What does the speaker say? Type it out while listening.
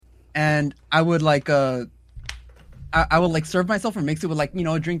and I would like I would like serve myself or mix it with like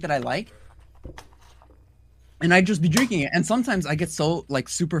a drink that I like, and I'd just be drinking it. And sometimes I get so like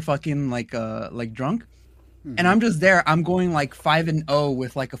super fucking like drunk, and I'm just there. I'm going like 5-0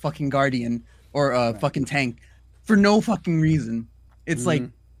 with like a fucking guardian or a fucking tank for no fucking reason. It's like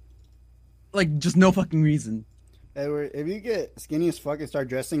just no fucking reason. Edward, if you get skinny as fuck and start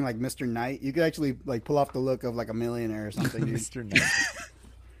dressing like Mr. Knight, you could actually like pull off the look of like a millionaire or something. Mr. Knight.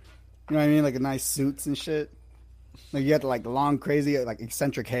 You know what I mean? Like a nice suits and shit. Like you got like long, crazy, like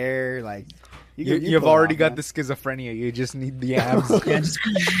eccentric hair. Like you've already got the schizophrenia. You just need the abs. Yeah, just...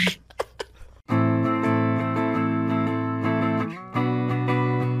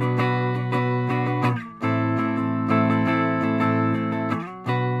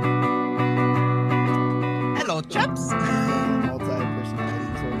 Hello, chaps.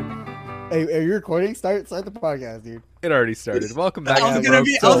 Multi-personality disorder. Hey, are you recording? Start the podcast, dude. It already started. Welcome back. I was gonna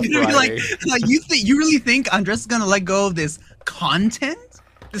be like you really think Andres is gonna let go of this content?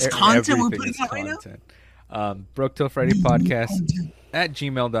 This content we're putting out right now? Broke Till Friday podcast at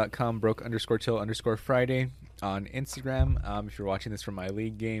gmail.com, broke_till_Friday on Instagram. If you're watching this from my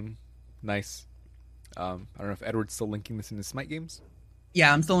league game, nice. I don't know if Edward's still linking this into Smite games.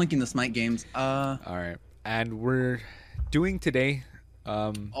 Yeah, I'm still linking the Smite games. All right, and we're doing today.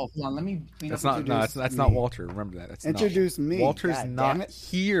 Hold on, let me clean that's up. that's not Walter. Remember that. That's introduce not, me. Walter's God, not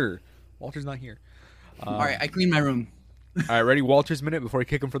here. Walter's not here. All right, I cleaned my room. All right, ready? Walter's minute before we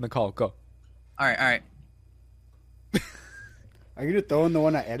kick him from the call. Go. All right. Are you gonna throw in the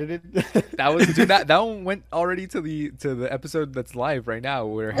one I edited? That was that one went already to the episode that's live right now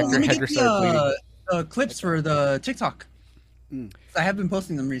where Hector started bleeding. Clips for the TikTok. I have been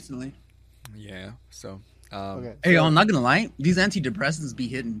posting them recently. Yeah. So. Okay. Hey, I'm not gonna lie. These antidepressants be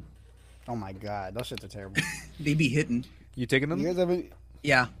hitting. Oh my god, those shits are terrible. They be hitting. You taking them? You guys haven't?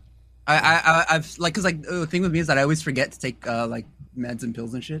 Yeah. I've like, cause like the thing with me is that I always forget to take like meds and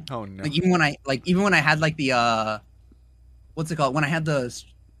pills and shit. Oh no. Like even when I had like the what's it called? When I had the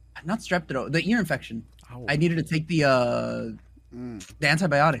not strep throat, the ear infection. Oh. I needed to take the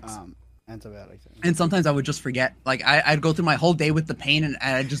antibiotics. Antibiotics. And sometimes I would just forget. Like I'd go through my whole day with the pain, and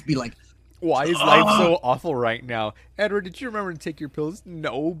I'd just be like, why is life so awful right now? Edward, did you remember to take your pills?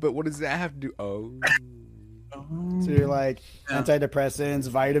 No, but what does that have to do? Oh. So you're like antidepressants,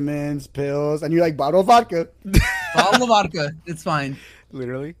 vitamins, pills, and you're like bottle of vodka. Bottle of vodka. It's fine.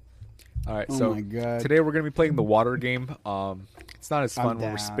 Literally. All right, Oh so my God. today we're going to be playing the water game. It's not as fun when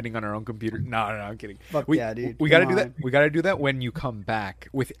down. we're spinning on our own computer. No, I'm kidding. Fuck yeah, dude. We got to Come do on. that. We got to do that when you come back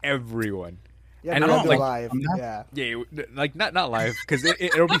with everyone. Yeah, And I I don't don't live. like- Yeah. Yeah, like not live because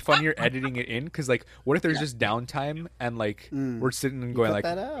it'll be funnier editing it in. Because like, what if there's just downtime and like we're sitting and going cut like,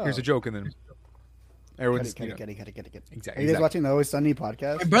 that out. here's a joke, and then everyone's Cut you know, it. exactly. Are you guys watching the Always Sunny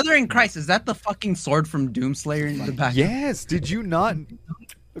podcast? My brother in Christ, is that the fucking sword from Doomslayer in the back? Yes. Did you not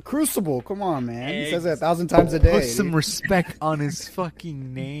The Crucible. Come on, man. He says it 1,000 times a day. put some dude. respect on his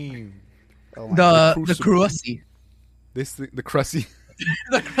fucking name? Oh my God. The Cruci. The Crusty.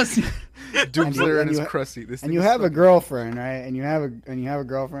 The Cruci. Doomslayer and his you- Crusty. This And thing you is have a fucking- girlfriend, right? And you have a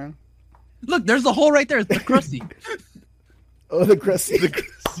girlfriend. Look, there's a hole right there. It's the Cruci. Oh, the Crusty.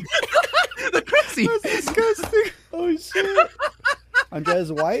 The Cruci. disgusting. Oh shit.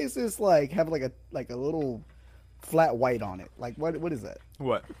 Andres, why is this like have like a little flat white on it? Like what is that?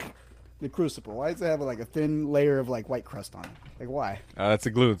 What? The Crucible. Why does it have like a thin layer of like white crust on it? Like why? That's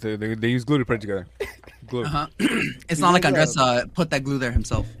a glue. They use glue to put it together. Glue. Uh-huh. It's not like Andres put that glue there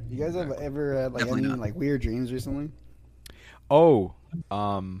himself. You guys have ever had like Definitely any not. like weird dreams recently? Oh,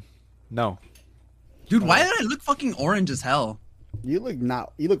 no. Dude, why did I look fucking orange as hell? You look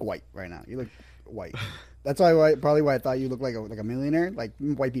white right now. You look white. That's probably why I thought you looked like a millionaire. Like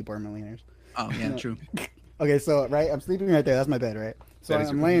white people are millionaires. Oh, yeah, true. Okay, so right, I'm sleeping right there. That's my bed, right? So That is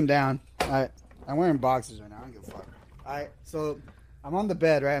I'm your laying down. I'm wearing boxers right now. I don't give a fuck. So I'm on the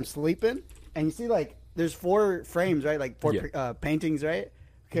bed, right? I'm sleeping, and you see like there's 4 frames, right? Like 4 paintings, right?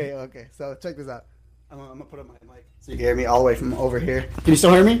 Okay. So check this out. I'm gonna put up my mic so you can hear me all the way from over here. Can you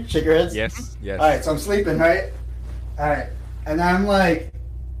still hear me? Shake your heads. Yes. All right, so I'm sleeping, right? All right, and I'm like,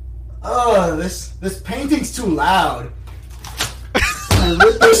 oh, this painting's too loud. I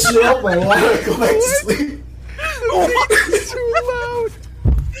rip this shit up and I want to go back to sleep. It's too loud.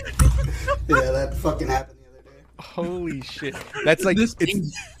 Yeah, that fucking happened the other day. Holy shit. That's like This it's,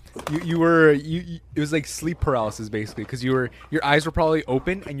 thing- it was like sleep paralysis basically because your eyes were probably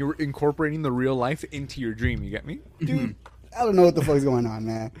open and you were incorporating the real life into your dream. You get me? Dude, I don't know what the fuck's going on,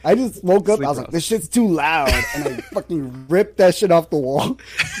 man. I just woke up, Sleep I was like, paralysis. this shit's too loud, and I fucking ripped that shit off the wall.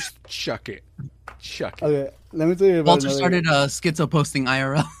 Chuck it. Okay, let me tell you about Walter another- started schizo posting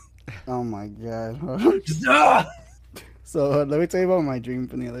IRL. Oh my god. Just, ah! So let me tell you about my dream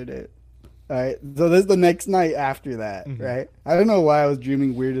from the other day. All right, so this is the next night after that, right? I don't know why I was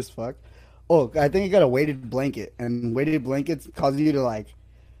dreaming weird as fuck. Oh, I think I got a weighted blanket, and weighted blankets cause you to like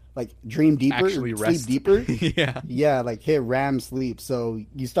dream deeper, Actually sleep rest. deeper. Yeah. Yeah, like hit REM sleep. So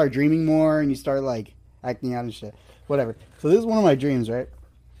you start dreaming more, and you start like acting out and shit. Whatever. So this is one of my dreams, right?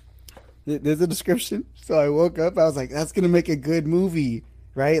 There's a description. So I woke up, I was like, that's gonna make a good movie,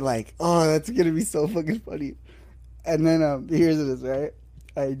 right? Like, oh, that's gonna be so fucking funny. And then here's it is, right?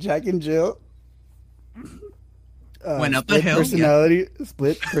 Jack and Jill Went up the hill.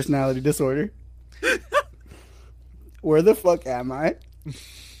 Split personality disorder. Where the fuck am I?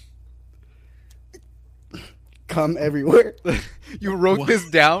 Come everywhere. You wrote this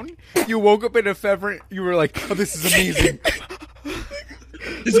down? You woke up in a fever. You were like, oh, this is amazing.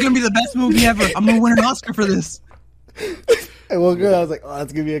 This is gonna be the best movie ever. I'm gonna win an Oscar for this. I woke up, I was like, oh,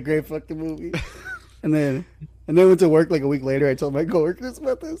 that's gonna be a great fucking movie. And then went to work like a week later. I told my coworkers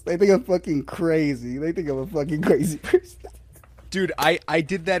about this. They think I'm fucking crazy. They think I'm a fucking crazy person. Dude, I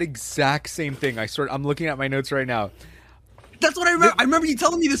did that exact same thing. I'm looking at my notes right now. That's what I remember. I remember you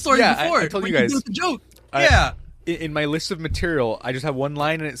telling me this story Yeah, before. I told when you guys. did the joke. I- Yeah. In my list of material, I just have one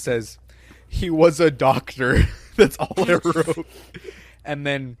line and it says, he was a doctor. That's all I wrote. And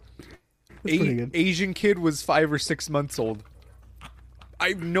then pretty good. Asian kid was 5 or 6 months old. I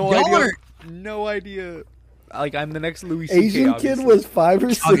have no Y'all idea. are- No idea. Like, I'm the next Louis C.K. Asian obviously. kid was 5 or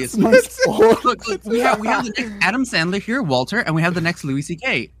 6 Obviously. months old. Look, we have the next Adam Sandler here, Walter, and we have the next Louis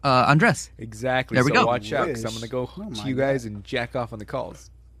C.K. Andres. Exactly. There we so go. watch out, because I'm going to go Oh to my you guys and jack off on the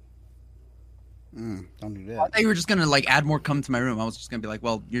calls. Don't do I that. thought you were just gonna like add more cum to my room. I was just gonna be like,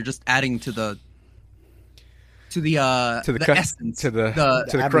 well, you're just adding to the essence, to the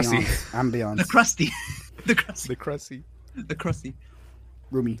Ambiance. crusty. Ambiance. the crusty, the crusty, The crusty. the crusty.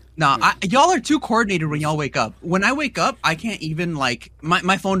 Roomy. Nah, y'all are too coordinated when y'all wake up. When I wake up, I can't even like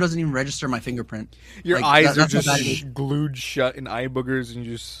my phone doesn't even register my fingerprint. Your Like, eyes are that's how just bad it is. glued shut in eye boogers and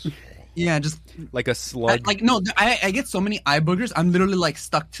you just Yeah, just like a slug. like no, I get so many eye boogers. I'm literally like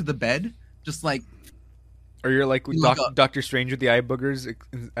stuck to the bed, just like Or you're like Like a- Doctor Strange with the eye boogers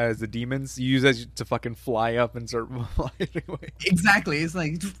as the demons. You use as to fucking fly up and start flying away. exactly. It's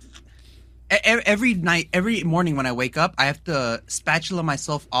like every night, every morning when I wake up, I have to spatula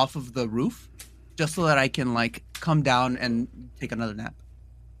myself off of the roof just so that I can like come down and take another nap.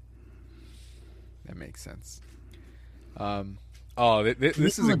 That makes sense.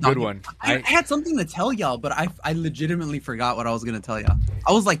 This is a good Doggy. one. I had something to tell y'all, but I legitimately forgot what I was gonna tell y'all.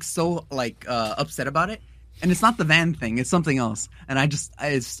 I was like so like upset about it, and it's not the van thing; it's something else, and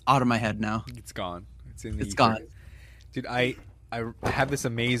it's out of my head now. It's gone. It's in the It's ether. gone. Dude, I have this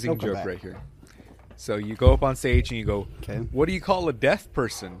amazing Don't come joke back. right here. So you go up on stage and you go, Okay. what do you call a deaf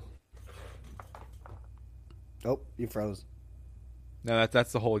person? Oh, you froze. No,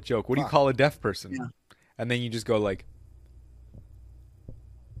 that's the whole joke. What do you Fuck. call a deaf person? Yeah. And then you just go like,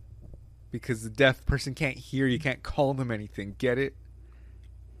 because the deaf person can't hear, you can't call them anything. Get it?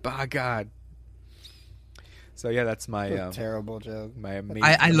 By God. So yeah, that's my That's a terrible joke. my amazing.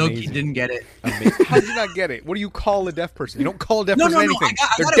 I low-key didn't get it. How did you not get it? What do you call a deaf person? You don't call a deaf No, person no, no. anything.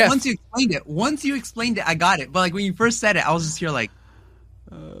 I They're got deaf. it once you explained it. Once you explained it, I got it. But like when you first said it, I was just here like,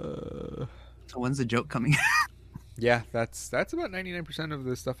 so when's the joke coming? Yeah, that's about 99% of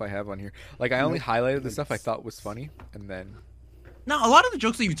the stuff I have on here. Like I only highlighted the stuff I thought was funny, and then No, a lot of the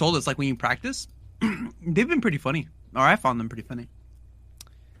jokes that you told us, like when you practice, they've been pretty funny. Or I found them pretty funny.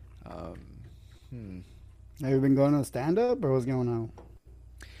 Have you been going to stand up or what's going on?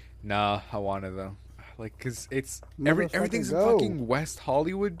 nah, I want to though. Like, cause it's Motherfucker, everything's in go. fucking West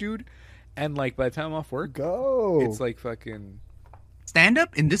Hollywood, dude. And like by the time I'm off work, Go. it's like fucking Stand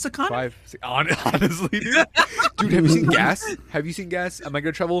up in this economy? honestly, dude. Dude, have you seen Gas? Have you seen Gas? Am I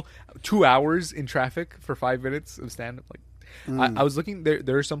gonna travel 2 hours in traffic for 5 minutes of stand up? Like, I was looking there.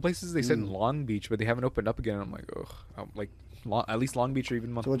 There are some places they said in Long Beach, but they haven't opened up again. I'm like, ugh. I'm like, at least Long Beach or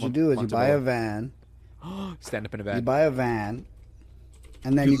even So what you do is you buy a van. stand up in a You van. buy a van,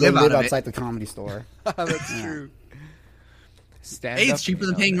 and then You you go live out live of it. outside the comedy store. That's true. Stand Hey, up it's cheaper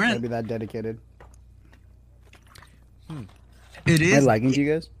in than a paying van. Gotta rent. be that dedicated. It Am I is. lagging to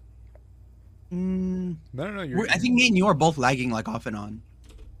you guys? No. You're, I think me and you are both lagging like off and on.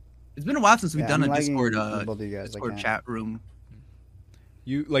 It's been a while since we've Yeah, done I'm a lagging Discord, with both of you guys. I Discord can't. chat room.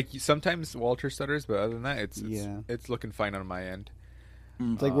 sometimes Walter stutters, but other than that, it's Yeah. it's looking fine on my end.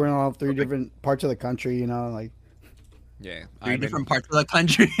 It's like we're in all three different parts of the country, you know, like Yeah, Three I'm different parts of the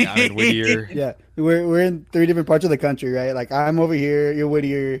country. I'm in Whittier. yeah, we're in three different parts of the country, right? Like I'm over here, you're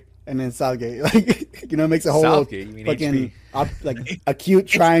Whittier, and then Southgate. Like, you know, makes a whole Southgate, you mean fucking HB. like a cute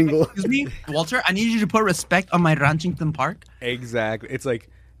triangle. Excuse me, Walter. I need you to put respect on my Ranchington Park. Exactly. It's like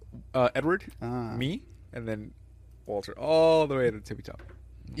Edward, Ah. me, and then Walter, all the way to the tippy top.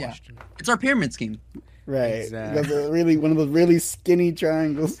 Yeah. Washington. It's our pyramid scheme. Right. Exactly. That's really one of those really skinny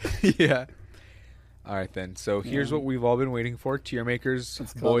triangles. Yeah. All right then. So here's what we've all been waiting for: tier makers,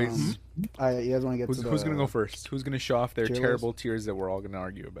 Let's go boys. on. All right, you guys want to get Who's, to the, who's gonna go first? Who's gonna show off their tier terrible tiers that we're all gonna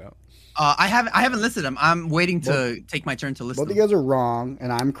argue about? I haven't listed them. I'm waiting to take my turn to list Both them. of you guys are wrong,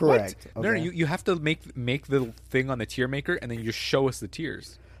 and I'm correct. What? No, you have to make the thing on the tier maker, and then you just show us the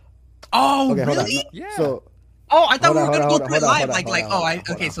tiers. Oh, Okay, hold on. really? No, Yeah. So Oh, I thought Hold we on, were gonna hold go on, through it hold on, live. hold on, Like, hold on, oh, hold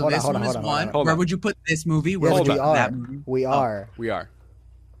on, okay. So hold on, this hold one on, is hold on, one. hold Where on. would you put this movie? Where yes, would Hold you on. put that movie? we are. We are.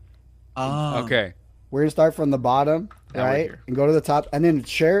 Oh. Okay. We're gonna start from the bottom, Now we're right, here. and go to the top, and then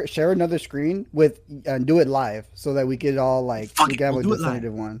share another screen with and do it live so that we could all like Fuck we it, can have we'll a do it live.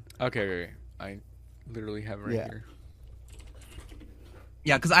 definitive one. Okay. I literally have it right Yeah. here.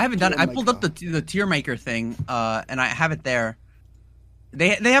 Yeah, because I haven't done it. Oh I my pulled up the tier maker thing, and I have it there. They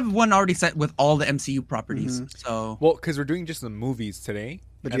have one already set with all the MCU properties. So Well, because we're doing just the movies today,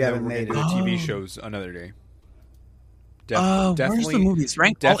 But and you then haven't we're gonna made do the it. TV Oh. shows another day. where's the movies?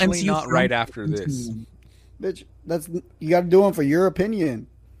 Rank all definitely MCU not films right after into- this. Bitch, that's you got to do them for your opinion.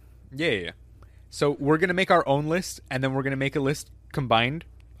 Yeah. So we're gonna make our own list, and then we're gonna make a list combined,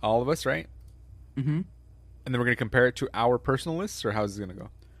 all of us, right? Mhm. And then we're gonna compare it to our personal lists, or how's it gonna go?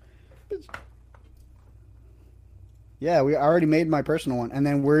 Yeah, we already made my personal one, and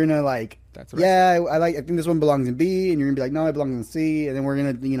then we're gonna like, That's right. yeah, I think this one belongs in B, and you're gonna be like, no, it belongs in C, and then we're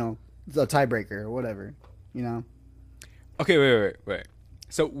gonna, it's a tiebreaker or whatever, Okay, wait.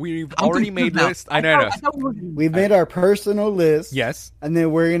 So we've I'm already confused made now. lists. I know. thought we were- We've made our personal list, Yes. and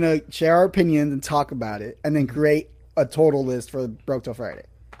then we're gonna share our opinions and talk about it, and then create a total list for Broke Till Friday.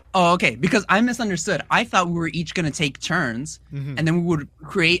 Oh, okay. Because I misunderstood. I thought we were each gonna take turns, Mm-hmm. and then we would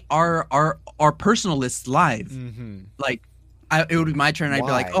create our personal lists live. Mm-hmm. Like, it would be my turn. And I'd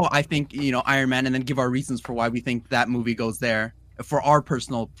be like, Why? oh, I think Iron Man, and then give our reasons for why we think that movie goes there for our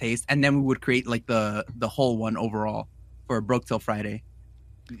personal taste, and then we would create like the whole one overall for Broke Till Friday,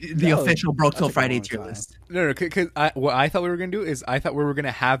 the No, official Broke that's Till a Friday long tier time. list. No, because what I thought we were gonna do is I thought we were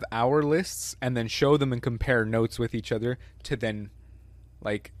gonna have our lists and then show them and compare notes with each other to then,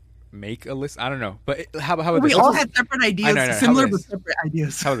 like, make a list. I don't know, but how about We this? all had separate ideas, know, similar how but this? separate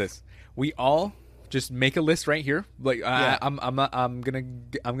ideas. How about this? We all just make a list right here. Like Yeah. I'm gonna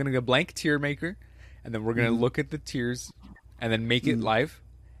go blank tier maker, and then we're gonna look at the tiers, and then make it live,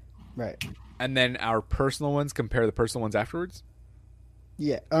 Right. and then our personal ones compare the personal ones afterwards.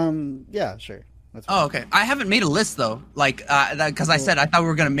 Yeah. Yeah. Sure. That's Oh, okay. I haven't made a list though, like because I said I thought we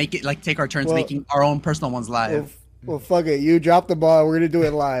were gonna make it like take our turns Well- making our own personal ones live. Well, fuck it. You drop the ball. We're gonna do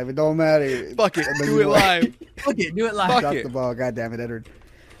it live. It don't matter. Fuck it, And then do you it live. Fuck it, do it live. Fuck Drop it. the ball. God damn it, Edward.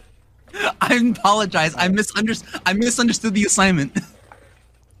 I apologize. I misunderstood the assignment.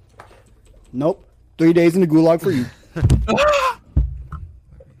 Nope. 3 days in the gulag for you.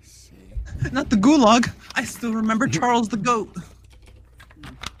 Not the gulag. I still remember Charles the Goat.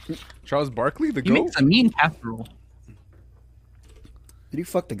 Charles Barkley, the He goat. makes a mean casserole. Did you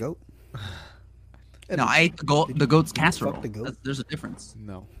fuck the goat? No, I ate the goat's casserole. the goat? There's a difference.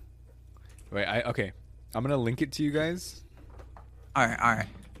 No. Wait, okay. I'm gonna link it to you guys. All right.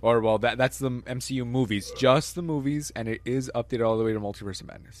 Or well, that's the MCU movies, just the movies, and it is updated all the way to Multiverse of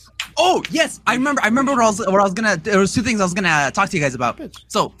Madness. Oh yes, I remember what I was gonna. There was two things I was gonna talk to you guys about.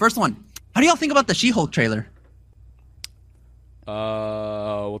 So first one, how do y'all think about the She-Hulk trailer?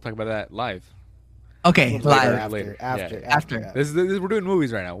 We'll talk about that live. Okay, We'll talk live. about it Later. After. After. This is we're doing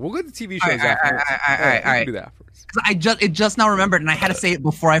movies right now. We'll go to TV shows All right, afterwards. all We right. can do that afterwards. 'Cause it just now remembered, and I had to say it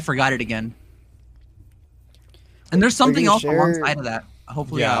before I forgot it again. And there's something gonna else share- alongside of that.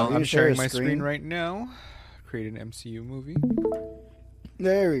 Hopefully, Yeah, you I'm share sharing a my screen screen? right now. Create an MCU movie.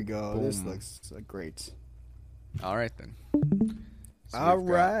 There we go. This Boom. looks great. All right then. So All we've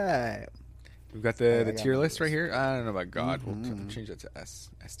got- right. We've got I the got tier my list right list. here. I don't know about God. Mhm. We'll change that to S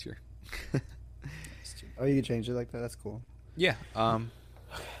tier. Oh, you can change it like that. That's cool. Yeah. So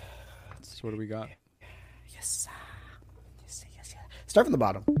what do we got? Yes. Start from the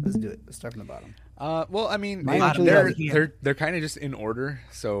bottom. Let's do it. Let's start from the bottom. Well, I mean, Mine they- actually they're has- they're kind of just in order,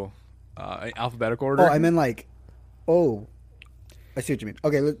 so alphabetical order. Oh, I meant like, oh, I see what you mean.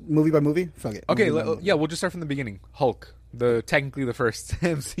 Okay, movie by movie. Fuck it. Okay, Movie by movie. yeah, we'll just start from the beginning. Hulk, technically the first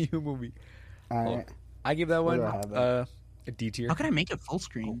MCU movie. All Hulk. right. I give that Where one do I have that? a D tier. how can I make it full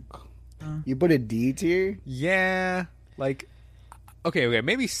screen? You put a D tier. Yeah, like okay,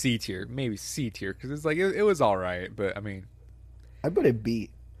 maybe C tier, because it's like it was all right, but I mean, I put a B.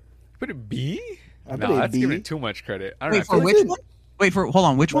 Put it B? I put No, it that's B. giving it too much credit. I don't Wait, know. for which one? Wait, hold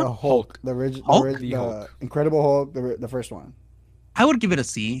on, which The one? Hulk, the original, Hulk? The the Hulk. Incredible Hulk, the first one. I would give it a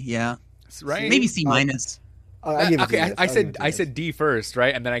C. Yeah, Right? maybe C minus. I give it Okay, to you. I I'll give it said to I you. said D first,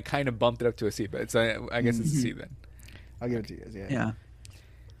 right? And then I kind of bumped it up to a C, but it's I guess it's a C then. I'll give it to you guys. Yeah. Yeah.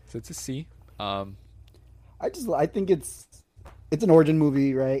 So it's a C. I think it's an origin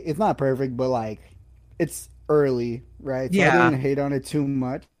movie, right? It's not perfect, but like it's early, right? So Yeah. I didn't hate on it too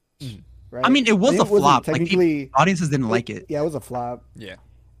much. Right? I mean, it was And a wasn't flop. Like, Technically, audiences didn't like it. Yeah, it was a flop, Yeah.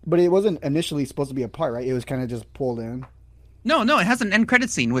 but it wasn't initially supposed to be a part, right? It was kind of just pulled in. No, it has an end credit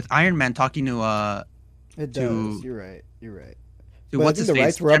scene with Iron Man talking to It To- does. You're right. to But what's I his think the face?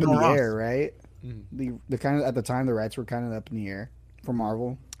 rights were up in General the Ross. air, right? Mhm. The kind of at the time the rights were kind of up in the air for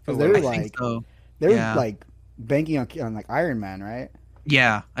Marvel because Oh, they were I think like so. they were Yeah. like banking on like Iron Man, right?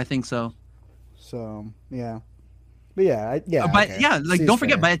 Yeah, I think so. So yeah, but yeah, But okay. yeah, like Seems don't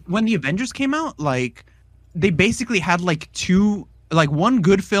forget, fair. but when the Avengers came out, like they basically had like one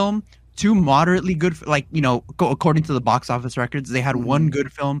good film, two moderately good, like according to the box office records, they had one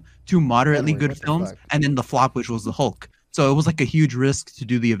good film, two moderately Edward, good what the films, fuck? and then the flop, which was the Hulk. So it was like a huge risk to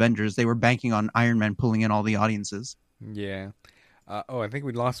do the Avengers. They were banking on Iron Man pulling in all the audiences. Yeah. I think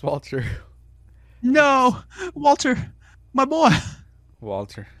we lost Walter. No, Walter, my boy.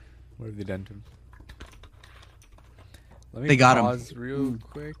 Walter, what have they done to him? Let me They got him. pause real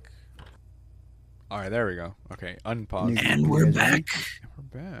quick. All right, there we go. Okay, unpause. New- And we're You guys back.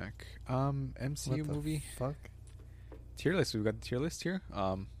 We're back. What MCU the movie fuck? tier list. We've got the tier list here.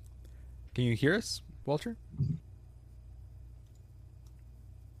 Can you hear us, Walter?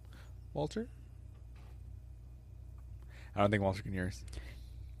 Walter? I don't think Walter can hear us.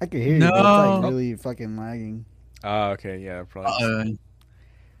 I can hear you. But it's like No. really fucking lagging. Oh, okay, yeah, probably just Uh,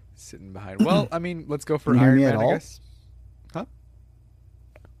 sitting behind. Well, I mean, let's go for Can you hear Iron me Man, at I all? guess.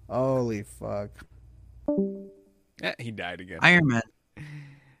 Holy fuck! He died again. Iron Man.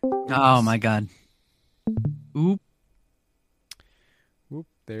 Oh my god. Oop, Whoop,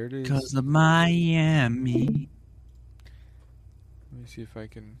 there it is. because of Miami. Let me see if I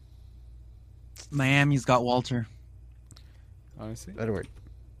can. Miami's got Walter. Honestly, Edward,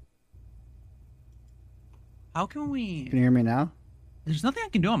 How can we? can you hear me now? There's nothing I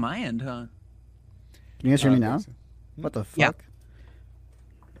can do on my end, huh? Can you guys hear me I now? think so. What the fuck? Yeah.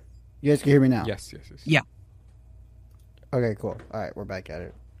 You guys can hear me now? Yes. Yeah. Okay, cool. All right, we're back at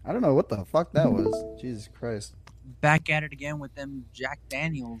it. I don't know what the fuck that was. Jesus Christ. Back at it again with them Jack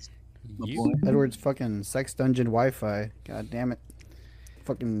Daniels. my You- boy. Edward's fucking sex dungeon Wi-Fi. God damn it.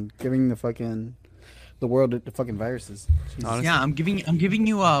 Fucking giving the world the fucking viruses. Jesus. Honestly. Yeah, I'm giving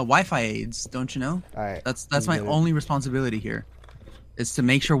you Wi-Fi aids. Don't you know? All right. That's let's my get it. only responsibility here, is to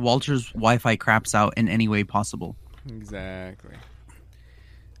make sure Walter's Wi-Fi craps out in any way possible. Exactly.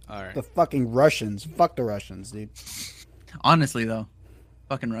 All right. The fucking Russians. Fuck the Russians, dude. Honestly, though,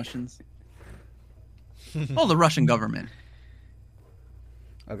 fucking Russians. Oh, the Russian government.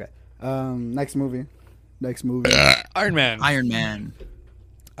 Okay. Next movie. Iron Man. Iron Man.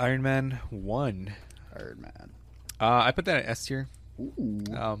 Iron Man 1. Iron Man. I put that at S tier. Ooh.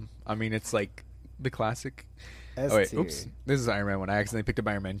 I mean, it's like the classic. S Oh wait, tier. oops. This is Iron Man 1. I accidentally picked up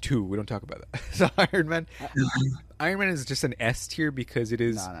Iron Man 2. We don't talk about that. So Iron Man is just an S tier because it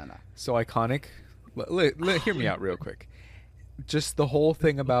is No. so iconic. Hear me out real quick. Just the whole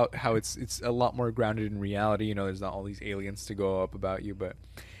thing about how it's a lot more grounded in reality. You know, there's not all these aliens to go up about you, but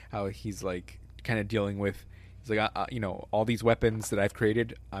how he's like kind of dealing with. He's like, all these weapons that I've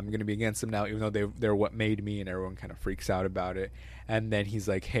created, I'm going to be against them now, even though they're what made me, and everyone kind of freaks out about it. And then he's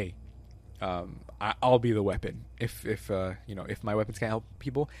like, hey, I'll be the weapon. If my weapons can't help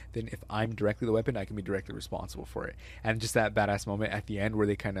people, then if I'm directly the weapon, I can be directly responsible for it. And just that badass moment at the end where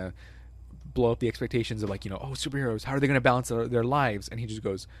they kind of blow up the expectations of like, superheroes, how are they going to balance their lives? And he just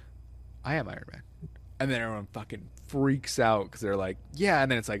goes, I am Iron Man. And then everyone fucking freaks out because they're like, yeah. And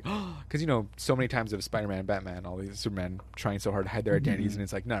then it's like, because, so many times of Spider-Man, Batman, all these Superman trying so hard to hide their identities. And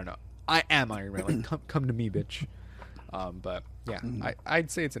it's like, no. I am Iron Man. Like, come to me, bitch. But yeah, I'd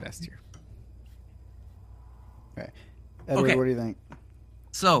say it's an S tier. Okay. Edward, Okay. what do you think?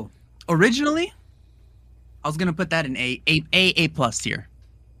 So originally, I was gonna put that in A plus tier.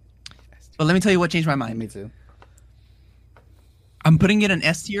 But let me tell you what changed my mind. Me too. I'm putting it in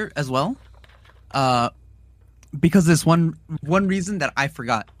S tier as well, because there's one reason that I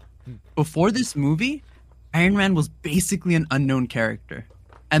forgot. Before this movie, Iron Man was basically an unknown character,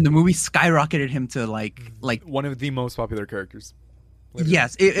 and the movie skyrocketed him to like One of the most popular characters. Literally.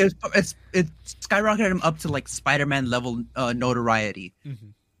 yes, it skyrocketed him up to like Spider-Man level notoriety.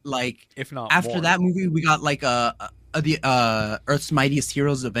 Mhm. Like If not after more. that movie, we got like the Earth's Mightiest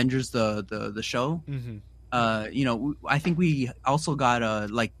Heroes, Avengers, the show. Mm-hmm. You know, I think we also got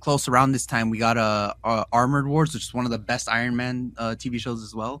like close around this time we got Armored Wars, which is one of the best Iron Man TV shows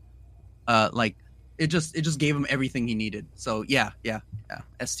as well. Like it just gave him everything he needed. So yeah,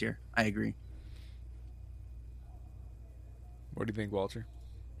 S tier. I agree. What do you think, Walter?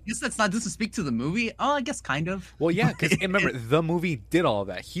 I guess that's not just to speak to the movie. Oh, I guess kind of. Well, yeah, because remember the movie did all of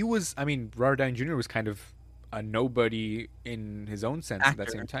that. He was, I mean, Robert Downey Jr. was kind of a nobody in his own sense at that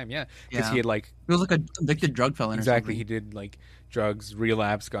Actor. same time. Yeah, because Yeah. he had like He was like a convicted drug felon. exactly Or he something. did like drugs,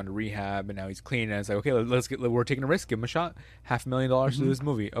 relapse, gone to rehab, and now he's clean. And it's like, okay, we're taking a risk, give him a shot, $500,000 to do this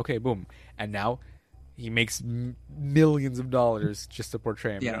movie. Okay, boom, and now he makes millions of dollars just to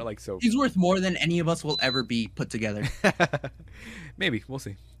portray him. Yeah. You know, like so. He's worth more than any of us will ever be put together. Maybe we'll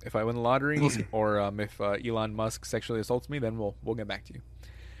see. If I win the lottery, We'll see. or if Elon Musk sexually assaults me, then we'll get back to you.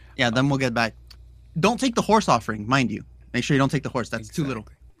 Yeah, then we'll get back. Don't take the horse offering, mind you. Make sure you don't take the horse. That's too little.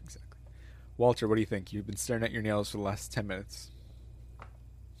 Exactly. Walter, what do you think? You've been staring at your nails for the last 10 minutes.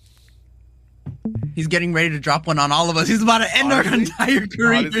 He's getting ready to drop one on all of us. He's about to end our Honestly? entire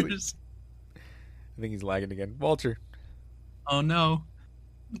careers. Honestly? I think he's lagging again. Walter. Oh no.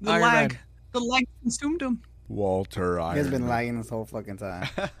 The Iron lag. Man. The lag consumed him. Walter He has been lagging this whole fucking time.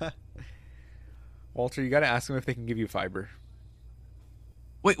 Walter, you got to ask them if they can give you fiber.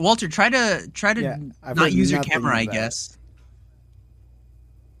 Wait, Walter, try to Yeah, I've not heard use your nothing camera, I about it. guess.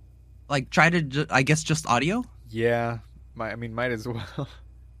 Like try to I guess just audio? Yeah, might as well.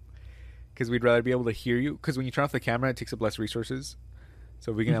 Because we'd rather be able to hear you. Because when you turn off the camera, it takes up less resources.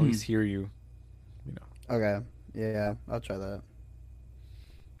 So if we can at least hear you, you know. Okay. Yeah, I'll try that.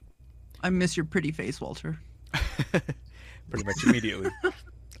 I miss your pretty face, Walter. Pretty much immediately.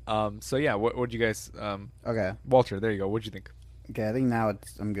 So yeah, what'd you guys? Okay. Walter, there you go. What'd you think? Okay, I think now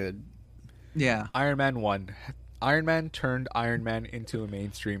I'm good. Yeah. Iron Man 1. Iron Man turned Iron Man into a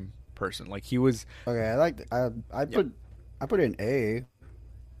mainstream person. Like he was. Okay, I liked it. I put it in A.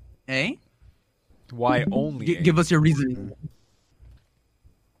 Eh? Why only? Give us your reasoning.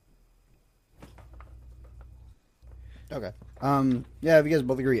 Okay. Yeah, if you guys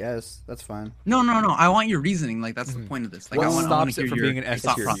both agree S, that's fine. No. I want your reasoning. Like that's the point of this. Like What I want stops to it hear from your being an S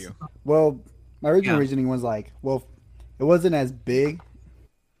thought tier to process. you? Well, my original Yeah. reasoning was like, well, it wasn't as big.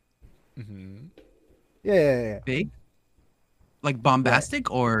 Mm-hmm. Yeah. Big? Like bombastic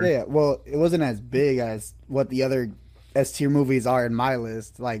or Yeah, well, it wasn't as big as what the other S tier movies are in my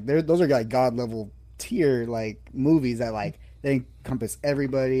list. Like, those are like God level tier like movies that like they encompass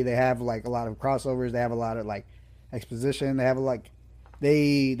everybody. They have like a lot of crossovers. They have a lot of like exposition. They have like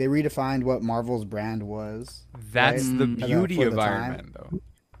they redefined what Marvel's brand was. That's right? the Mm. beauty For of the Iron time. Man, though.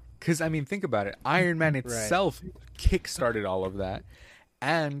 Because I mean, think about it. Iron Man itself kick-started all of that,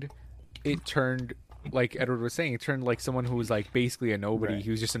 and it turned, like Edward was saying, it turned like someone who was like basically a nobody. Right.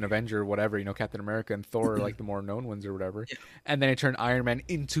 He was just an Avenger, or whatever. You know, Captain America and Thor are like the more known ones or whatever. And then it turned Iron Man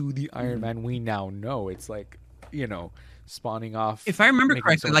into the Iron Man we now know. It's like, you know, spawning off. if I remember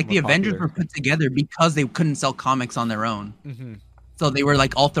making him so correctly, much like the more Avengers popular. were put together because they couldn't sell comics on their own. Mm-hmm. So they were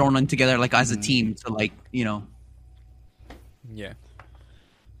like all thrown in together like as a team to like, you know. Yeah.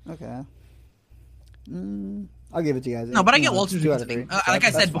 Okay. I'll give it to you guys. No, but I You get know, Walter's 2 out of reasoning. 3. Like I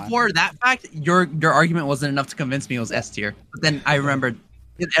That's said fine. before that fact, your argument wasn't enough to convince me it was S tier. But then I remembered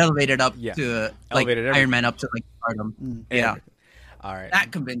it elevated up Yeah. to like Elevated Iron everything. Man up to like stardom. Yeah, All right.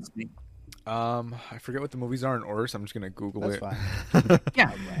 that convinced me. I forget what the movies are in order, so I'm just gonna Google That's it. fine.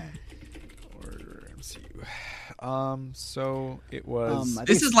 Yeah, Order MCU. So it was. I think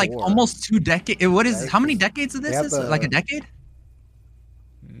this it's is like 4. almost 2 decades. What is? Right, How many 'cause decades of they this have is? the- Like a decade?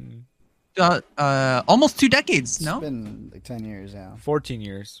 Mm, Almost 2 decades. It's No, been like 10 years now. 14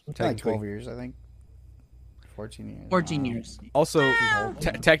 years. Like Technically. 12 years, I think. 14 years. 14 Wow. years. Also,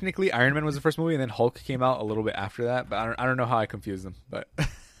 technically, Iron Man was the first movie, and then Hulk came out a little bit after that. But I don't know how I confused them. But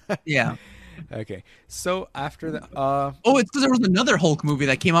Yeah. okay. So after the Oh, it's because there was another Hulk movie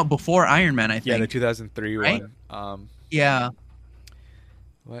that came out before Iron Man. I think. yeah, the 2003 Right? one. Yeah.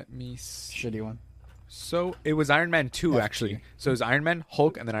 Let me see. Shitty one. So it was Iron Man 2 FG. actually. So it was Iron Man,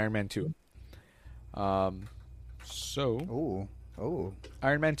 Hulk, and then Iron Man 2. So Oh.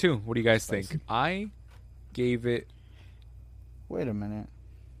 Iron Man 2. What do you guys Spicy. think? I gave it Wait a minute.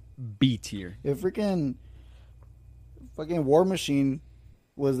 B tier. If fucking War Machine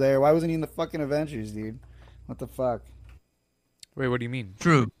was there, why wasn't he in the fucking Avengers, dude? What the fuck? Wait, what do you mean?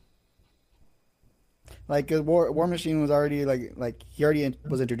 True. Like, 'cause War Machine was already like he already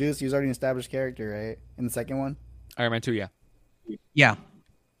was introduced. He was already an established character, right? In the second one. Iron Man 2, yeah. Yeah.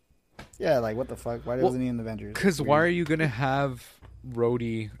 Yeah, like what the fuck? Why Well, wasn't he in the Avengers? Because Weird. why are you gonna have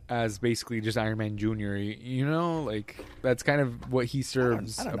Rhodey as basically just Iron Man Jr. You know, like that's kind of what he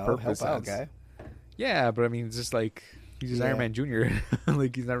serves I don't a know. purpose Help out, as. guy. Yeah, but I mean, it's just like he's just Iron Yeah. Man Jr.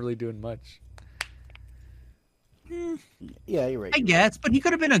 Like he's not really doing much. Yeah, you're right. I guess, but he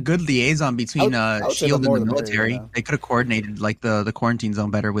could have been a good liaison between I would say Shield the more and the the merrier, military. yeah. They could have coordinated like the quarantine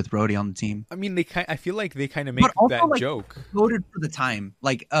zone better with Rhodey on the team. I mean, I feel like they kind of make But also, that like, joke. Voted for the time.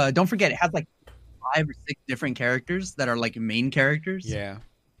 Like, don't forget, it has like 5 or 6 different characters that are like main characters. Yeah.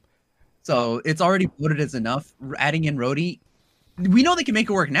 So it's already voted as enough. Adding in Rhodey, we know they can make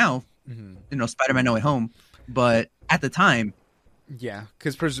it work now. Mm-hmm. You know, Spider-Man: No Way Home, but at the time, Yeah,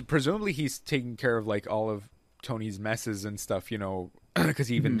 because presumably he's taking care of like all of Tony's messes and stuff, you know, because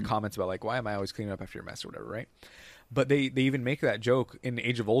he even comments about like, why am I always cleaning up after your mess or whatever, right? But they even make that joke in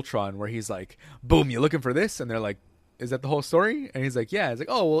Age of Ultron where he's like, boom, you looking for this? And they're like, is that the whole story? And he's like, yeah. It's like,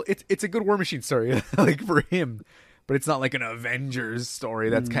 oh, well, it's a good War Machine story, like for him. But it's not like an Avengers story.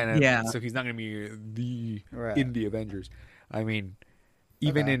 That's kind of, Yeah. so he's not going to be Right. in the Avengers. I mean,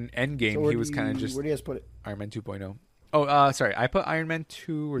 even Okay. in Endgame, So he was kind of just Where do you guys put it? Iron Man 2.0. Oh, sorry. I put Iron Man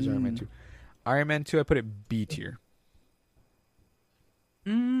 2. Where's Iron Man 2? Iron Man 2, I put it B tier.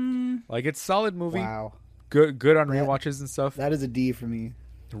 Like, it's solid movie. Wow, Good on That- rewatches and stuff. that is a D for me.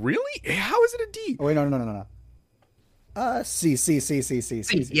 Really? How is it a D? Oh wait, no. C.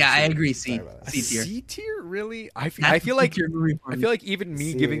 yeah, I agree. C, Sorry about that. C tier. C tier? Really? I feel That's a like C-tier movie for I me. feel like even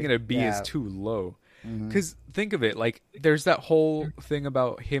me C, giving it a B is yeah. too low. Mhm. Because think of it, like there's that whole thing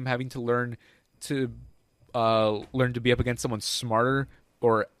about him having to learn to be up against someone smarter,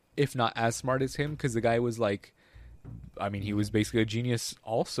 or if not as smart as him. Because the guy was like, I mean, he was basically a genius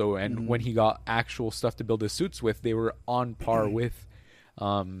also. And when he got actual stuff to build his suits with, they were on par with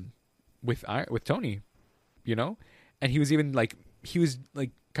Tony, you know. And he was even like,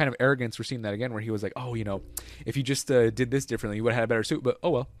 kind of arrogance. We're seeing that again, where he was like, oh, you know, if you just did this differently, you would have had a better suit. But oh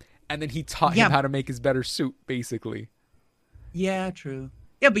well. And then he taught him how to make his better suit, basically. Yeah, true.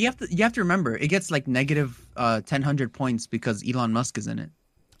 Yeah, but you have to remember, it gets like negative 1,000 points because Elon Musk is in it.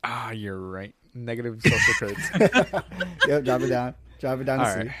 Ah, you're right. Negative social traits. Yep, drop it down. Drop it down to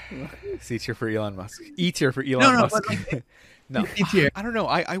All C. right. C tier for Elon Musk. E tier for Elon No, Musk. but like, No, C tier. I don't know.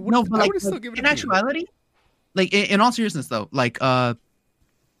 I would. No, but I like, would still give it in a B. actuality, like in all seriousness though, like I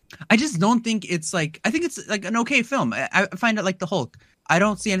just don't think it's like, I think it's like an okay film. I find it like the Hulk. I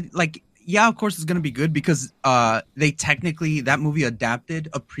don't see any, like, yeah, of course it's gonna be good because they technically, that movie adapted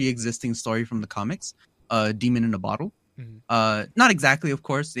a pre-existing story from the comics, Demon in a Bottle. Not exactly, of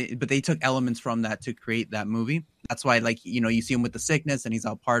course, but they took elements from that to create that movie. That's why, like, you know, you see him with the sickness and he's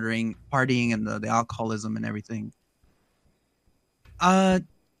out partying and the alcoholism and everything. I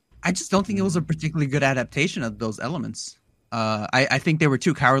just don't think it was a particularly good adaptation of those elements. I think they were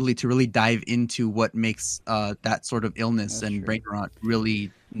too cowardly to really dive into what makes that sort of illness That's and true. brain rot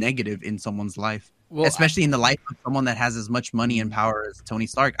really negative in someone's life. Well, Especially in the life of someone that has as much money and power as Tony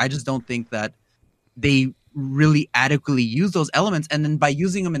Stark. I just don't think that they really adequately use those elements. And then by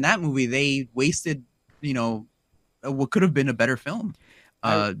using them in that movie, they wasted, you know, what could have been a better film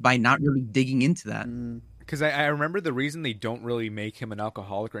by not really digging into that. Because I remember the reason they don't really make him an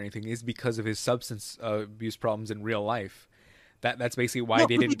alcoholic or anything is because of his substance abuse problems in real life. That's basically why No,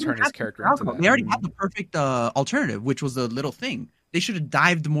 they but didn't they turn his have to character do into alcohol. that. They already had the perfect alternative, which was the little thing. They should have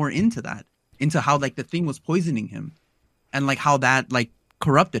dived more into that, into how like the thing was poisoning him, and like how that like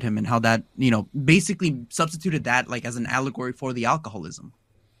corrupted him, and how that, you know, basically substituted that like as an allegory for the alcoholism.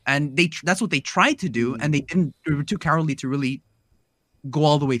 And that's what they tried to do, and they didn't. They were too cowardly to really go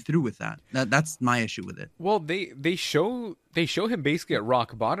all the way through with that. That's my issue with it. Well, they show him basically at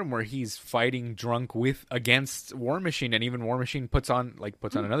rock bottom where he's fighting drunk against War Machine, and even War Machine puts on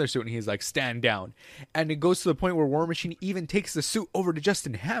another suit and he's like, stand down. And it goes to the point where War Machine even takes the suit over to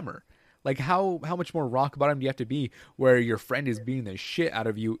Justin Hammer. Like how much more rock bottom do you have to be where your friend is beating the shit out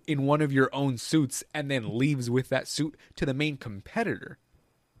of you in one of your own suits and then leaves with that suit to the main competitor?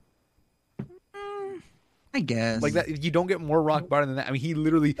 I guess. Like that, you don't get more rock bottom than that. I mean, he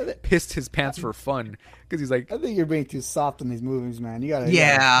literally pissed his pants for fun because he's like, I think you're being too soft on these movies, man. You gotta.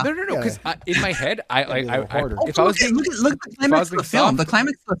 Yeah. no. Because in my head, if I was being, look at the climax of the film. The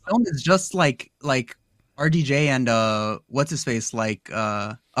climax of the film is just like RDJ and what's his face, like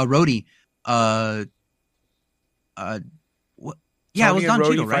Rhodey. What? Yeah, Tony it was Don and Rhodey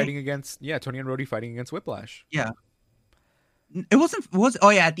Cheadle, right? fighting against Tony and Rhodey fighting against Whiplash. Yeah. It wasn't. Oh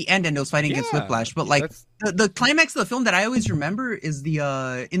yeah, at the end, and it was fighting against Yeah, Whiplash. But like the climax of the film that I always remember is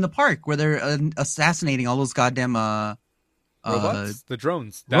the in the park where they're assassinating all those goddamn Robots, the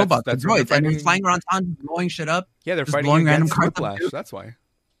drones, robots, that's the when they're droids, and they're fighting- flying around town, blowing shit up. Yeah, they're just fighting blowing random against cars up Whiplash. too. That's why.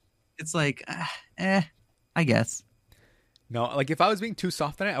 It's like, I guess. No, like if I was being too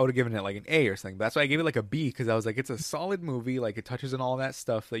soft on it, I would have given it like an A or something. But that's why I gave it like a B because I was like, it's a solid movie. Like it touches on all that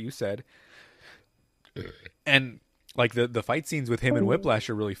stuff that you said, and like the fight scenes with him and Whiplash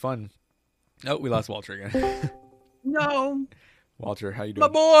are really fun. Oh, we lost Walter again. No, Walter, how you my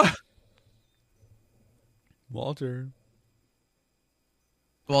doing? boy. Walter.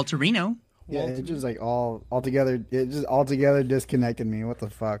 Walterino. Yeah, it just like altogether. It just altogether disconnected me. What the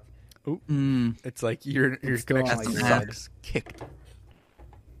fuck? It's like your It's still connection on, like, sucks. Kicked.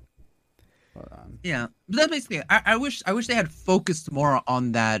 Hold on. Yeah, but that's basically. I wish they had focused more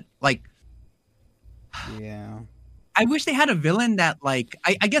on that. Like, Yeah. I wish they had a villain that, like,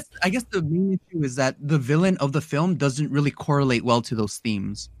 I guess the main issue is that the villain of the film doesn't really correlate well to those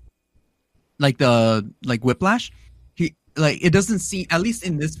themes. Like Whiplash, it doesn't seem, at least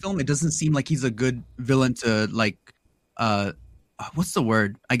in this film, it doesn't seem like he's a good villain to like, what's the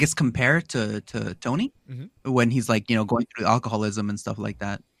word? I guess compare to Tony when he's like, going through alcoholism and stuff like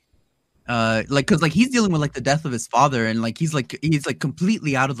that. Because he's dealing with like the death of his father, and like he's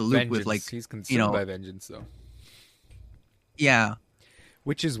completely out of the loop Vengeance. with like, He's consumed by vengeance, though. Yeah,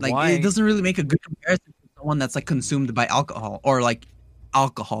 Which is like why it doesn't really make a good comparison to someone that's like consumed by alcohol, or like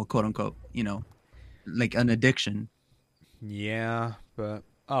alcohol, quote unquote, like an addiction. Yeah, but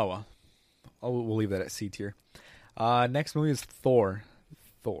oh well. We'll leave that at C tier. Next movie is Thor.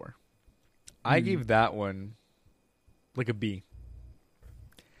 I gave that one like a B.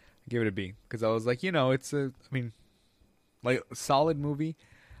 I gave it a B because I was like, it's a solid movie.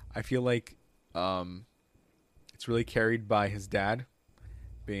 I feel like it's really carried by his dad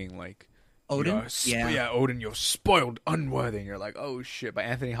being like Odin? Odin, you're spoiled, unworthy. And you're like, oh shit, by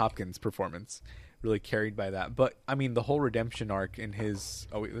Anthony Hopkins' performance. Really carried by that. But, I mean, the whole redemption arc in his...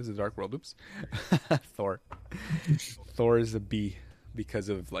 Oh, wait, this is Dark World. Oops. Thor. Thor is a B because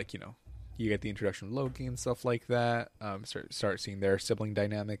of, like, you get the introduction of Loki and stuff like that. Start seeing their sibling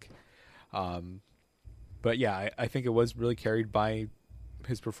dynamic. But, yeah, I think it was really carried by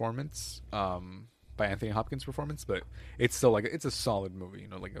his performance, by Anthony Hopkins' performance. But it's still, like, it's a solid movie,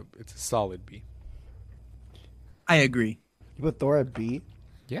 it's a solid B. I agree. You put Thor at B?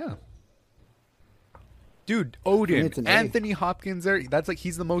 Yeah. Dude, Odin, It's an A. Anthony Hopkins there. That's like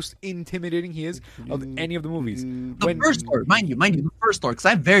he's the most intimidating he is of any of the movies. The first Thor, mind you, the first Thor, because I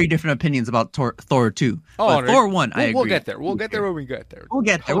have very different opinions about Thor 2. Oh, But Thor 1, I agree. We'll get there. We'll get there when we get there. We'll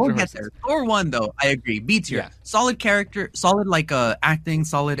get there. Hold We'll your get horses. there. Thor 1, though, I agree. B tier. Yeah. Solid character, solid like acting,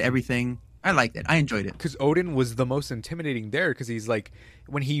 solid everything. I liked it. I enjoyed it. Because Odin was the most intimidating there because he's like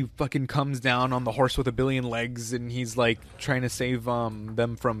when he fucking comes down on the horse with a billion legs and he's like trying to save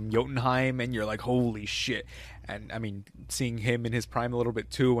them from Jotunheim and you're like, holy shit. And I mean, seeing him in his prime a little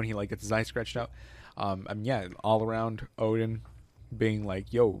bit too when he like gets his eye scratched out. Yeah, all around Odin being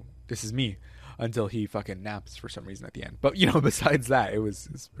like, yo, this is me, until he fucking naps for some reason at the end. But besides that,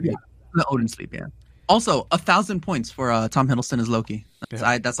 it's pretty good. The Odin sleep, yeah. Also, 1,000 points for Tom Hiddleston as Loki. That's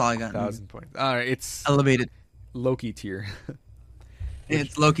all I got. 1,000 points. All right, it's Elevated. Loki tier.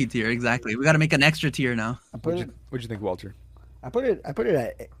 It's Loki tier, exactly. We got to make an extra tier now. What'd you think, Walter? I put it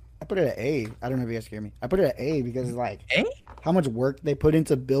at A. I don't know if you guys hear me. I put it at A because it's like A? how much work they put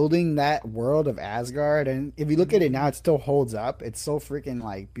into building that world of Asgard, and if you look at it now, it still holds up. It's so freaking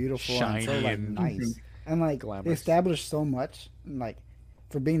like beautiful and so Shiny like and nice, and like they glamorous. established so much, like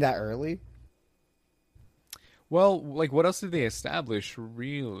for being that early. Well, like, what else did they establish,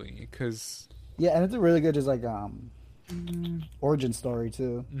 really? Because Yeah, and it's a really good just like origin story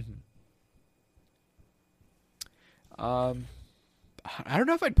too. I don't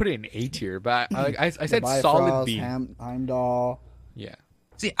know if I'd put it in A tier, but I said The solid Bifrost, B. Heimdall. Yeah.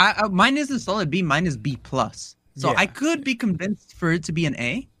 See, mine isn't solid B. Mine is B plus. So Yeah. I could be convinced for it to be an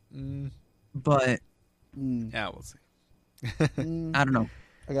A, but Yeah, we'll see. I don't know.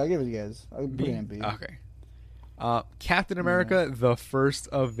 Okay, I'll give it to you guys. I'll put it in B. Okay. Captain America, the First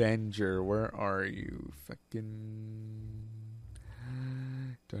Avenger. Where are you? Fucking.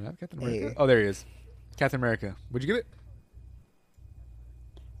 Do I have Captain America? A. Oh, there he is. Captain America. Would you give it?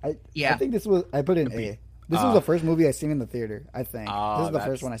 I think this was. I put it in A. This was the first movie I seen in the theater. I think this is the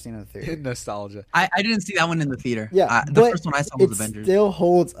first one I seen in the theater. Nostalgia. I didn't see that one in the theater. Yeah, the but first one I saw was it Avengers. still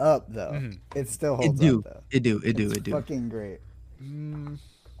holds up though. It still holds up though. It do. It's fucking great.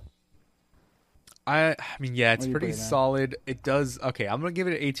 I mean, yeah, it's What do you pretty put it at? solid. It does. Okay, I'm gonna give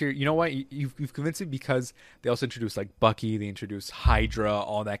it an A tier. You know what? You've convinced me because they also introduced like Bucky. They introduced Hydra,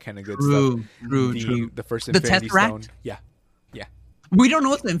 all that kind of good stuff. True. The first The Infinity Tesseract? Stone. Yeah. We don't know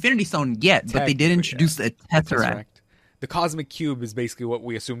what's the Infinity Stone yet, but they did Technically, introduce the Tesseract. The Cosmic Cube is basically what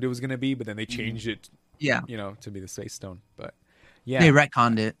we assumed it was gonna be, but then they changed it. Yeah. To be the Space Stone. But yeah. They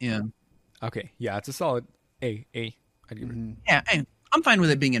retconned it. Yeah. Okay. Yeah, it's a solid A. I I'd give it. Yeah, I'm fine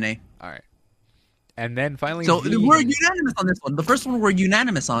with it being an A. All right. And then finally, So we're unanimous on this one. The first one we're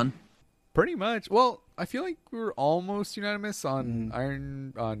unanimous on. pretty much. Well, I feel like we were almost unanimous on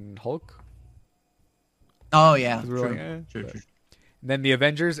on Hulk. Oh yeah, 'Cause we're true. like, eh, True, but- true. Then the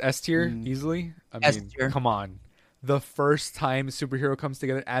Avengers S tier easily. I S mean, tier. come on. The first time superhero comes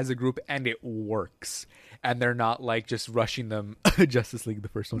together as a group and it works, and they're not like just rushing them. Justice League, the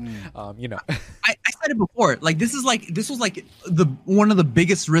first one. You know. I said it before. Like this was like the one of the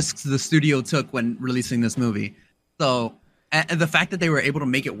biggest risks the studio took when releasing this movie. So and the fact that they were able to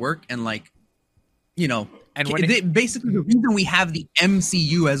make it work and like, you know, And and when basically the reason we have the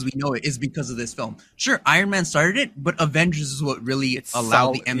MCU as we know it is because of this film. Sure, Iron Man started it, but Avengers is what really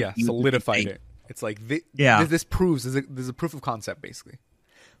allowed the MCU to solidified be it. It's like Yeah. This proves there's a proof of concept basically.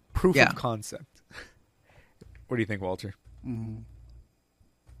 Proof Yeah. of concept. What do you think, Walter?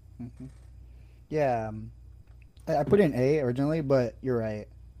 Yeah, I put in A originally, but you're right.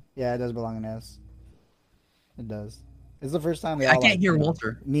 Yeah, it does belong in S. It does. It's the first time they I all, can't like, hear you know,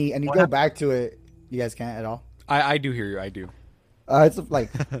 Walter. Me and you What go happened? back to it. You guys can't at all. I do hear you. I do. It's like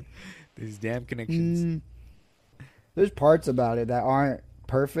These damn connections. there's parts about it that aren't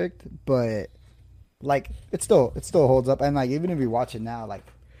perfect, but like it still holds up. And like even if you watch it now, like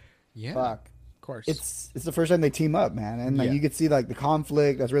Yeah. fuck, Of course. it's the first time they team up, man, and like Yeah. you could see like the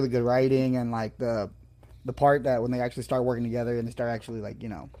conflict. That's really good writing, and like the part that when they actually start working together and they start actually like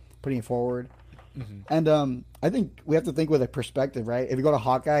putting it forward. And I think we have to think with a perspective, right? If you go to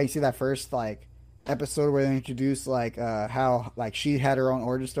Hawkeye, you see that first like episode where they introduce like how like she had her own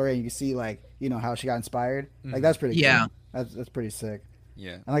origin story, and you can see like how she got inspired. Like that's pretty Yeah. cool. That's pretty sick.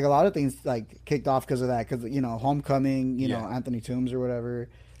 yeah. And like a lot of things like kicked off because of that, because Homecoming, Yeah. Anthony Toombs or whatever,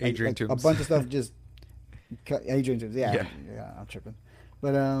 Adrian like, Toombs. a bunch of stuff just Adrian Toombs, Yeah. yeah, I'm tripping,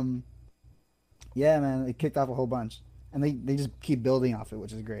 but yeah, man, it kicked off a whole bunch, and they just keep building off it,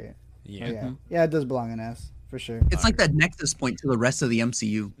 which is great. Yeah. Yeah, it does belong in S for sure. It's like that nexus point to the rest of the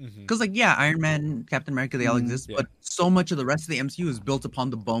MCU. Because like yeah, Iron Man, Captain America, they all exist, Yeah. but so much of the rest of the MCU is built upon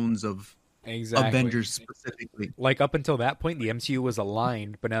the bones of Exactly. Avengers specifically. Like up until that point, the MCU was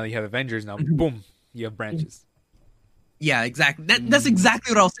aligned, but now you have Avengers. Now, boom, you have branches. Yeah, exactly. That's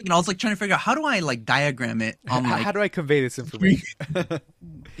exactly what I was thinking. I was like trying to figure out how do I like diagram it on like How do I convey this information?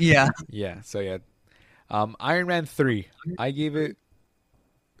 yeah. Yeah. So yeah, Iron Man 3. I gave it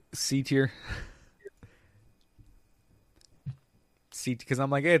C tier. C because I'm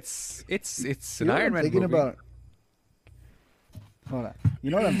like it's an You know what Iron I'm Man thinking movie. about? Hold on.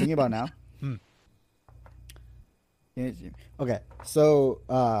 You know what I'm thinking about now? Okay, so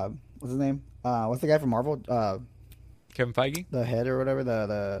what's his name? What's the guy from Marvel? Kevin Feige. The head or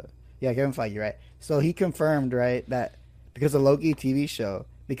whatever. Yeah, Kevin Feige, right? So he confirmed, right, that because of Loki TV show,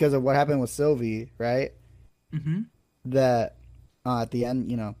 because of what happened with Sylvie, right? Mm-hmm. That at the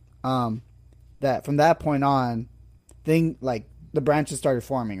end, that from that point on, like the branches started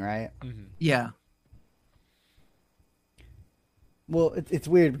forming, right? Yeah. Well, it's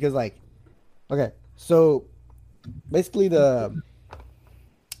weird because like, okay, so basically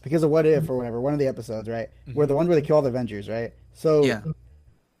because of What If or whatever, one of the episodes, right, where the ones where they kill all the Avengers, right? So Yeah.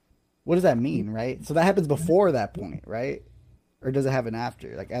 what does that mean, right? So that happens before that point, right? Or does it happen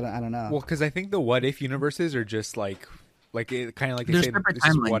after? Like I don't know. Well, because I think the what if universes are just like it kind of like they There's say separate this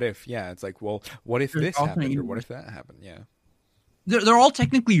is timelines. what if. Yeah, it's like, well, what if There's this alternate happened or what universe. if that happened? Yeah. They're all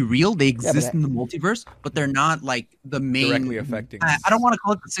technically real. They exist that- in the multiverse, but they're not like the main Directly affecting. I don't want to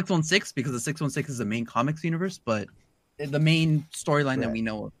call it the 616 because the 616 is the main comics universe, but the main storyline that Right. we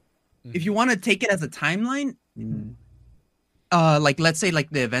know of. If you want to take it as a timeline, Mm. like let's say like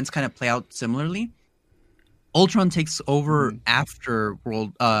the events kind of play out similarly. Ultron takes over after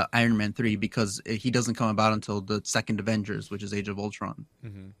Iron Man 3 because he doesn't come about until the second Avengers, which is Age of Ultron.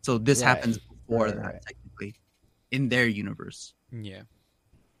 So this Right. happens before Right, that, right. technically, in their universe. Yeah.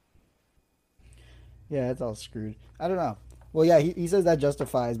 Yeah, it's all screwed. I don't know. Well, yeah, he says that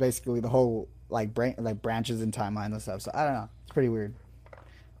justifies basically the whole like branches and timeline and stuff. So I don't know. It's pretty weird.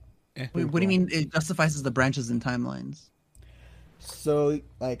 Wait, what do you mean it justifies the branches and timelines? So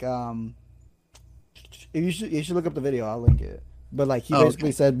like you should look up the video. I'll link it. But like he Oh,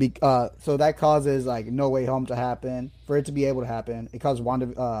 basically said, so that causes like No Way Home to happen. For it to be able to happen, it caused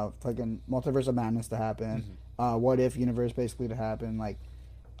fucking Multiverse of Madness to happen. What If universe basically to happen. Like,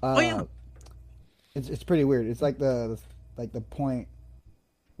 yeah. it's pretty weird. It's like the point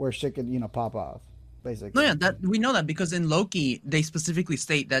where shit could pop off. Basically. No, yeah, that we know that because in Loki they specifically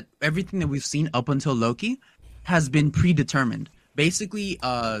state that everything that we've seen up until Loki has been predetermined. Basically,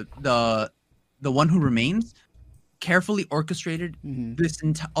 the One Who Remains carefully orchestrated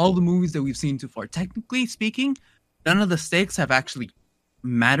all the movies that we've seen so far. Technically speaking, none of the stakes have actually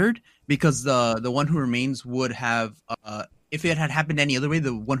mattered because the one who remains would have if it had happened any other way,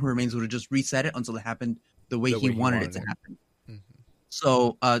 the one who remains would have just reset it until it happened the way he wanted it to happen. Mhm.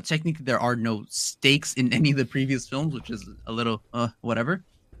 So technically, there are no stakes in any of the previous films, which is a little whatever.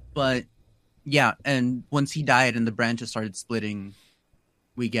 But yeah, and once he died and the branches started splitting,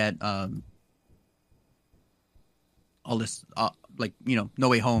 we get all this like No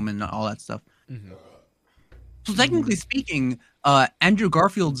Way Home and all that stuff. Mhm. So technically speaking, Andrew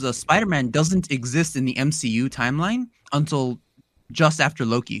Garfield's Spider-Man doesn't exist in the MCU timeline until just after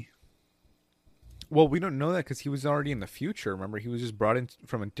Loki. Well, we don't know that because he was already in the future. Remember, he was just brought in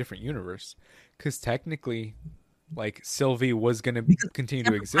from a different universe. Because technically, like Sylvie was going to continue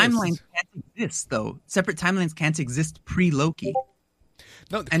to exist. Timelines can't exist, though. Separate timelines can't exist pre-Loki.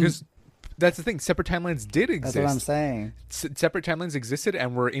 No, because that's the thing. Separate timelines did exist. That's what I'm saying. Separate timelines existed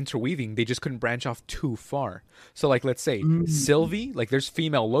and were interweaving. They just couldn't branch off too far. So, like, let's say Sylvie, like, there's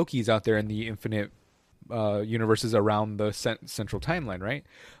female Lokis out there in the infinite universes around the central timeline, right?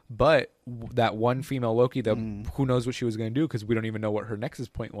 But that one female Loki, that who knows what she was going to do because we don't even know what her nexus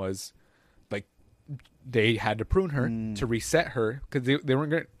point was. Like, they had to prune her to reset her because they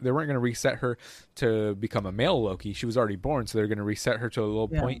weren't going to reset her to become a male Loki. She was already born, so they're going to reset her to a little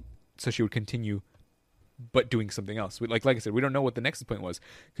point so she would continue, but doing something else. Like I said, we don't know what the nexus point was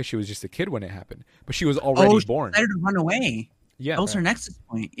because she was just a kid when it happened, but she was already born. She decided to run away. Yeah, that was her nexus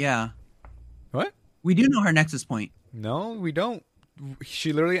point. Yeah. What? We do know her nexus point. No, we don't.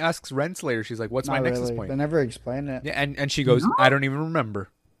 She literally asks Renslayer. She's like, "What's my nexus point?" They never explain it. Yeah, and she goes, "I don't even remember."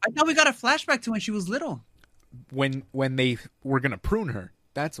 I thought we got a flashback to when she was little. When they were gonna prune her,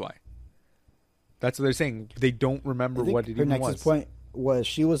 that's why. That's what they're saying. They don't remember what it even was. Her nexus point was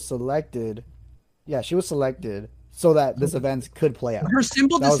she was selected. Yeah, she was selected so that this event could play out. Her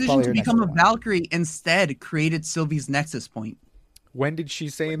simple decision to become a Valkyrie instead created Sylvie's nexus point. When did she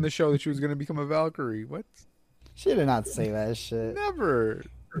say in the show that she was going to become a Valkyrie? What? She did not say that shit. Never.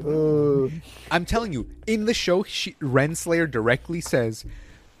 Ooh. I'm telling you, in the show, Renslayer directly says,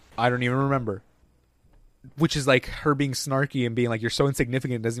 "I don't even remember," which is like her being snarky and being like, "You're so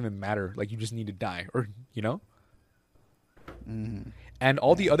insignificant, it doesn't even matter. Like, you just need to die," or And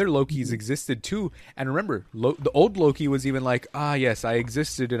all the other Lokis existed too. And remember, the old Loki was even like, yes, I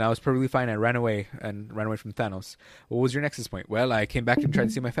existed and I was perfectly fine. I ran away from Thanos. What was your nexus point? Well, I came back and tried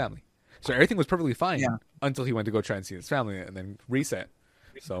to see my family. So everything was perfectly fine until he went to go try and see his family and then reset.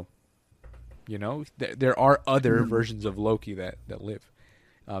 So, there are other versions of Loki that live.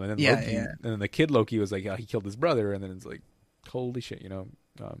 And then Loki, and then the kid Loki was like, he killed his brother. And then it's like, holy shit,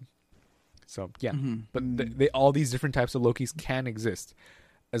 So yeah, but all these different types of Lokis can exist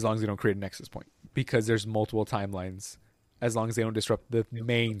as long as they don't create a nexus point because there's multiple timelines as long as they don't disrupt the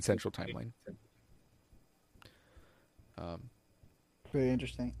main central timeline. Very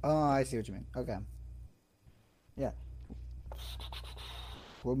interesting. Oh, I see what you mean. Okay. Yeah.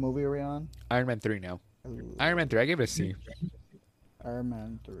 What movie are we on? Iron Man 3 now. Iron Man 3, I gave it a C. Iron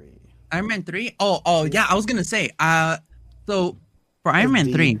Man 3. Iron Man 3? Oh yeah, I was gonna say. So for Iron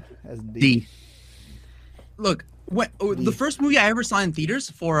Man 3, D. Look, the first movie I ever saw in theaters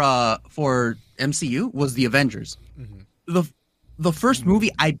for MCU was The Avengers. Mm-hmm. The first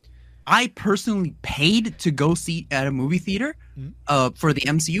movie I personally paid to go see at a movie theater for the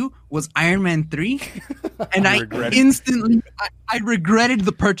MCU was Iron Man 3, and I instantly regretted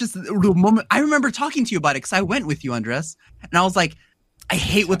the purchase the moment. I remember talking to you about it because I went with you, Andres, and I was like, I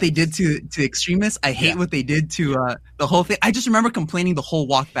hate what they did to Extremis. I hate what they did to the whole thing. I just remember complaining the whole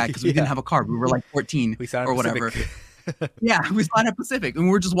walk back because we didn't have a car. We were like 14 or whatever. Yeah, we saw it at Pacific, and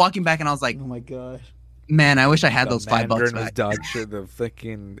we were just walking back, and I was like, "Oh my gosh, man, I wish I had those $5 back." Was dog shit. The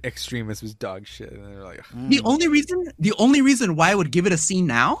fucking Extremis was dog shit, and they're like, the only reason why I would give it a C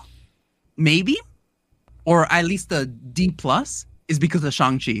now, maybe, or at least a D plus, is because of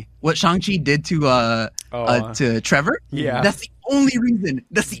Shang-Chi. What Shang-Chi did to Trevor. Yeah, that's the only reason.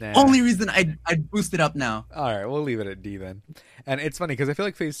 That's the only reason I'd boost it up now. All right, we'll leave it at D then. And it's funny because I feel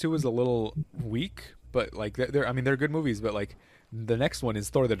like Phase 2 was a little weak, but like they're good movies. But like the next one is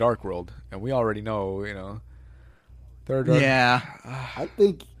Thor: The Dark World, and we already know, Thor: Dark. Yeah, I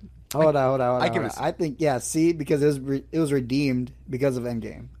think. Hold on. I think C, because it was redeemed because of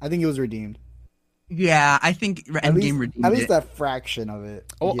Endgame. I think it was redeemed. Yeah, I think Endgame redeemed at least that fraction of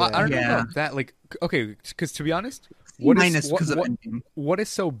it. Oh, yeah. I don't know about that. Like, okay, because to be honest, what is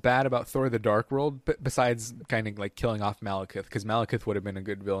so bad about Thor: The Dark World besides kind of like killing off Malekith? Because Malekith would have been a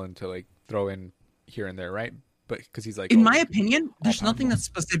good villain to like throw in here and there, right? But because he's like, in my opinion, there's nothing that's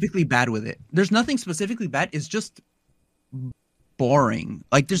specifically bad with it. There's nothing specifically bad. It's just boring.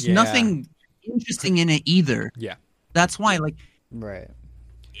 Like, there's nothing interesting in it either. Yeah. That's why, like, Right.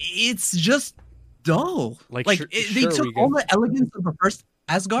 it's just dull. Like, Like, sure- they sure, took we all get- the elegance of the first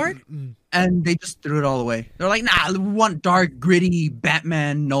Asgard Mm. and they just threw it all away. They're like, nah, we want dark, gritty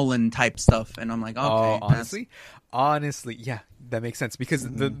Batman, Nolan type stuff. And I'm like, okay. Oh, that's- honestly, yeah, that makes sense because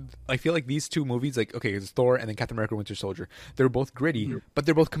I feel like these two movies, like, okay, it's Thor and then Captain America: Winter Soldier. They're both gritty, but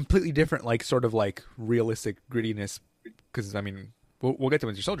they're both completely different, like sort of like realistic grittiness. Because I mean, we'll get to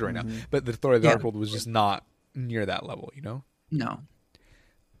Winter Soldier right now, but the Thor: The Dark World was just not near that level, you know. No.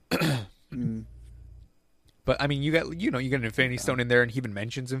 But I mean, you get an Infinity Stone in there, and he even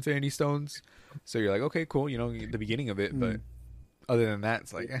mentions Infinity Stones, so you're like, okay, cool, you know, the beginning of it. But other than that,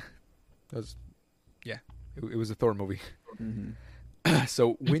 it's like, it was a Thor movie.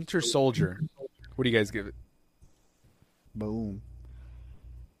 So Winter Soldier, what do you guys give it? Boom.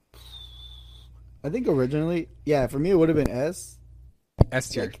 I think originally, yeah, for me it would have been S. S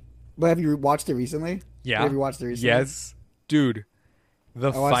tier. But have you watched it recently? Yeah. Have you watched it recently? Yes, dude.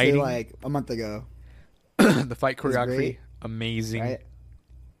 The I watched fighting, it like a month ago. the fight choreography, great. amazing. Right?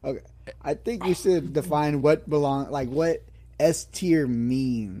 Okay. I think we should define what what S tier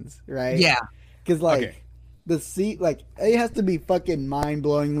means, right? Yeah. Because like Okay. the seat, like it has to be fucking mind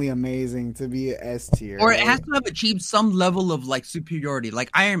blowingly amazing to be a S tier, Or it right? has to have achieved some level of like superiority. Like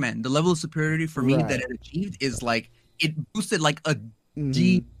Iron Man, the level of superiority for me Right. that it achieved is like it boosted like a Mhm.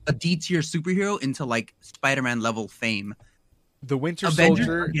 D tier superhero into like Spider-Man level fame. The Winter Avengers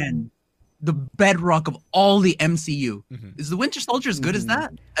Soldier. again, the bedrock of all the MCU. Mhm. Is the Winter Soldier as good as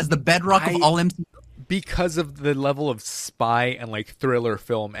that? As the bedrock of all MCU? Because of the level of spy and like thriller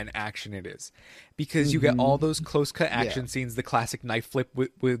film and action it is, because you get all those close cut action scenes, the classic knife flip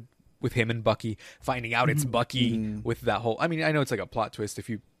with him and Bucky, finding out it's Bucky with that whole. I mean, I know it's like a plot twist if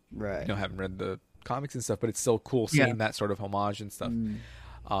you Right. haven't read the comics and stuff, but it's still cool seeing that sort of homage and stuff.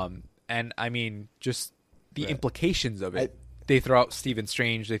 And I mean, just the implications of it. They throw out Stephen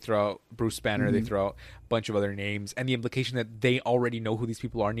Strange, they throw out Bruce Banner, they throw out a bunch of other names, and the implication that they already know who these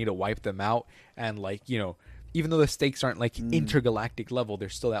people are, need to wipe them out, and like, you know, even though the stakes aren't like intergalactic level,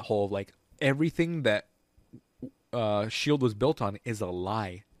 there's still that whole like everything that Shield was built on is a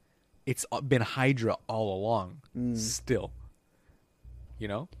lie. It's been Hydra all along, still. You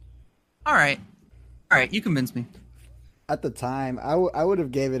know? All right, you convinced me. At the time, I would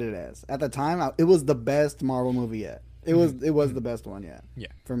have gave it an S. At the time, it was the best Marvel movie yet. It was the best one yet. Yeah.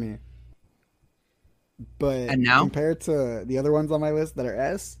 For me. But And now? compared to the other ones on my list that are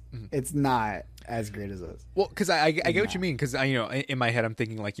S, it's not as great as those. Well, because I get what you mean. Because you know, in my head, I'm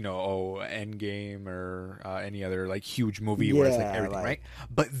thinking like, you know, Endgame or any other like huge movie where it's like Yeah, everything, like- right?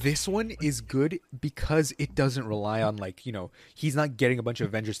 But this one is good because it doesn't rely on like, you know, he's not getting a bunch of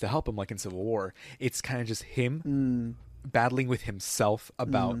Avengers to help him like in Civil War. It's kind of just him battling with himself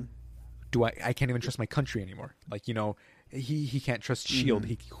about I can't even trust my country anymore. Like, you know, he can't trust Shield.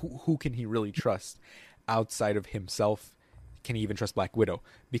 Who can he really trust outside of himself? Can he even trust Black Widow?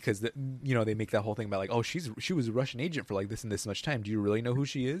 Because you know, they make that whole thing about like, oh, she was a Russian agent for like this and this much time. Do you really know who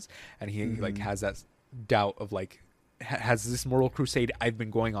she is? And he like has that doubt of like, has this moral crusade I've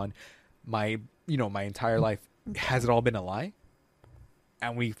been going on my entire life, has it all been a lie?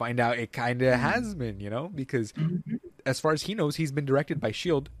 And we find out it kind of has been, you know, because as far as he knows, he's been directed by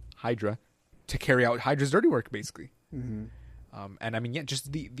Shield, Hydra, to carry out Hydra's dirty work, basically. And I mean, yeah,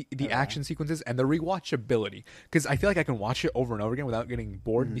 just the action sequences and the rewatchability, because I feel like I can watch it over and over again without getting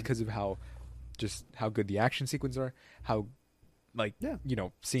bored because of how good the action sequences are, how like you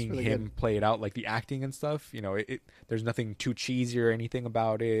know, seeing really him good. play it out, like the acting and stuff. You know, there's nothing too cheesy or anything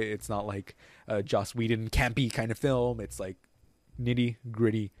about it. It's not like a Joss Whedon campy kind of film. It's like nitty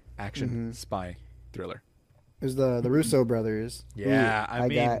gritty action spy thriller. There's the Russo brothers. who Yeah, I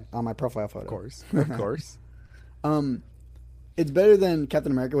mean, got on my profile photo. Of course. It's better than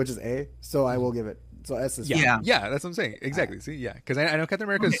Captain America, which is A, so I will give it. So S is Yeah. Yeah, that's what I'm saying. Exactly. See, yeah, because I know Captain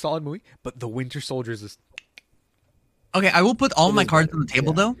America is a solid movie, but The Winter Soldier is just Okay, I will put all It my is cards better, on the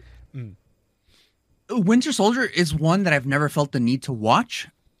table yeah. though. Winter Soldier is one that I've never felt the need to watch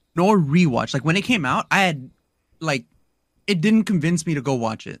nor rewatch. Like when it came out, I had like it didn't convince me to go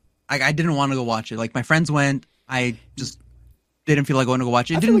watch it. Like I didn't want to go watch it. Like my friends went, I just didn't feel like going to go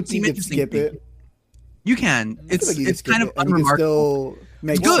watch it. It I feel didn't like you seem could interesting. skip to me. it. You can. I feel like you could It's skip kind of it, and you can unremarkable. still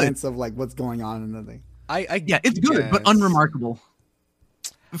make It's good. sense of like what's going on in the thing. Yeah, it's good, but guess. unremarkable.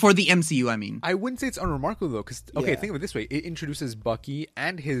 For the MCU, I mean. I wouldn't say it's unremarkable though, because Yeah. think of it this way: it introduces Bucky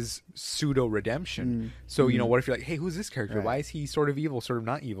and his pseudo redemption. So you know, what if you're like, hey, who's this character? Right. Why is he sort of evil, sort of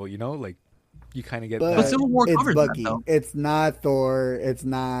not evil? You know, like you kind of get But that. Civil War it's covers that, Bucky. though. It's not Thor. It's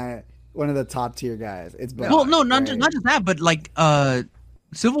not one of the top tier guys. It's Bucky. Well, no, not right? just that, but like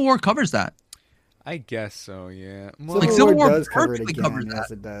Civil War covers that. I guess so. Yeah. Civil Like, Civil War does cover it perfectly again. covers Yes,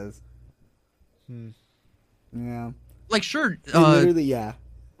 that. it does. Hmm. Yeah. Like, sure, It literally, yeah.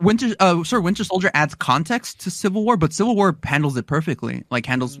 Winter Soldier adds context to Civil War, but Civil War handles it perfectly. Like,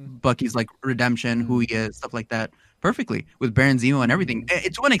 handles Bucky's like redemption, who he is, stuff like that, perfectly with Baron Zemo and everything.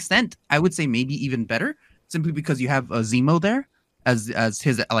 To an extent, I would say maybe even better, simply because you have Zemo there as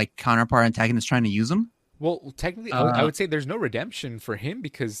his like counterpart antagonist trying to use him. Well, technically, I would say there's no redemption for him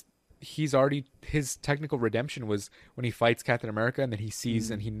because he's already his technical redemption was when he fights Captain America and then he sees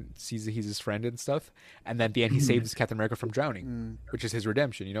that he's his friend and stuff, and then at the end he saves Captain America from drowning, which is his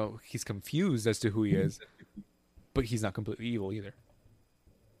redemption. You know, he's confused as to who he is, but he's not completely evil either.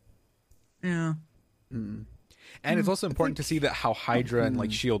 Yeah. And it's also important to see that how Hydra and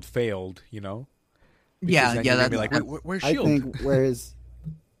like Shield failed. You know. Yeah, Because then yeah, you're gonna that's be like, where's I Shield? think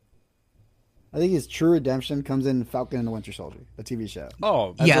I think his true redemption comes in Falcon and the Winter Soldier, the TV show.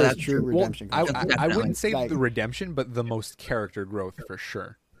 Oh, That's Yeah, where that's his true true. redemption I, comes in. I Definitely. wouldn't say Like- the redemption, but the most character growth for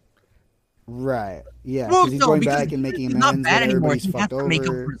sure. Right. Yeah. Well, Because he's no, going because back and making he's not amends bad that anymore. everybody's He has fucked to make up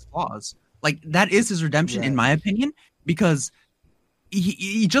over. for his flaws. Like, that is his redemption, in Right. my opinion, because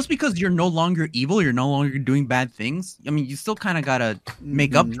just because you're no longer evil, you're no longer doing bad things. I mean, you still kind of gotta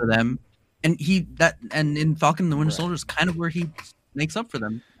make up for them. And in Falcon and the Winter Soldier is kind of where he makes up for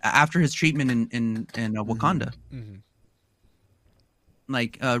them after his treatment in Wakanda. Mm-hmm.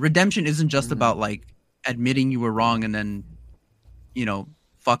 Like, redemption isn't just about like admitting you were wrong and then, you know,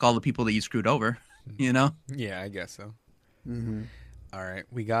 fuck all the people that you screwed over. You know. Yeah, I guess so. Mm-hmm. All right,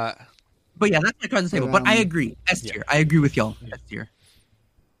 we got. But yeah, that's my card on the table. But I agree. S tier. I agree with y'all. S tier.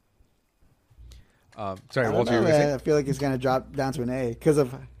 Sorry, I don't Walter. You know, were gonna say? man. I feel like it's gonna drop down to an A because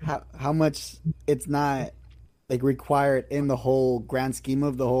of how much it's not like required in the whole grand scheme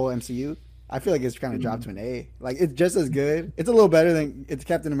of the whole MCU. I feel like it's kind of dropped to an A. Like it's just as good. It's a little better than it's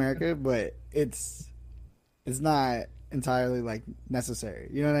Captain America, but it's not entirely like necessary.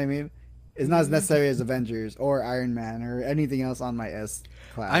 You know what I mean? It's not as necessary as Avengers or Iron Man or anything else on my S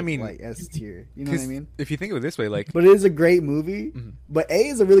class. I mean, like S tier. You know what I 'Cause mean? if you think of it this way, like, But it is a great movie. But A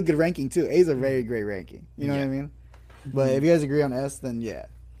is a really good ranking too. A is a very great ranking. You know what I mean? But if you guys agree on S, then yeah.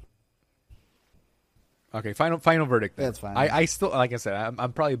 okay, final verdict. Then. That's fine. I still, like I said,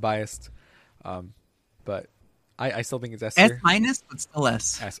 I'm probably biased, but I still think it's S S tier. minus, but still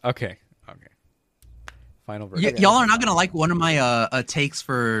S. S. Okay. Final verdict. Y'all are not gonna like one of my takes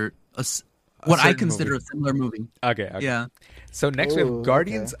for what I certain consider movie. a similar movie. Okay. Yeah. So next we Ooh, have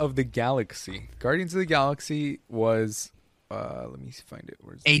Guardians okay. of the Galaxy. Guardians of the Galaxy was, let me find it.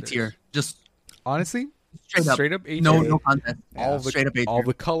 Where's A there? tier. Just Honestly, straight up. A tier. No contest. all the straight up A all tier.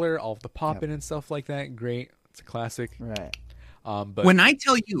 the color, all the popping and stuff like that. Great. It's a classic. Right. But When I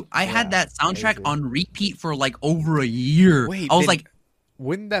tell you, I had Yeah, that soundtrack A tier. on repeat for like over a year. wait, I was then like,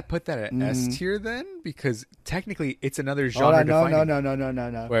 wouldn't that put that at S tier then? Because technically, it's another Hold genre on, defining.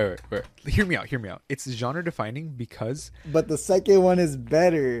 no. Wait. Hear me out. It's genre defining because But the second one is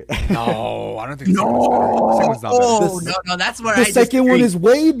better. no, I don't think the second one's better. The second one's not better. oh no, that's where The I second one disagree. is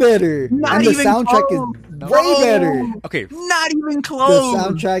way better. Not and the even soundtrack close. is way better. Okay, Not even The close.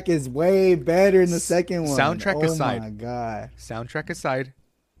 soundtrack is way better in the second one. Soundtrack aside. Oh my god. soundtrack aside,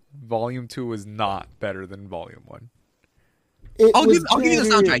 Volume 2 was not better than Volume 1. I'll give you the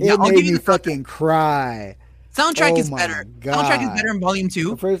soundtrack. Yeah, It I'll made give you me the soundtrack. fucking cry. Soundtrack Oh is my better. God. Soundtrack is better in Volume 2.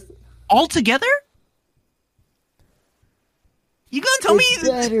 The first, Altogether? You gonna tell me? it's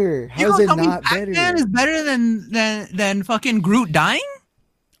better. You How is gonna it tell me not Pac-Man better? is better than fucking Groot dying?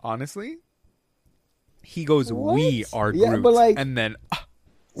 Honestly, he goes, What? "We are Yeah, Groot," but, like- and then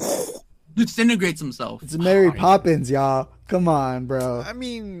Disintegrates himself. It's Mary Poppins, y'all. Come on, bro. I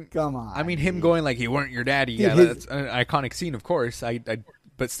mean, Come on. him going like, "You weren't your daddy." Dude, Yeah, his- that's an iconic scene, of course.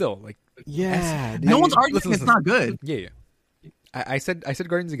 But still, like, Yeah, dude. No one's arguing listen, it's listen. not good. yeah. I said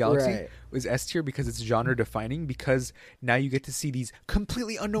Guardians of the Galaxy Right. was S tier because it's genre defining, because now you get to see these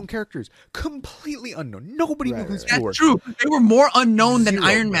completely unknown characters, completely unknown. Nobody knew Right, who right, they That's were. true. They were more unknown than Zero,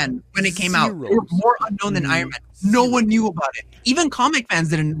 Iron bro. Man when it came out. They were Zeros. more unknown than Iron Man. No one knew about it. Even comic fans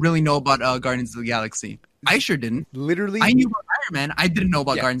didn't really know about Guardians of the Galaxy. I sure didn't. Literally, I knew about Iron Man. I didn't know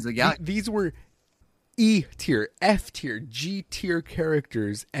about yeah, Guardians of the Galaxy. These were E tier, F tier, G tier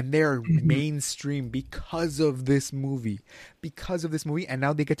characters, and they're mainstream because of this movie. And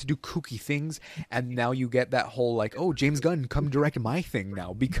now they get to do kooky things, and now you get that whole like, oh, James Gunn, come direct my thing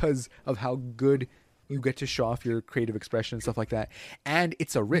now, because of how good you get to show off your creative expression and stuff like that. And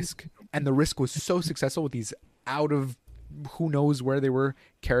it's a risk, and the risk was so successful with these out of who knows where they were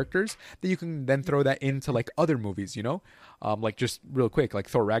characters that you can then throw that into like other movies, you know, like just real quick, like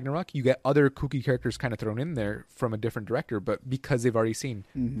Thor Ragnarok, you get other kooky characters kind of thrown in there from a different director, but because they've already seen,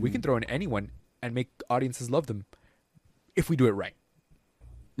 we can throw in anyone and make audiences love them if we do it right.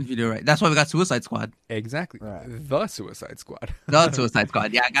 If you do it right, that's why we got Suicide Squad. Exactly, Right. the Suicide Squad. The Suicide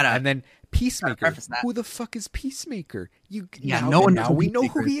Squad. Yeah, I gotta. And then Peacemaker. preface that. Who the fuck is Peacemaker? Yeah, no one knows now who we know who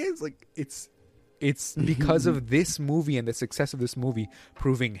Peacemaker he is. Like it's because of this movie and the success of this movie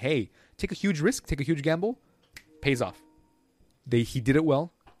proving, hey, take a huge risk, take a huge gamble, pays off. He did it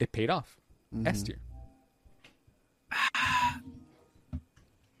well. It paid off. S tier.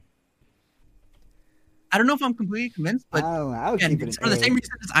 I don't know if I'm completely convinced, but I don't know. I would again, keep it it's an for the A. same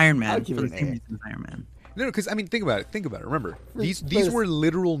reason as Iron I Man. would keep For it the an same A. reason as Iron Man. No, because I mean, think about it. Remember, these Please. were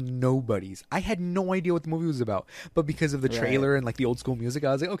literal nobodies. I had no idea what the movie was about, but because of the trailer and like the old school music,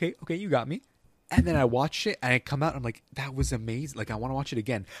 I was like, okay, you got me. And then I watched it, and I come out, and I'm like, that was amazing. Like, I want to watch it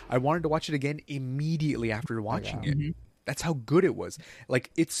again. I wanted to watch it again immediately after watching it. Mhm. That's how good it was.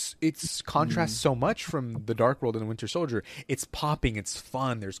 Like, it's contrasts so much from The Dark World and The Winter Soldier. It's popping, it's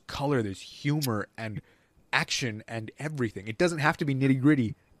fun, there's color, there's humor, and action, and everything. It doesn't have to be nitty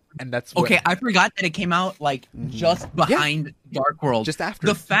gritty. And that's what, Okay, I forgot that it came out like just behind Dark World. Just after.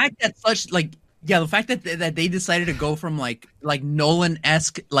 The fact that the fact that they decided to go from like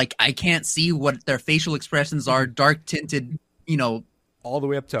Nolan-esque, like I can't see what their facial expressions are, dark tinted, all the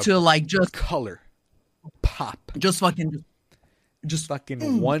way up to like just color, pop, fucking just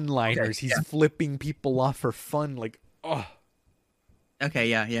fucking one-liners. Okay, He's flipping people off for fun. Like, oh. okay,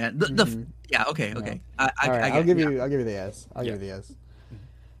 yeah. Okay. All right, I I'll give you the S. I'll give you the S.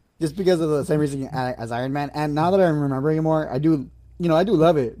 Just because of the same reason as Iron Man, and now that I'm remembering it more, I do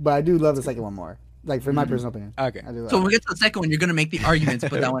love it, but I do love the second one more. Like for my personal opinion. Okay. I do love So when it. we get to the second one, you're gonna make the arguments,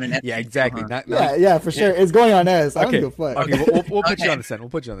 put that one in S. Yeah, exactly. Uh-huh. Yeah, for sure. It's going on S. I don't give a fuck. Okay, we'll put you Okay. on the stand. We'll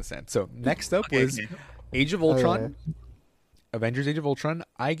put you on the stand. So next up Okay, was okay. Age of Ultron, Avengers: Age of Ultron.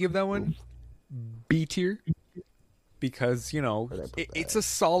 I give that one B tier because it's a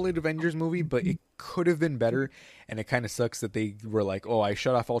solid Avengers movie, but it could have been better, and it kind of sucks that they were like, "Oh, I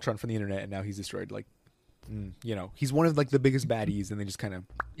shut off Ultron from the internet, and now he's destroyed." Like, he's one of like the biggest baddies, and they just kind of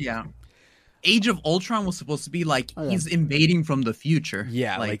Yeah. Age of Ultron was supposed to be like he's invading from the future.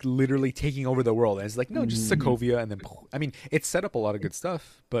 like literally taking over the world. And it's like, no, just Sokovia, and then I mean, it set up a lot of good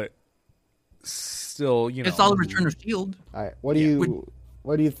stuff, but still, it's all a Return of Shield. All right. What do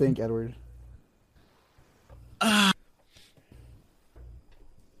you think, Edward?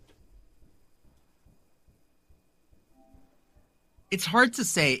 It's hard to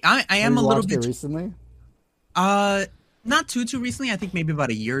say. I am Have a you little watched it bit recently. not too recently. I think maybe about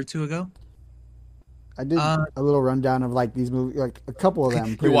a year or two ago. I did a little rundown of like these movies, like a couple of them.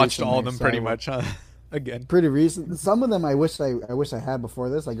 You pretty watched all of recently, them pretty so- much, huh? Again. Pretty recent. Some of them I wish I had before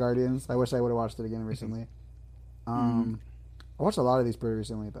this, like Guardians. I wish I would have watched it again recently. I watched a lot of these pretty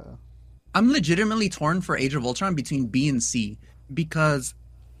recently though. I'm legitimately torn for Age of Ultron between B and C because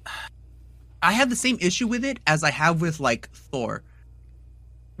I have the same issue with it as I have with like Thor,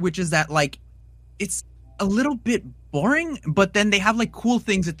 which is that like it's a little bit boring, but then they have like cool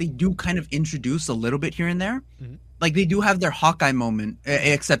things that they do kind of introduce a little bit here and there. Mhm. Like they do have their Hawkeye moment,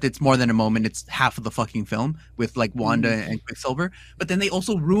 except it's more than a moment. It's half of the fucking film with like Wanda and Quicksilver. But then they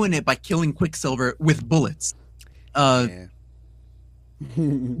also ruin it by killing Quicksilver with bullets. Yeah.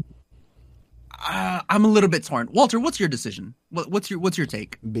 I'm a little bit torn. Walter, what's your decision? What's your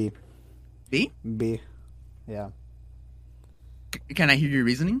take? B. B? B. Yeah. Can I hear your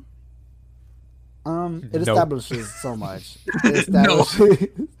reasoning? It No. establishes so much. It establishes...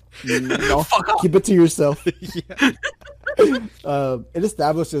 no, Fuck off. keep it to yourself. Yeah. It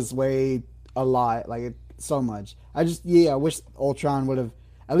establishes a lot, like so much. I wish Ultron would have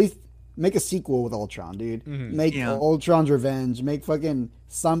at least make a sequel with Ultron, dude. Make Ultron's Revenge. Make fucking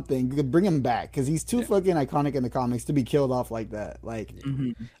something. You could bring him back because he's too fucking iconic in the comics to be killed off like that. Like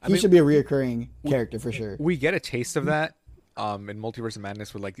he should be a reoccurring character for sure. We get a taste of that in Multiverse of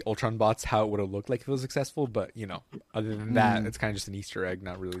Madness with like the Ultron bots, how it would have looked like if it was successful, but other than that, it's kind of just an Easter egg,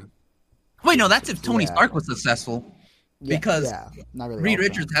 not really. Wait, no, that's if Tony Yeah. Stark was successful. Because not really Reed Ultron.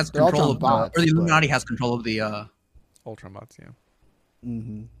 Richards has They're control Ultron of bots, or the but- Illuminati has control of the Ultron bots, yeah.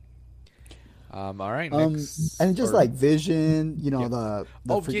 Mhm. All right, next. And just like Vision, the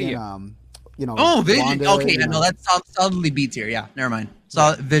freaking Vision. Wanda, Okay, no, that's solidly B tier. Yeah, never mind.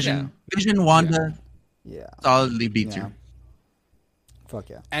 Vision, Wanda, yeah, solidly B yeah. tier. Fuck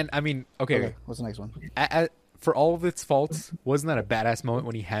yeah. And I mean, okay, What's the next one? for all of its faults, wasn't that a badass moment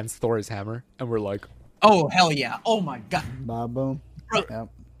when he hands Thor his hammer and we're like, Oh hell yeah! Oh my god! Bob boom. Bro. Yep.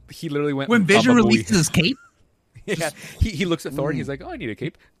 he literally went When Vision Baba Booey. releases his cape, Yeah, he looks at Thor and he's like, "Oh, I need a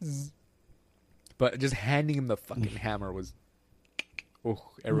cape." Zzz. But just handing him the fucking hammer was,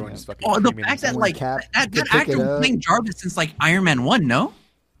 everyone just fucking. oh, the creaming fact that themselves. like Cap that could pick actor it was up. playing Jarvis since like Iron Man 1, no?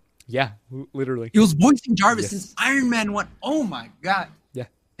 Yeah, literally. He was voicing Jarvis Yes. since Iron Man 1. Oh my god. Yeah.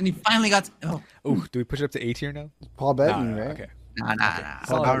 And he finally got to, oh. Oh, do we push it up to A tier now? Paul Bettany, right? Okay. Nah.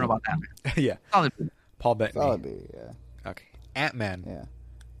 Solid. I don't know about that. Yeah. Solid. Paul Bettany. Solid B, yeah. Okay. Ant-Man. Yeah.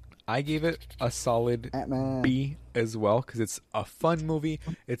 I gave it a solid Ant-Man. B as well because it's a fun movie.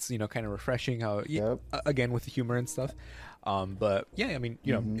 It's kind of refreshing how Yep. again with the humor and stuff. But yeah, I mean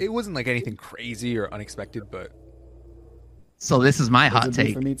it wasn't like anything crazy or unexpected, but So this is my hot Is it B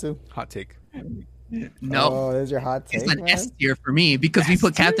take. for me too. hot take. No. Oh, there's your hot take, It's an man. S tier for me because we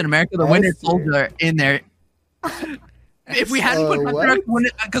put S tier? Captain America: The S Winter tier. Soldier in there. If we hadn't put Captain what?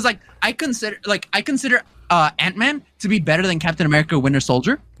 America, because I consider Ant-Man to be better than Captain America: Winter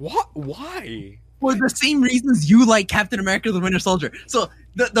Soldier What? Why? for the same reasons you like Captain America: The Winter Soldier. So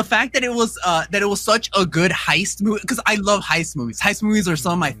the fact that it was such a good heist movie, because I love heist movies. Heist movies are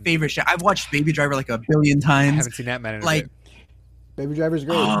some of my favorite shit. I've watched Baby Driver like a billion I times. haven't seen Ant-Man in a Like, bit. Baby Driver's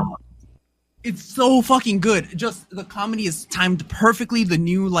great. it's so fucking good. Just the comedy is timed perfectly. The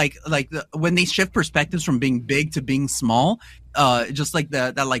new when they shift perspectives from being big to being small, just like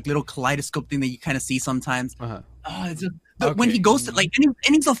that like little kaleidoscope thing that you kind of see sometimes. Uh-huh. It's just, when Okay. he goes to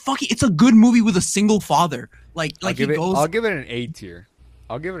and it's a good movie with a single father. I'll give it an A tier.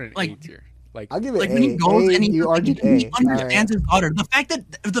 I'll give it an A tier. I'll give it like A. when he goes A, and you argued A. he understands his daughter.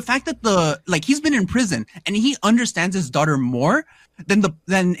 The fact that he's been in prison and he understands his daughter more than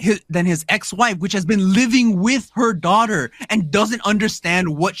his ex-wife, which has been living with her daughter and doesn't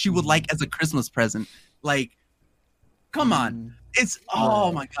understand what she would like as a Christmas present. Like, come on. It's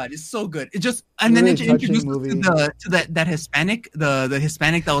my god, it's so good. It just and then Really it introduced touching to that Hispanic, the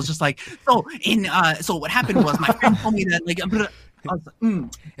Hispanic that was just like, so what happened was my friend told me that like I was like,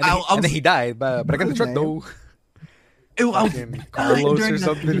 And then he died, but I got the truck though. Fucking Carlos during or that-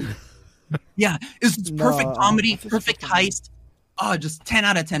 something. Yeah, it's just perfect No, comedy, it's just perfect fucking- heist. Oh, just 10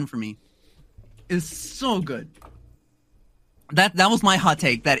 out of 10 for me. It's so good. That was my hot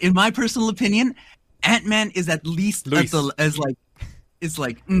take. That in my personal opinion, Ant-Man is at least Luis. Michael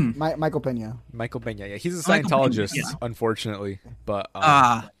Pena. Michael Pena, yeah, he's a Michael Pena, Scientologist, yeah. unfortunately. But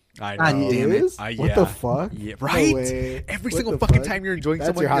Ah, I God know. damn it. Is? Yeah. What the fuck? Yeah, No right. way. Every What single the fucking fuck? time you're enjoying That's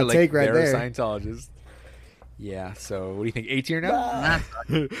someone, your hot you're like, take right they're there. a Scientologist. Yeah. So, what do you think? A tier now,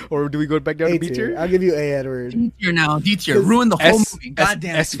 Nah. or do we go back down A to B tier. tier? I'll give you A, Edward. D tier now. D tier. Ruin the whole S, movie. S, God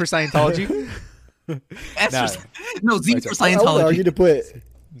damn S it. for Scientology. S Nah. for, no, Z Sorry, for sorry. I would Scientology. argue to put.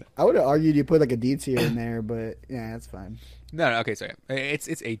 I would have argued you put like a D tier in there, but yeah, that's fine. No, okay, sorry. It's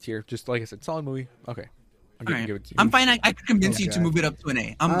A tier. Just like I said, solid movie. Okay, I'll All right. give it to you. I'm fine. I could convince you to Okay. move it up to an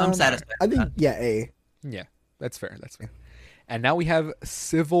A. I'm satisfied. I think A. Yeah, that's fair. That's fair. And now we have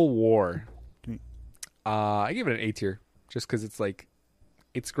Civil War. I give it an A tier just because it's like,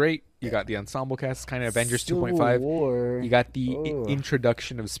 it's great. You got the ensemble cast, kind of Avengers Civil 2.5. War. You got the Ugh.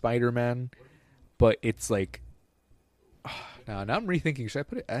 introduction of Spider-Man, but it's like, now I'm rethinking. Should I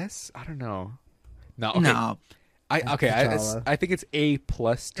put it S? I don't know. No, okay. No, I think it's A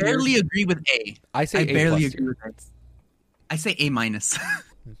plus tier. barely agree with A. I say I A barely plus agree tier. with that. I say A minus.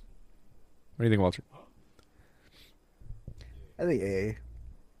 What do you think, Walter? I think A.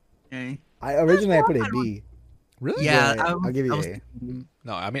 Okay. I originally put a B. Really? Yeah, Yeah, I'll give you I was A. thinking-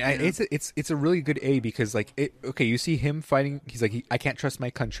 No, I mean, it's a really good A because like it. Okay, you see him fighting. He's like, I can't trust my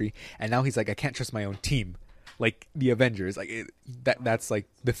country, and now he's like, I can't trust my own team, like the Avengers. Like that's like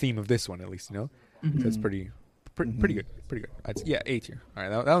the theme of this one, at least, you know. So it's pretty good, pretty good. Yeah, A tier. All right,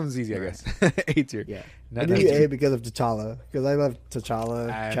 that one's easy, I guess. A tier. Yeah. Not I give you tier. A because of T'Challa. Because I love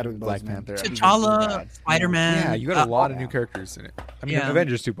T'Challa, And Chadwick Black Boseman. Panther. T'Challa, Spider-Man. Yeah, you got a lot of new characters in it. I mean, Yeah.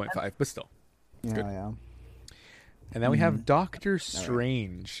 Avengers 2.5, but still. Yeah, good. yeah. And then we have Doctor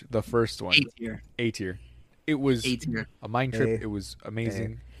Strange, the first one. A tier. A tier. It was A tier. a mind trip. A. It was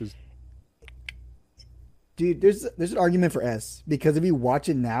amazing. It was Dude, there's an argument for S because if you watch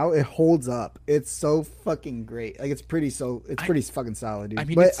it now, it holds up. It's so fucking great. Like it's pretty fucking solid, dude. I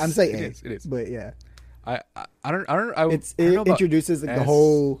mean, but it's- I'm saying it A. is, it is. But yeah, I don't I it don't know about introduces like the S,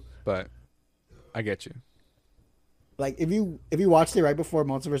 whole but I get you. like if you watched it right before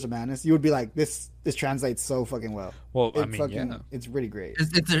Multiverse of Madness, you would be like, this translates so fucking well. Well, I It mean, yeah. it's really great.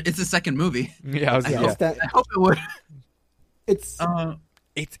 It's a second movie. Yeah, I was, I Yeah, yeah. it's that. I hope it would. It's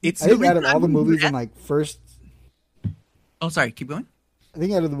It's I think the out of reason all the I movies moved in like first, Oh, sorry. Keep going. I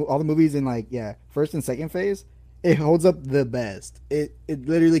think out of all the movies in like first and second phase, it holds up the best. It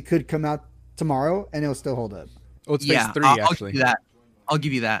literally could come out tomorrow and it'll still hold up. oh, it's phase Yeah, 3 I'll actually. give you that. I'll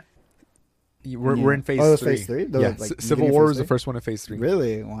give you that. We're in phase Oh, it was 3. phase 3? Yeah, Like, Civil beginning of War phase was the 3? first one in phase 3.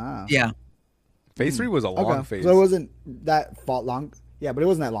 Really? Wow. Yeah. Phase 3 was a long Okay. phase. So it wasn't that long. Yeah, but it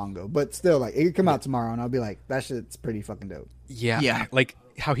wasn't that long ago. But still, like it could come out tomorrow, and I'll be like, that shit's pretty fucking dope. Yeah, Yeah. like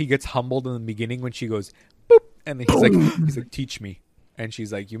how he gets humbled in the beginning when she goes boop, and then he's like teach me, and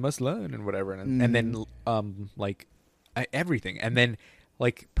she's like you must learn and whatever, and then like everything, and then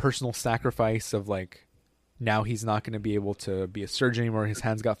like personal sacrifice of like now he's not going to be able to be a surgeon anymore. His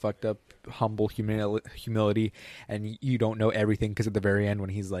hands got fucked up. Humble humility, and you don't know everything because at the very end when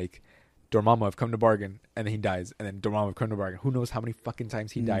he's like, Dormammu, I've come to bargain, and then he dies, and then Dormammu, I've come to bargain. Who knows how many fucking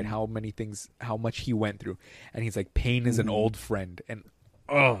times he died, how many things, how much he went through, and he's like, pain is an old friend, and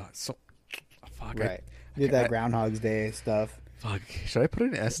so fuck. Right. Did that Groundhog's Day stuff. Fuck. Should I put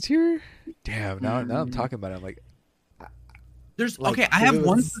it in S tier? Damn. Now I'm talking about it. I'm like, There's Like, okay. I have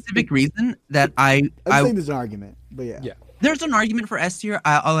one specific reason that I think there's an argument, but yeah. There's an argument for S tier.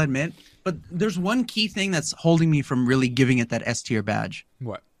 I'll admit, but there's one key thing that's holding me from really giving it that S tier badge.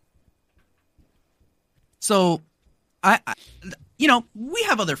 what? So, we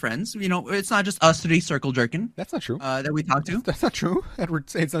have other friends. It's not just us three circle jerking. That's not true. That we talk to. That's not true. Edward,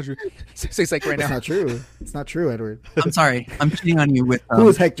 say it's not true. Say psych right It's now. not true. It's not true, Edward. I'm sorry. I'm cheating on you with. Who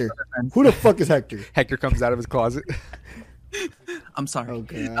is Hector? Who the fuck is Hector? Hector comes out of his closet. I'm sorry.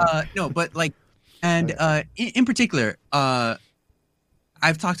 Okay. No, but like, and in particular,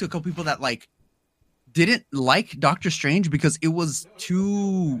 I've talked to a couple people that like didn't like Doctor Strange because it was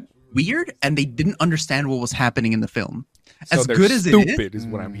too weird and they didn't understand what was happening in the film. So As good as it stupid is, is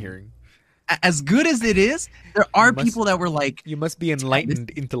what I'm hearing. as good as it is, there are people that were like, You must be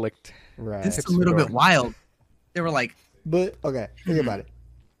enlightened intellect. Right. "This is a little bit wild." They were like, But okay, think about it.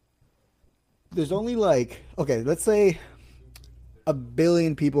 There's only like let's say 1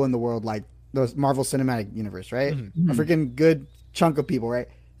 billion people in the world like the Marvel Cinematic Universe, right? A freaking good chunk of people, right?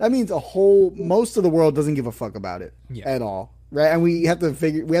 That means most of the world doesn't give a fuck about it at all, right? And we have to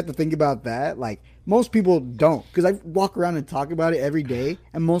think about that. Like most people don't, because I walk around and talk about it every day,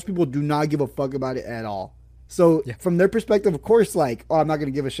 and most people do not give a fuck about it at all. So from their perspective, of course, like, I'm not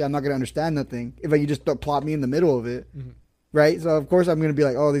gonna give a shit. I'm not gonna understand nothing if you just plot me in the middle of it, right? So of course I'm gonna be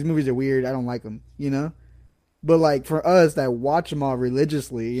like, these movies are weird. I don't like them, But like for us that watch them all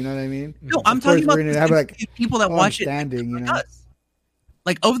religiously, you know what I mean? "No, I'm talking about we're gonna have like people that watch it understanding, like us."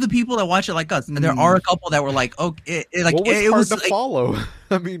 Like of the people that watch it like us, and there are a couple that were like, What was hard to follow?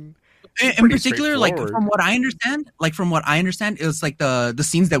 I mean, in particular, like straightforward. from what I understand, it was like the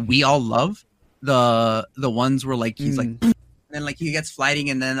scenes that we all love, the ones where like he's like, and then like he gets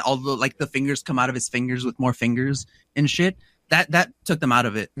flighting, and then all the like the fingers come out of his fingers with more fingers and shit. That took them out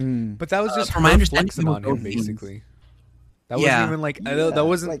of it. But that was just from my understanding, flexing on him, those scenes. basically. That wasn't even like that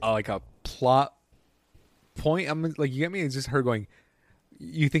wasn't like a plot point. I'm like, you get me? It's just her going,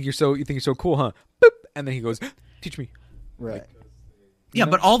 You think you're so cool, huh? Boop, and then he goes, teach me. right. Yeah,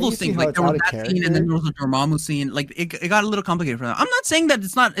 but all And you those see things, how like it's there was out of that scene, and then there was a Dormammu scene. Like it got a little complicated for them. I'm not saying that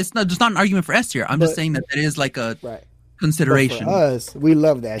it's not just not an argument for S tier. I'm just saying that it is like a Right. consideration. But for us, we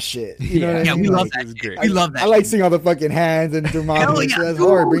love that shit. You know what I mean? we love Like, that. was great. We love that. I like seeing all the fucking hands and Dormammu. Hell yeah, That's dude.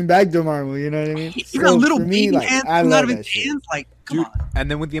 hard. Bring back Dormammu. You know what I mean? He got little for me, baby like, hands I coming out love of that his shit. hands. Like, come Dude, on. and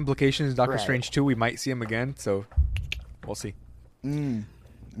then with the implications, Doctor Right. Strange 2, we might see him again, so we'll see.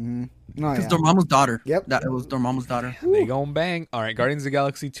 No, Because yeah. Dormammu's daughter. Yep. That it was Dormammu's daughter. They gon' bang. All right, Guardians of the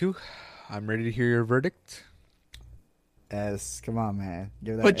Galaxy 2. I'm ready to hear your verdict. S. Come on, man.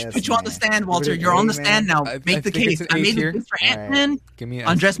 Give that Put S, you on the man. stand, Give Walter. it an You're on A, the man. stand now. I Make the think case. it's an I A made tier. the case for All right. Ant-Man. Give me a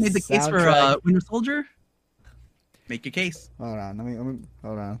Andres made the case for Soundtrack. Winter Soldier. Make your case. Hold on.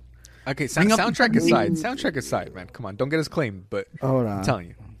 Hold on. Okay, Bring up the soundtrack fucking- aside. Soundtrack aside, man. Come on, don't get us claimed, but Hold on. I'm telling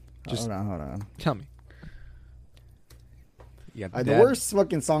you. Just Hold on. tell me. Yeah, The worst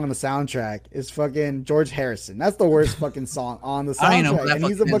fucking song on the soundtrack is fucking George Harrison. That's the worst fucking song on the I don't even know who soundtrack, that and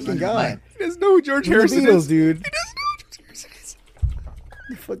he's a fucking is, fucking man. god. He doesn't know who George You're the Harrison Beatles, is. dude. He doesn't know who George Harrison is.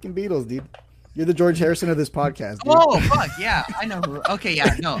 The fucking Beatles, dude. You're the George Harrison of this podcast, dude. Oh fuck yeah, I know. Okay,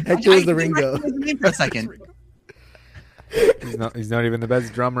 yeah, no. Hector is the I Ringo. recognize the name for a second. He's not even the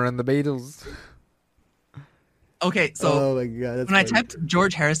best drummer in the Beatles. Okay, so Oh my god, that's when I funny. typed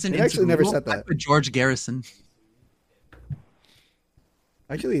George Harrison, It into actually never Google, said that. I put George Garrison.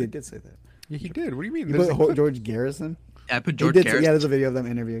 Actually, it did say that. Yeah, he did. What do you mean? You There's put a- George Garrison. Yeah, I put He George did say- Garrison. yeah, there's a video of them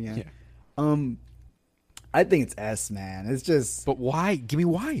interviewing him. Yeah. I think it's S, man. It's just But why? Give me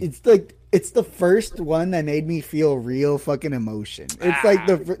why. it's the first one that made me feel real fucking emotion. It's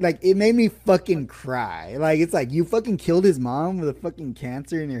like it made me fucking cry. Like it's like you fucking killed his mom with a fucking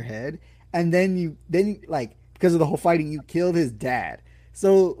cancer in your head, and then like because of the whole fighting, you killed his dad.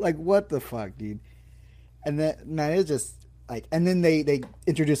 So like what the fuck, dude? And then man, it's just like, and then they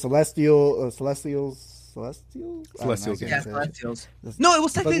introduced Celestials. I don't know, I Celestials, can't Yeah, say it. Celestials. No, it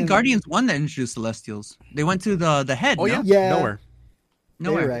was technically Fucking- Guardians 1 that introduced Celestials. They went to the head. Oh no? yeah, Yeah. nowhere.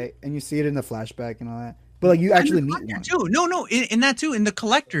 Nowhere. You're right, and you see it in the flashback and all that. but like you actually And the meet Collector, one. too. No, in that too. In the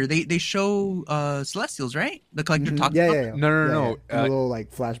Collector, they show Celestials, right? The Collector talks. Yeah, about yeah, them. yeah. No. In a little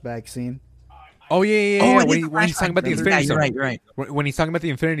like flashback scene. Oh yeah. Oh, it When, is a when he's talking flashback. about the Yeah, Infinity you're Stone. right, you're right. When he's talking about the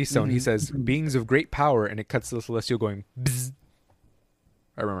Infinity Stone, he Mm-hmm. says beings of great power, and it cuts to the Celestial going. Bzz.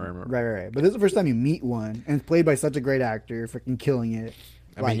 I remember. Right. But this is the first time you meet one, and it's played by such a great actor, freaking killing it.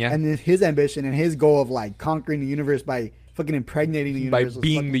 I mean, yeah. And then his ambition and his goal of like conquering the universe by fucking impregnating the By universe, was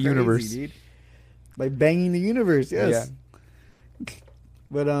being fucking the crazy, universe. dude. By banging the universe, yes.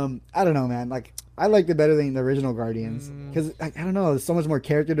 But I don't know, man. Like I liked it better than the original Guardians because I don't know. There's so much more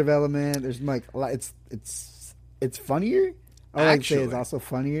character development. There's like a lot, it's funnier. I like to say it's Actually. also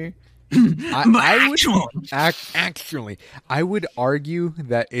funnier. I would Actual. actually, I would argue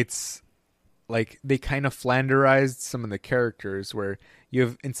that it's like they kind of flanderized some of the characters where you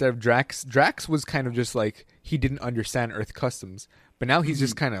have instead of Drax was kind of just like he didn't understand Earth customs, but now he's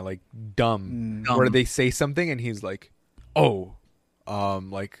just kind of like dumb. Where Dumb. they say something and he's like, "Oh,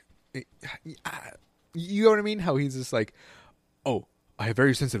 like you know what I mean? How he's just like, "Oh, I have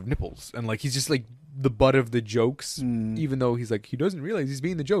very sensitive nipples," and like he's just like the butt of the jokes, even though he's like he doesn't realize he's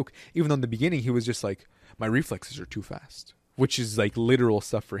being the joke. Even though in the beginning he was just like, "My reflexes are too fast," which is like literal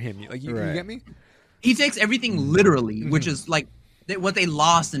stuff for him. Like you Right. get me? He takes everything literally, which is like what they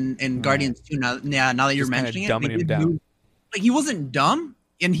lost in Guardians 2. Now that you're Just kinda mentioning it, dumbing they him did down. like he wasn't dumb,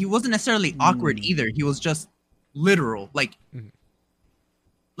 and he wasn't necessarily awkward either. He was just literal. Like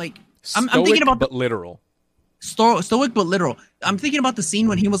I'm thinking Stoic, about but literal. stoic but literal. I'm thinking about the scene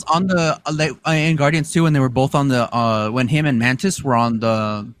when he was on the in Guardians 2 when they were both on the when him and Mantis were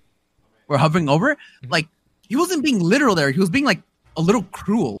hovering over. Like he wasn't being literal there. He was being like a little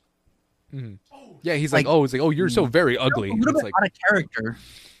cruel, Yeah, he's like, Like- oh, you're so very ugly. a little It's bit like, out of character.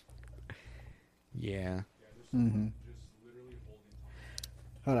 yeah. Hold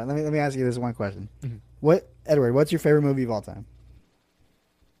on, let me ask you this one question. What's your favorite movie of all time?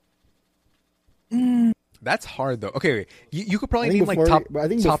 That's hard though. Okay. You could probably I name think like before, top. I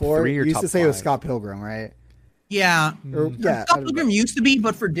think top before 3 or you used top to say it was 5. Scott Pilgrim, right? Yeah. Or, yeah, I Scott don't know. Pilgrim used to be,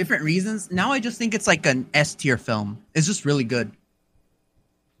 but for different reasons. Now I just think it's like an S tier film. It's just really good.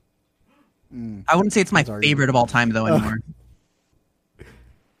 I wouldn't say it's my Sorry. favorite of all time though anymore.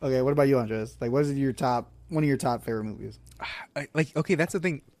 Okay, what about you, Andres? Like, what is one of your top favorite movies? Like, okay, that's the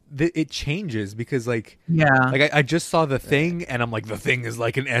thing. It changes because like Yeah. like I just saw The Thing and I'm like The Thing is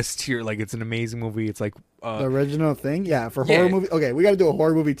like an S tier. Like it's an amazing movie. It's like The original Thing, yeah, for yeah. horror movie. Okay, we got to do a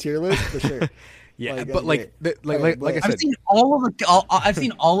horror movie tier list for sure. yeah, like, but like okay. like Okay, like I but- said, I've seen I've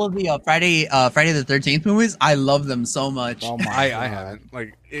seen all of the Friday the 13th movies. I love them so much. Oh my I God. haven't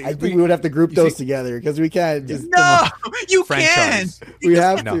like I think we would have to group you those see- together because we can't just. No, you franchise. can't. We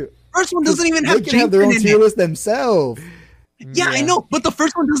have No. to. First one doesn't even They have can have their Jason own in tier it. list themselves. Yeah, I know, but the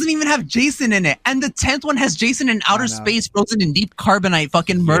first one doesn't even have Jason in it, and the 10th one has Jason in outer know. space, frozen in deep carbonite,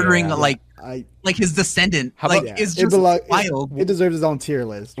 fucking murdering Yeah. like I his descendant. How Like about- it's it just belo- wild. It deserves its own tier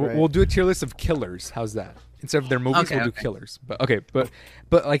list. Right? we'll do a tier list of killers. How's that? Instead of their movies, Okay, we'll do okay. killers. But okay, but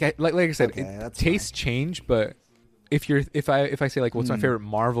like I said, Okay, that's tastes change. But if I say like what's my favorite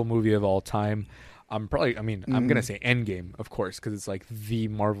Marvel movie of all time, I'm gonna say Endgame, of course, because it's like the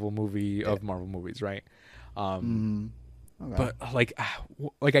Marvel movie of Marvel movies, right? Okay. But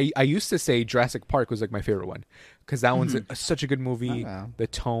like I used to say Jurassic Park was like my favorite one because that one's such a good movie. Okay. The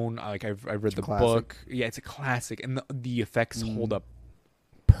tone, like I've read the classic. book. Yeah, it's a classic, and the effects hold up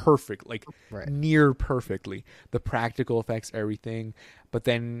perfect, like Right. near perfectly. The practical effects, everything. But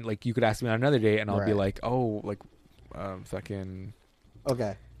then like you could ask me on another day, and I'll be Right. like, oh, like fucking.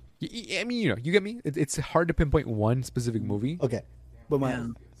 Okay. I mean, you get me. It's hard to pinpoint one specific movie. Okay. But Yeah.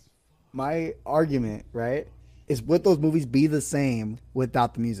 my argument, right, is would those movies be the same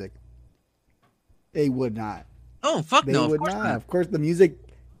without the music? They would not. Oh fuck They no! Of would course not. not. Of course, the music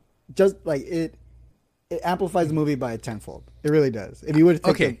just like it amplifies the movie by a tenfold. It really does. If you would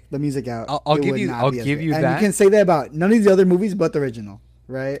take Okay. the music out, I'll it give would you- not I'll be as give good. you and that. you can say that about none of the other movies but the original,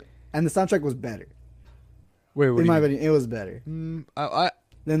 right? And the soundtrack was better. Wait, what In do my you opinion, it was better mean? I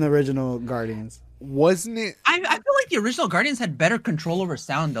than the original Guardians. wasn't it. I feel like the original Guardians had better control over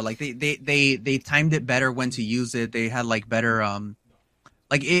sound though. Like they timed it better when to use it. They had like better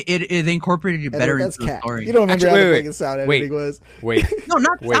like it incorporated it better That's into the cat. story. You don't remember Actually, how the wait, fucking sound wait. editing was. Wait, No,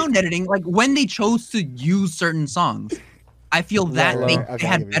 not Wait. sound editing. Like when they chose to use certain songs, I feel that right, they, right. Okay, they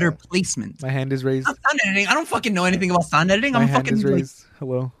I'll had give you better that. placement. my hand is raised. Not sound editing. I don't fucking know anything about sound editing. My I'm hand fucking is like, raised.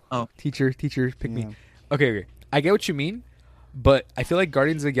 Hello. Oh. Teacher, pick me. Yeah. Okay. I get what you mean, but I feel like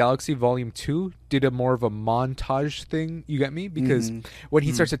Guardians of the Galaxy Volume 2 did a more of a montage thing. You get me? Because when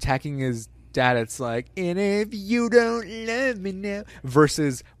he starts attacking his dad, it's like, and if you don't love me now,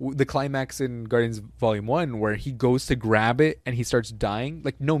 versus the climax in Guardians Volume 1 where he goes to grab it and he starts dying,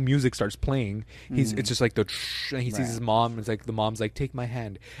 like no music starts playing. It's just like and he sees his mom, and it's like the mom's like, take my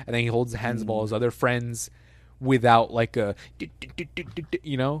hand, and then he holds the hands of all his other friends without like a,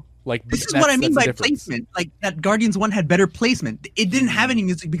 you know, like this is what I mean by placement. Like that Guardians 1 had better placement. It didn't have any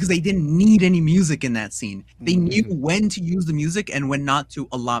music because they didn't need any music in that scene. They knew when to use the music and when not to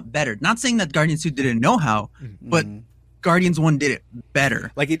a lot better. Not saying that Guardians 2 didn't know how, but Guardians 1 did it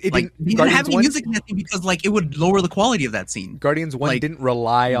better. Like it didn't have any music in that scene because like it would lower the quality of that scene. Guardians 1 didn't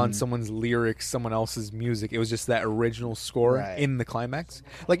rely on someone's lyrics, someone else's music. It was just that original score in the climax.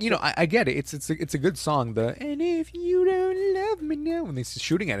 Like, you know, I get it. It's a good song. The and if you don't love me now, when they're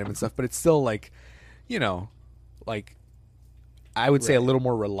shooting at him and stuff, but it's still like, you know, like I would say a little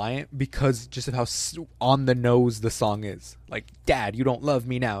more reliant because just of how on the nose the song is. Like, Dad, you don't love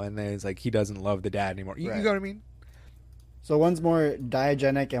me now, and then it's like he doesn't love the dad anymore. You know what I mean? So one's more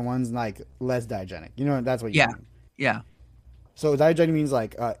diegetic and one's like less diegetic. You know, that's what you mean. Yeah. So diegetic means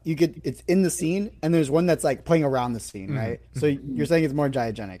like it's in the scene, and there's one that's like playing around the scene, right? So you're saying it's more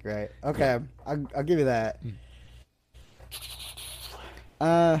diegetic, right? Okay, I'll give you that.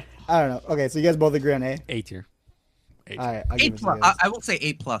 I don't know. Okay, so you guys both agree on A? A tier. All right, I'll A give it to plus. you guys. I will say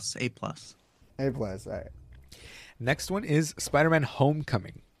A plus. A plus. A plus. All right. Next one is Spider-Man: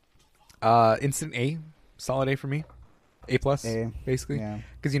 Homecoming. Instant A, solid A for me. A plus, basically.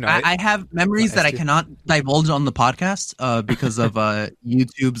 Because you know, I have memories that I cannot divulge on the podcast because of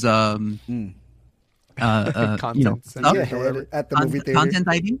YouTube's content, you know, stuff, at the movie theater. content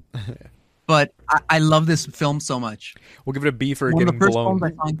ID. But I love this film so much. We'll give it a B for One getting of the first blown.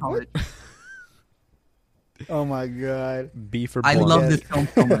 films I saw in college. Oh my god! B for I blown. love this film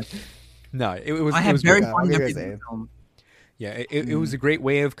so much. No, it was. I it have was very great. fond memories of the film. Yeah, it was a great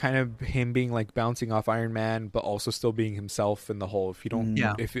way of kind of him being like bouncing off Iron Man, but also still being himself in the whole. If you don't,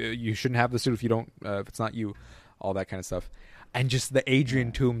 if you shouldn't have the suit, if you don't, if it's not you, all that kind of stuff, and just the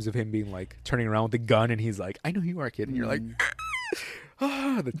Adrian Toomes of him being like turning around with the gun, and he's like, "I know who you are, kid," and you're like,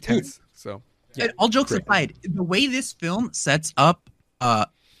 "Ah, the tense." So, yeah, all jokes aside, the way this film sets up,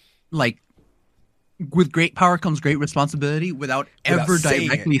 like, with great power comes great responsibility, without ever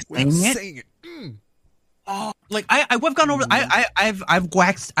directly saying it. Oh, like I've gone over. I've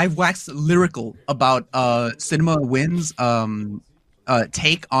waxed lyrical about Cinema Win's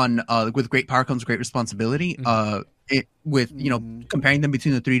take on with great power comes great responsibility. With you know, comparing them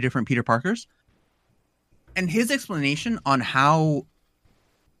between the three different Peter Parkers, and his explanation on how,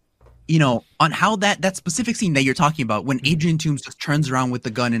 you know, on how that specific scene that you're talking about, when Adrian Toomes just turns around with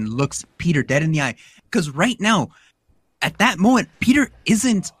the gun and looks Peter dead in the eye, because right now, at that moment, Peter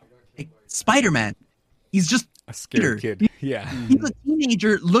isn't like Spider-Man. He's just a scared kid. Yeah. He's a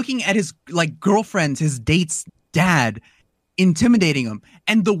teenager looking at his like girlfriend's, his date's dad, intimidating him.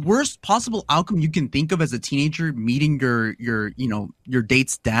 And the worst possible outcome you can think of as a teenager meeting your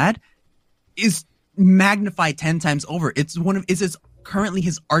date's dad is magnified 10 times over. It's currently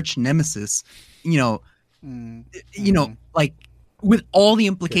his arch nemesis, you know, like with all the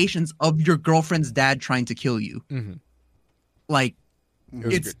implications of your girlfriend's dad trying to kill you. Like,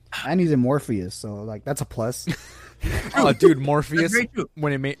 it's and he's in Morpheus, so like that's a plus. Oh, dude, Morpheus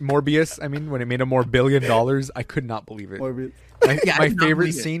when it made Morbius. I mean, when it made him more $1 billion, I could not believe it. My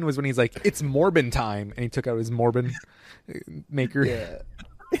favorite scene was when he's like, "It's Morbin time," and he took out his Morbin maker.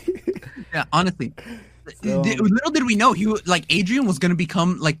 Yeah, honestly, little did we know like Adrian was going to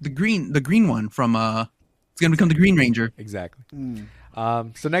become like the green one from it's going to become the Green Ranger. Exactly.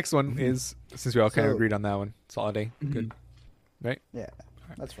 So next one is, since we all kind of agreed on that one, solid A. Good. Right? Yeah,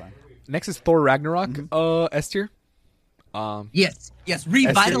 that's fine. Next is Thor Ragnarok. S tier. Yes.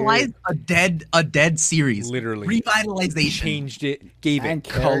 Revitalized a dead series. Literally revitalization. Changed it. Gave it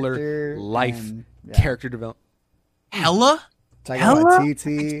color, life, character development. Hella.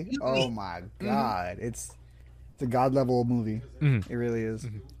 Waititi. Oh my god, it's a god level movie. It really is.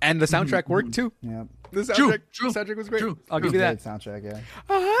 And the soundtrack worked too. Yep. The soundtrack was great. I'll give you that. Soundtrack, yeah.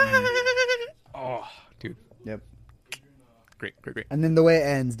 Oh, dude. Yep. Great. And then the way it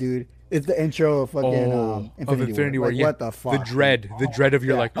ends, dude. It's the intro of fucking Infinity War. Like, what the fuck? The dread of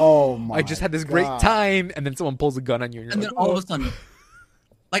you're like, oh my! I just had this great time, and then someone pulls a gun on you, and then all of a sudden,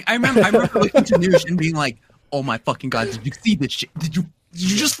 like I remember looking to Noosh and being like, "Oh my fucking god! Did you see this shit? Did you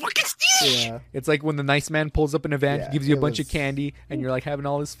just fucking see this?" Yeah. It's like when the nice man pulls up in a van, gives you a bunch of candy, and you're like having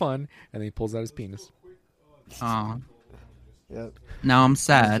all this fun, and then he pulls out his penis. Yep. Now I'm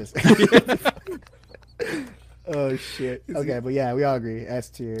sad. Oh shit. Okay, but yeah, we all agree. S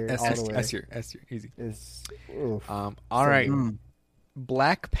tier. All the way. S tier. Easy. It's, all right.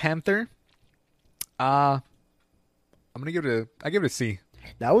 Black Panther. I'm gonna give it I give it a C.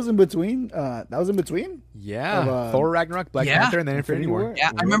 That was in between. That was in between. Yeah, Of, Thor Ragnarok, Black yeah. Panther, and then Infinity Infinity War. War?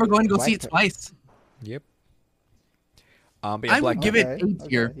 Yeah, I remember going to go see it twice. Yep. But yeah, I Black would give Panther. it A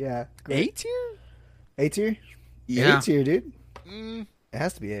tier. Yeah. A tier. A tier. Yeah. A tier, dude. Mm, It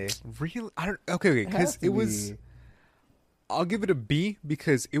has to be A. really? I don't. Okay, It has because to it was. be. I'll give it a B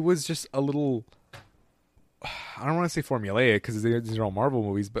because it was just a little. I don't want to say formulaic because these are all Marvel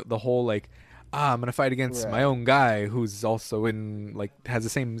movies, but the whole like, I'm gonna fight against Right. my own guy who's also in like has the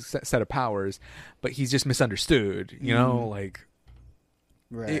same set of powers, but he's just misunderstood. You know, like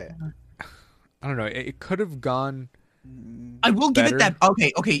Right. I don't know. It could have gone. I will give Better. it that.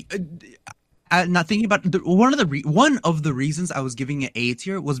 Okay. Not thinking about one of the reasons I was giving it A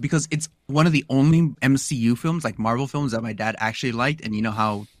tier was because it's one of the only MCU films, like Marvel films, that my dad actually liked, and you know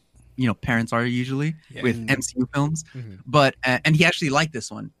how, parents are usually Yeah. with MCU films. Mhm. But and he actually liked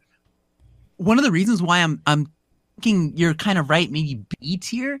this one. One of the reasons why I'm thinking you're kind of right, maybe B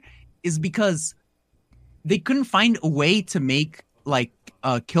tier, is because they couldn't find a way to make like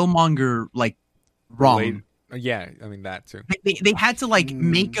Killmonger like wrong. Relate- Yeah, I mean that too. They had to like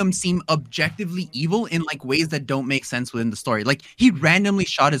make him seem objectively evil in like ways that don't make sense within the story. Like he randomly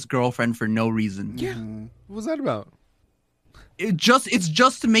shot his girlfriend for no reason. Yeah. What was that about? It's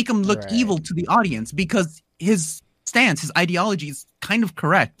just to make him look Right. evil to the audience because his stance, his ideology is kind of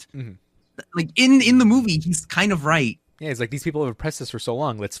correct. Mhm. Like in the movie, he's kind of right. Yeah, it's like these people have oppressed us for so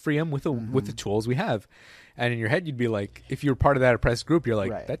long. Let's free them with the tools we have. And in your head, you'd be like, if you're part of that oppressed group, you're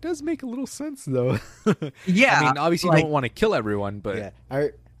like, Right. that does make a little sense, though. Yeah, I mean, obviously, like- you don't want to kill everyone, but Yeah.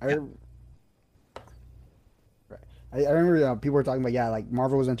 I remember people were talking about like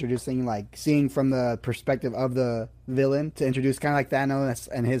Marvel was introducing like seeing from the perspective of the villain to introduce kind of like Thanos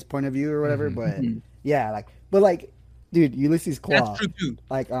and his point of view or whatever. But yeah, but dude, Ulysses Claw, That's true too.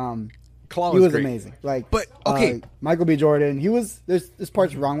 like Claw he was great. amazing. Like, But, okay. Michael B. Jordan, he was. There's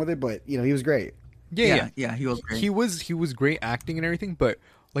parts wrong with it, but he was great. Yeah, Yeah, he was great. He was great acting and everything, but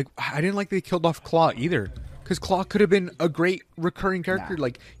like I didn't like they killed off Claw either. Because Claw could have been a great recurring character. Nah.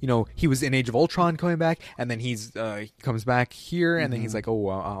 Like, he was in Age of Ultron coming back, and then he comes back here, and then he's like,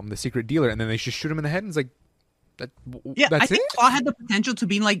 I'm the secret dealer, and then they just shoot him in the head, and it's like, Yeah, that's I think it? Claw had the potential to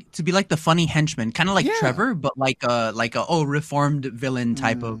be like the funny henchman, kind of like Yeah. Trevor, but like a reformed villain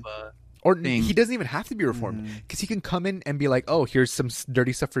type of. Or thing. he doesn't even have to be reformed, because he can come in and be like, oh, here's some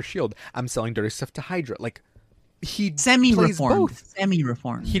dirty stuff for S.H.I.E.L.D. I'm selling dirty stuff to Hydra. Like, he plays Semi-reformed. both.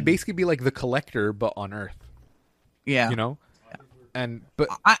 Semi-reformed. He'd basically be like the Collector, but on Earth, Yeah. And, but...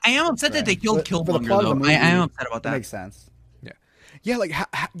 I am upset that they killed For the Killmonger, plot of the though. I am movie, upset about That that. makes sense. Yeah, like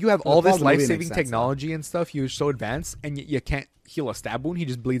you have the all plot this of the movie makes life-saving sense, technology and stuff. You're so advanced, and you can't heal a stab wound. He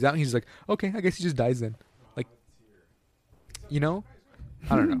just bleeds out. And he's like, okay, I guess he just dies then. Like,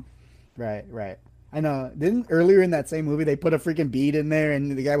 I don't know. Right. I know. Didn't earlier in that same movie they put a freaking bead in there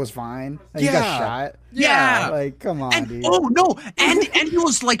and the guy was fine? And he got Yeah. shot. Yeah. Like, come on, And dude. oh no, and he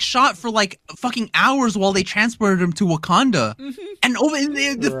was like shot for like fucking hours while they transported him to Wakanda, and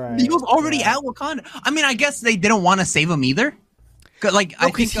Right, he was already yeah. at Wakanda. I mean, I guess they didn't want to save him either. 'Cause, like I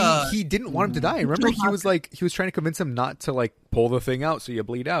think he didn't want him to die. Remember, he was trying to convince him not to like pull the thing out so you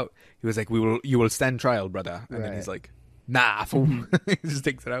bleed out. He was like, you will stand trial, brother. And then Right. he's like, nah, fool. He just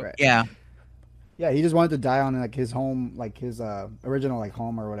takes it out. Right. yeah. Yeah, he just wanted to die on like his home, like his original like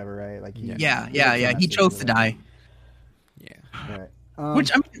home or whatever, right? Like Yeah. He chose to die. Yeah. Right.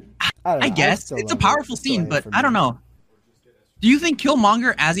 Which I mean, I don't know. I guess still it's a love it. powerful Still scene, A but for I me. don't know. Do you think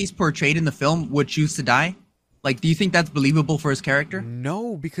Killmonger, as he's portrayed in the film, would choose to die? Like, do you think that's believable for his character?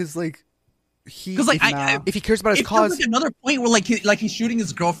 No, because like he Because like if he cares about his if there's cause, like another point where like he's shooting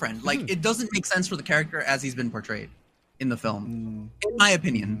his girlfriend, like it doesn't make sense for the character as he's been portrayed in the film, in my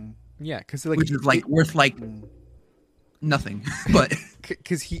opinion, yeah, because like which is like worth like nothing. But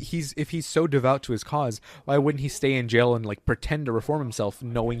because if he's so devout to his cause, why wouldn't he stay in jail and like pretend to reform himself,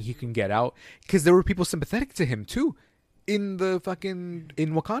 knowing he can get out? Because there were people sympathetic to him too, in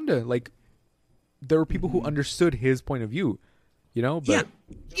Wakanda. Like there were people who understood his point of view, But yeah,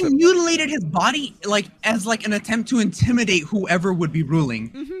 he mutilated his body like as like an attempt to intimidate whoever would be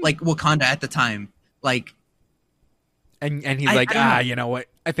ruling, like Wakanda at the time. Like, and he's I like, don't know. you know what?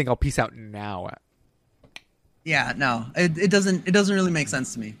 I think I'll peace out now. yeah, no, it doesn't really make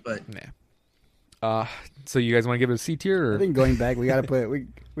sense to me. But Yeah. So you guys want to give it a C tier? Or? I think going back, we gotta put we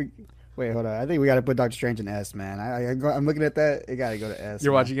wait, hold on. I think we gotta put Doctor Strange in S, man. I'm looking at that. It gotta go to S.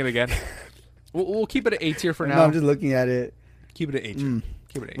 You're man. watching it again. We'll keep it at A tier for now. No, I'm just looking at it. Keep it at A tier.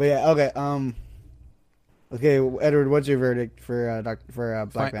 Keep it at A. But yeah, okay. Okay, Edward, what's your verdict for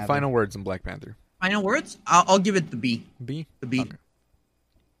Black Panther? Final words on Black Panther. final words, I'll give it the B. B. The B. Okay.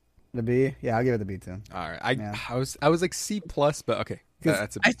 The B? Yeah, I'll give it the B too. All right, Yeah. I was like C plus, but okay,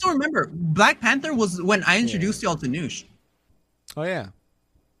 that's a I still remember Black Panther was when I introduced y'all to Noosh. oh yeah,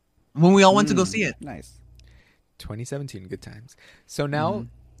 When we all went to go see it. Nice. 2017, good times. So now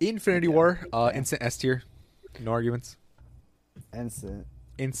Infinity War, instant S tier, no arguments. Instant.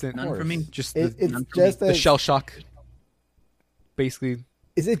 Instant, None for me. just It's the just the as, shell shock. Basically,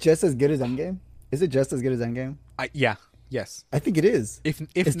 Is it just as good as Endgame? Is it just as good as Endgame? yeah, yes. I think it is. If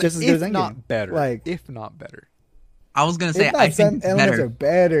It's just as good as Endgame. not better, Like- if not better. I was gonna say It's not I think some it's elements better. are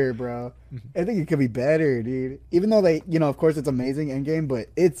better, bro. I think it could be better, dude. Even though they, of course it's amazing Endgame, but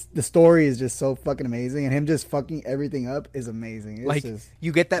the story is just so fucking amazing, and him just fucking everything up is amazing. It's Like just,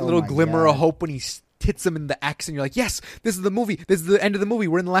 you get that oh little my glimmer God. of hope when he hits him in the axe, and you're like, "Yes, this is the movie. This is the end of the movie.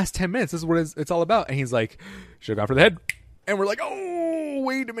 We're in the last 10 minutes. This is what it's all about." And he's like, "Should have gone for the head," and we're like, "Oh,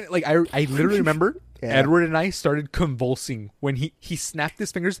 wait a minute!" Like I literally remember Yeah. Edward and I started convulsing when he snapped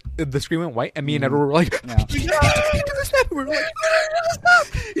his fingers. The screen went white, and me and Edward were like, Yeah. "He did the snap." We were like,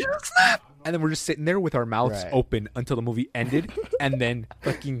 "He did the snap!" And then we're just sitting there with our mouths Right. open until the movie ended, and then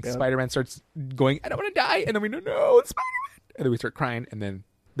fucking Yep. Spider-Man starts going, "I don't want to die," and then we know, "No, it's Spider-Man," and then we start crying, and then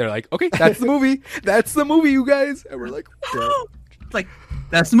they're like, "Okay, that's the movie. That's the movie, you guys." And we're like, "Wow." It's like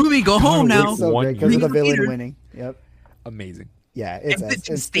that's the movie. Go home now. it's so One great because of the year. villain Theater. winning. Yep. Amazing. Yeah, it's If S. it's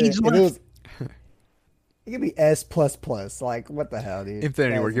It's stage if left. it was, it could be S plus plus. Like what the hell, dude?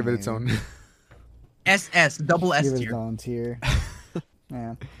 Infinity War, That's give it its own. amazing. SS double S Give it its tier. own tier.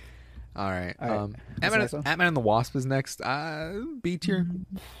 Yeah. All right. All right. What's the next one? Ant-Man and the Wasp is next. B tier,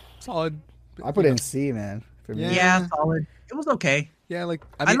 solid. I put it in C, man. For me. Yeah. Yeah, solid. It was okay. Yeah, like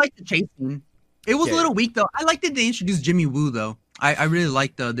I like the chase scene. It was Yeah. a little weak though. I liked that they introduced Jimmy Woo though. I really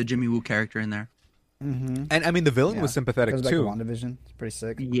liked the Jimmy Woo character in there. Mm-hmm. and I mean the villain was sympathetic Goes back to too, WandaVision. It's pretty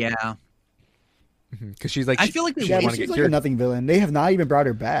sick. Yeah. because she's like, I feel like they she Yeah, want but to she's get like a cured. nothing villain. They have not even brought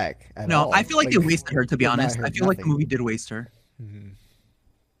her back. At No, all. I feel like they wasted her to be they've not honest. I heard feel like the nothing. movie did waste her. Mhm.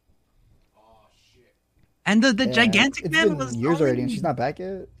 And the Yeah, gigantic it's man been was years already, and solid. she's not back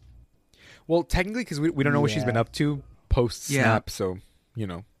yet. Well, technically, because we don't know what she's been Yeah. up to post Yeah. snap, so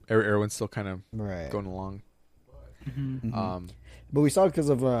everyone's still kind of Right. going along. Mhm. Mhm. But we saw because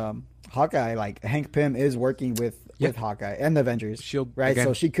of Hawkeye, like Hank Pym is working with Hawkeye and the Avengers, Shield, right? again.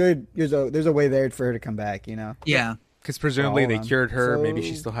 So she could. There's a way there for her to come back. Yeah. Because presumably All they of them. cured her. Maybe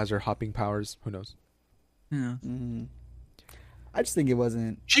she So- still has her hopping powers. Who knows? Yeah. hmm I just think it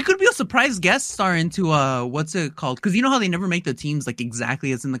wasn't. She could be a surprise guest star into what's it called? Because you know how they never make the teams like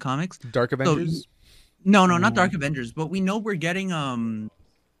exactly as in the comics. Dark Avengers. No, not Dark Avengers, but we know we're getting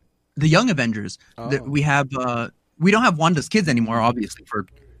the Young Avengers. Oh. We have we don't have Wanda's kids anymore, obviously for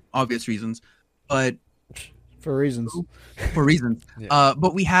obvious reasons, but For reasons. for reasons. Yeah.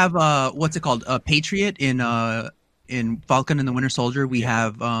 But we have what's it called? Patriot in Falcon and the Winter Soldier. We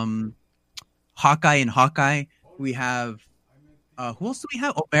have Hawkeye in Hawkeye. We have who else do we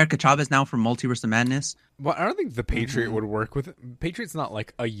have? Oh, America Chavez now from Multiverse of Madness. Well, I don't think the Patriot would work with. Patriot's not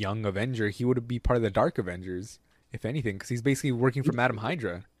like a young Avenger. He would be part of the Dark Avengers, if anything, because he's basically working for Madam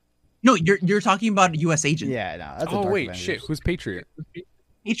Hydra. No, you're talking about U.S. Agent. Yeah, no. That's a Oh Dark wait, Avengers. shit. Who's Patriot?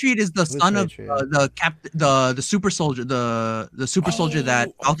 Patriot is the son of Patriot? the super soldier, the super soldier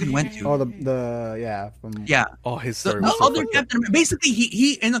that Falcon went to. Oh, the from Yeah, Oh, his the, story the was so other fucked up. Captain. Basically,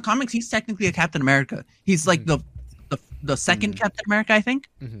 he in the comics he's technically a Captain America. He's like the second Captain America, I think.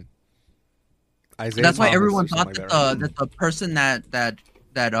 Isaiah That's why Thomas or everyone something thought like that right? that the person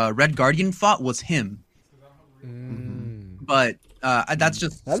that Red Guardian fought was him. But that's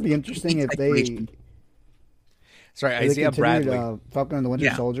just That'd be interesting if they speculation. Sorry, if they Isaiah continued, Bradley. Falcon and the Winter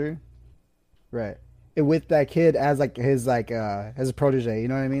Yeah. Soldier. Right. With that kid as his a protege, you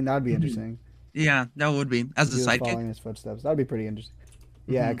know what I mean? That'd be interesting. Yeah, that would be as He a was sidekick. following his footsteps. That'd be pretty interesting.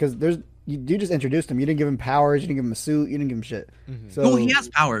 Yeah, because you just introduced him. You didn't give him powers. You didn't give him a suit. You didn't give him shit. So Well, he has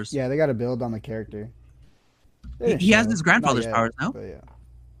powers. Yeah, they got to build on the character. They didn't He has show. his grandfather's Not yet, powers now. but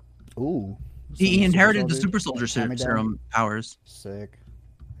yeah. Ooh. He Some inherited the soldier. super soldier Hand-me-down. serum powers. Sick.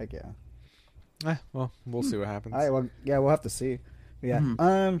 Heck yeah. Well, we'll see what happens. All right. Well, yeah, we'll have to see. Yeah.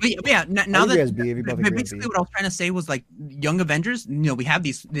 But yeah, now I'll give you that guys B if you both agree on basically B. what I was trying to say was like Young Avengers. We have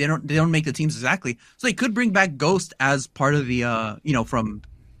these. They don't make the teams exactly, so they could bring back Ghost as part of the from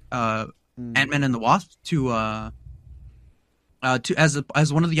Ant-Man and the Wasp to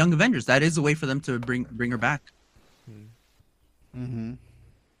as one of the Young Avengers. That is a way for them to bring her back. Mm-hmm.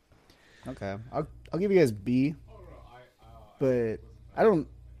 Okay. I'll give you guys B. But I don't.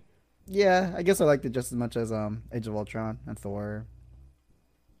 Yeah, I guess I liked it just as much as Age of Ultron and Thor.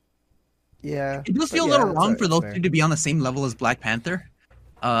 Yeah. It does but feel a yeah, little that's wrong fair, for those that's two to be on the same level as Black Panther.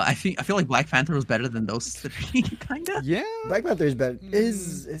 I feel like Black Panther was better than those three, kind of. Yeah. Black Panther is better.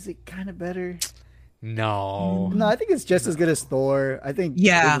 Is it kind of better? No. No, I think it's just as good as Thor. I think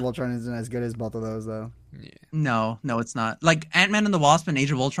Yeah. Age of Ultron isn't as good as both of those though. Yeah. No, it's not. Like Ant-Man and the Wasp and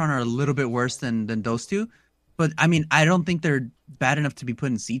Age of Ultron are a little bit worse than those two, but I mean, I don't think they're bad enough to be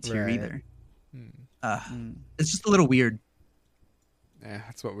put in C tier Right. either. It's just a little weird. Yeah,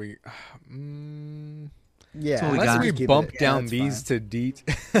 that's what we. Yeah, what we Unless got. we just keep bump it. down that's these fine. to D.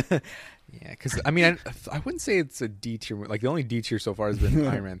 Yeah, because I mean, I wouldn't say it's a D tier. Like the only D tier so far has been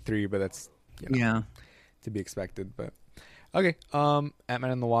Iron Man 3, but that's Yeah. to be expected. But okay,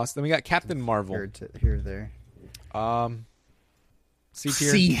 Ant-Man and the Wasp. Then we got Captain Marvel. Here, there. C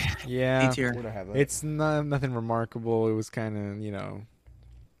tier. C. Yeah, C tier. Where'd I have it? it's nothing remarkable. It was kind of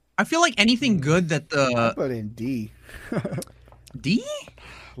I feel like anything good that I the put it in D. D.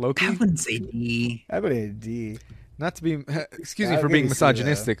 Loki. I wouldn't say D. I put it in D. Not to be, excuse me I'll for give being you C,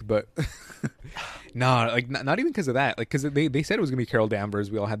 misogynistic, but no, like not even because of that. Like because they said it was gonna be Carol Danvers.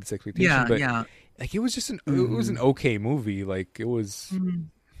 We all had this expectation. Yeah, but yeah. like it was just it was an okay movie. Like it was,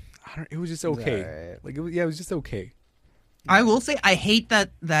 it was just okay. alright. Like it was just okay. I will say I hate that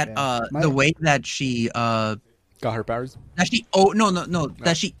Yeah. the way that she Got her powers. that she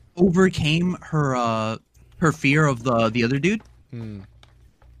that she overcame her fear of the other dude.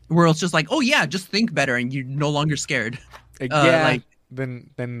 Where it's just like, oh yeah, just think better and you're no longer scared. Yeah. like- then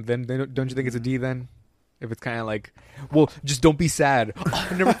don't you think it's a D then? If it's kind of like, well, just don't be sad. Oh,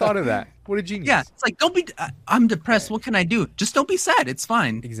 I never thought of that. What a genius. Yeah, it's like don't be. I'm depressed. What can I do? Just don't be sad. It's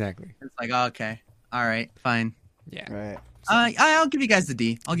fine. Exactly. It's like oh, okay, all right, fine. Yeah. Right. I'll give you guys the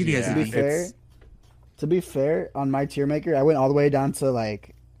D. I'll give you guys Yeah. the To D. be fair, on my tier maker, I went all the way down to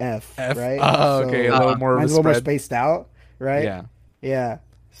like F. F? Right. Oh, okay, a little more of a mine's a little more spread. spaced out. Right. Yeah. Yeah.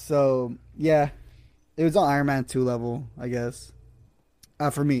 So yeah, it was on Iron Man 2 level, I guess.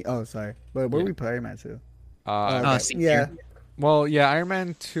 For me. Oh, sorry. But where Yeah. we put Iron Man 2? Okay. C Yeah. tier. Well, yeah, Iron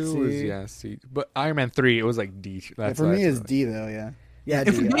Man 2 was C. C, but Iron Man 3 it was like D. That's For me, that's it's really- D though. Yeah. Yeah.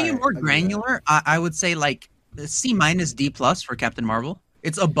 If D, we're doing it alright, more I'll give you that. granular, I would say like C minus D plus for Captain Marvel.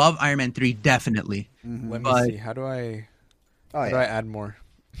 It's above Iron Man 3, definitely. Mm-hmm. Let me But- see. How do I Oh how do I yeah. add more?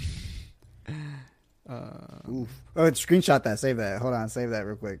 Oof. Oh, screenshot that. Save that. Hold on. Save that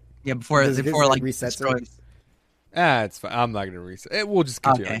real quick. Yeah, before Does it before just, like resets destroys. It's fine. I'm not gonna reset. We'll just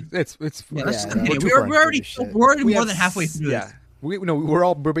continue. Okay. It's Yeah, fine. let's Yeah, just no, continue. too We're, far we're already into this shit. we're already We more have than halfway s- through yeah. this.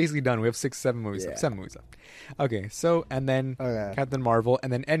 We're basically done. We have 7 movies Yeah. left. 7 movies left. Okay, so and then Okay. Captain Marvel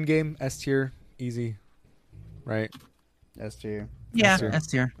and then Endgame S tier, easy, right? S tier. Yeah, tier. S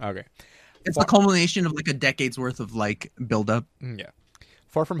tier. Okay, It's the culmination of like a decade's worth of like build up. yeah.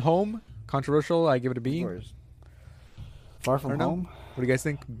 Far From Home, controversial. I give it a B. Of What course. Far I from don't know. home. do you guys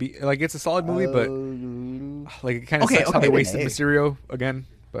think? B, like it's a solid movie, but like it kind of Okay, sucks how okay. they wasted Hey. Mysterio again.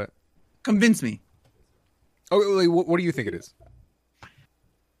 But Convince me. oh, like, what do you think it is?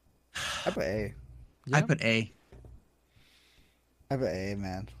 I put A. I Yeah? put A. I put A,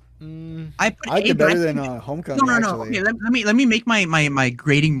 man. I put I like A, it but I better than think- Homecoming. No. Actually. Okay, let me make my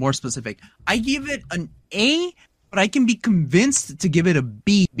grading more specific. I give it an A, but I can be convinced to give it a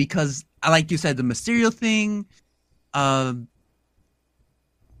B because, like you said, the Mysterio thing.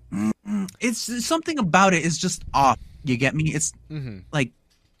 It's something about it is just off. You get me? It's like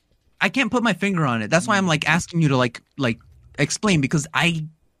I can't put my finger on it. That's why I'm like asking you to like explain because I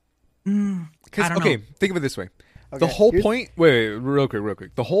don't Okay, know. think of it this way. The Okay, whole here's- point. Wait, real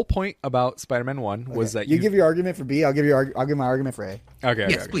quick. The whole point about Spider-Man 1 was that you give your argument for B. I'll give my argument for A. Okay.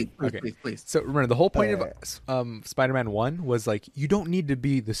 Yes, please, Okay. please. So remember, the whole point Alright. of Spider-Man 1 was like you don't need to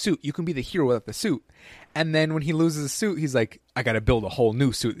be the suit. You can be the hero without the suit. And then when he loses the suit, he's like, I got to build a whole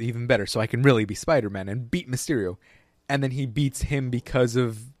new suit, even better, so I can really be Spider-Man and beat Mysterio. And then he beats him because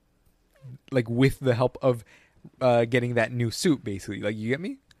of, like, with the help of getting that new suit, basically. Like, you get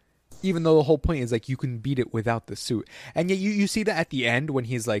me? Even though the whole point is like you can beat it without the suit, and yet you see that at the end when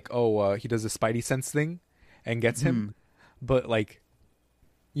he's like, he does a Spidey sense thing, and gets him, but like,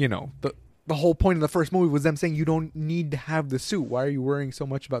 you know, the whole point of the first movie was them saying you don't need to have the suit. Why are you worrying so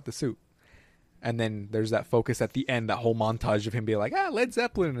much about the suit? And then there's that focus at the end, that whole montage of him being like, Led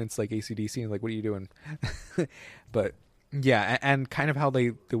Zeppelin, and it's like AC/DC, and like, what are you doing? But yeah, and kind of how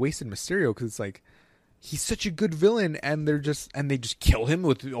they wasted Mysterio because it's like. He's such a good villain, and they just kill him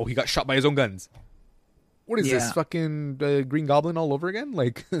with he got shot by his own guns. What is this Yeah. fucking Green Goblin all over again?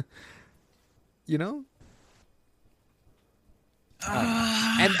 Like, you know.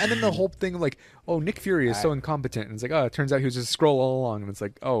 And then the whole thing of like, Nick Fury is so incompetent, and it's like, it turns out he was just a Skrull all along, and it's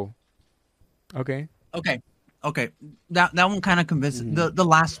like, okay, Okay. That one kind of convinces the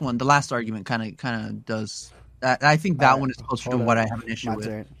last argument kind of does I think that Alright, one is closer to hold what up. I have an issue My with.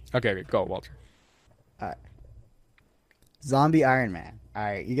 turn. Okay, go, Walter. Zombie Iron Man. All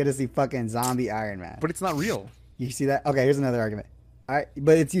right, you get to see fucking zombie Iron Man. But it's not real. You see that? Okay, here's another argument. All right,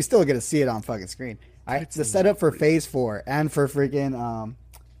 but it's you still get to see it on fucking screen. All right, It's the setup for Phase 4 and for freaking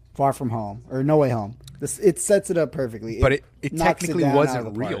Far From Home or No Way Home. It sets it up perfectly. But it knocks technically down out wasn't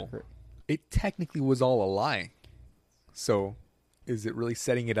of the real. park. It technically was all a lie. So, is it really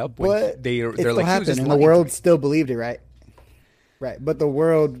setting it up when But they're it still like, he was happened, just and the lying to world me? still believed it, right? Right, but the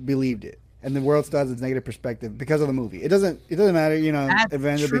world believed it, and the world still has its negative perspective because of the movie. It doesn't matter, you know, That's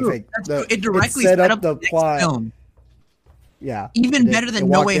events are being true. fake. That's true. It It directly set set up the next plot. film. Yeah, Even it better did. than It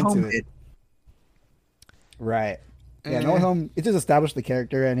No walked Way into Home it. did. Right. Yeah, No Way Home. It just established the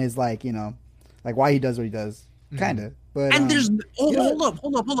character and his like, you know, like why he does what he does, kind of. But And there's yeah.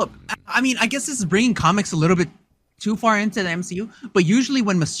 hold up. I mean, I guess this is bringing comics a little bit too far into the MCU, but usually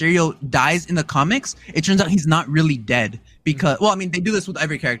when Mysterio dies in the comics, it turns out he's not really dead because, well, I mean, they do this with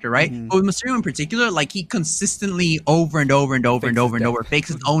every character, right? But with Mysterio in particular, like he consistently over and over and over and over and over fakes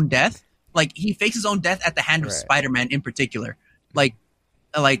his own death. Like he fakes his own death at the hand of Right. Spider-Man in particular. Like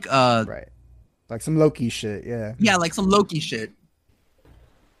Right. Like some Loki shit. Yeah. yeah, like some Loki shit.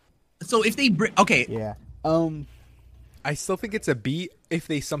 So if they okay, Yeah. I still think it's a B if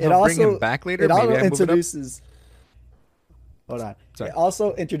they It somehow bring also him back later. It also Maybe I move it up. introduces. Hold on. Sorry. It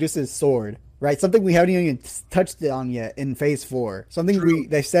also introduces Sword, right? Something we haven't even touched on yet in Phase 4. Something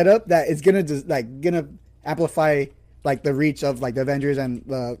they set up that is gonna just gonna amplify like the reach of like the Avengers and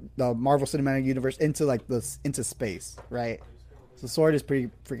the Marvel Cinematic Universe into space, right? So Sword is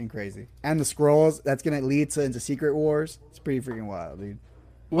pretty freaking crazy, and the Scrolls that's gonna lead into Secret Wars. It's pretty freaking wild, dude.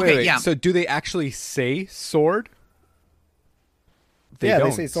 Wait, yeah. So do they actually say sword? They yeah, don't.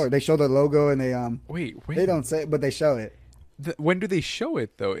 they say Sword. They show the logo and they Wait. They don't say it, but they show it. When do they show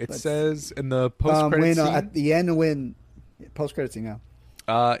it though? It Let's says in the post credit when scene. at the end when post credit scene,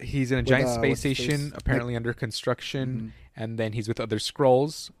 yeah. He's in a giant space what's his station, face? apparently under construction, and then he's with other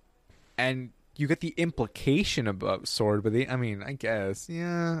Skrulls, and you get the implication about sword. But I guess,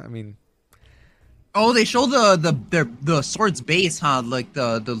 yeah. I mean, oh, they show the sword's base, huh? Like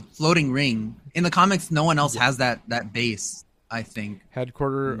the floating ring. In the comics, no one else has that base, I think.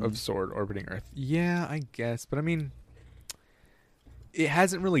 headquarter of sword orbiting Earth. Yeah, I guess, but I mean, it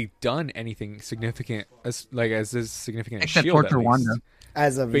hasn't really done anything significant as significant as Except Shield, torture at least. Wanda.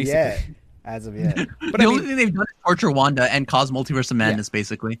 As of Basically. yet. As of yet. But The I only mean, thing they've done is torture Wanda and cause multiverse of madness,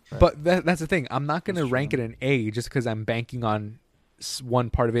 basically. but that's the thing. I'm not going to rank it an A just because I'm banking on one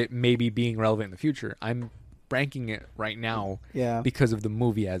part of it maybe being relevant in the future. I'm ranking it right now Yeah. because of the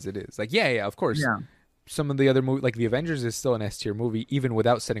movie as it is. Like, yeah, of course. Yeah. Some of the other movies, like The Avengers, is still an S tier movie, even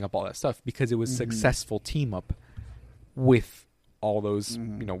without setting up all that stuff, because it was successful team up with all those,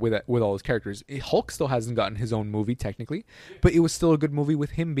 with all those characters. Hulk still hasn't gotten his own movie technically, but it was still a good movie with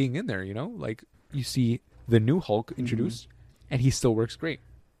him being in there. Like you see the new Hulk introduced, and he still works great.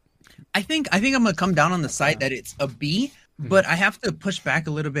 I think I'm gonna come down on the side that it's a B, but I have to push back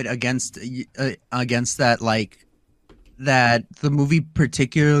a little bit against that, like that the movie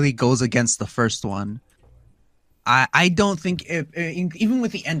particularly goes against the first one. I don't think even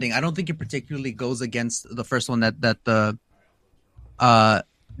with the ending, I don't think it particularly goes against the first one. That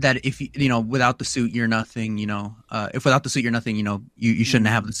if without the suit you're nothing. If without the suit you're nothing, you shouldn't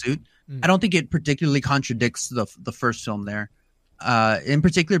have the suit. I don't think it particularly contradicts the first film there. In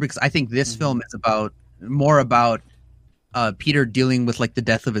particular, because I think this film is more about Peter dealing with like the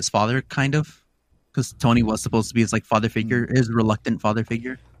death of his father, kind of, because Tony was supposed to be his like father figure, his reluctant father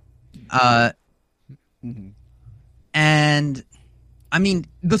figure. And I mean,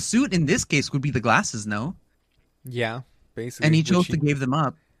 the suit in this case would be the glasses, no? Yeah, basically. And he chose to give them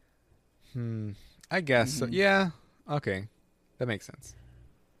up. I guess so. Yeah. Okay, that makes sense.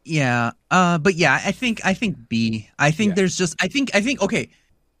 Yeah. But yeah, I think B. I think there's just I think okay.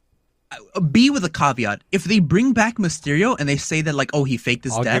 A B with a caveat. If they bring back Mysterio and they say that like, oh, he faked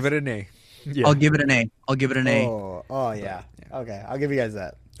his I'll death, give it an A. Yeah. I'll give it an A. I'll give it an A. Oh yeah. Okay, I'll give you guys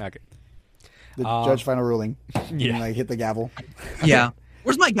that. Okay. The judge final ruling. Yeah. And, like hit the gavel. Yeah.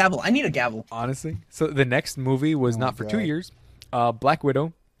 Where's my gavel? I need a gavel. Honestly, so the next movie was not for 2 God. years. Black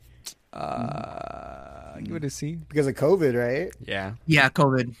Widow. Give it a C. Because of COVID, right? Yeah. Yeah,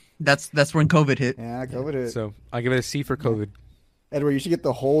 COVID. That's when COVID hit. Yeah, COVID hit. So I'll give it a C for COVID. Edward, you should get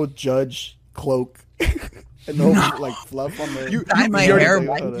the whole judge cloak and the whole like fluff on the. Dye my you already- hair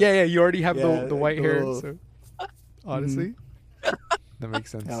like, white. Yeah, you already have Yeah, the white hair. cool. So honestly, that makes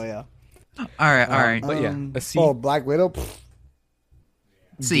sense. Hell yeah. All right. But yeah, a C. Oh, Black Widow. Pfft.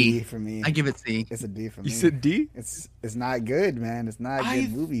 C. D for me. I give it C. It's a D for me. You said D? It's not good, man. It's not a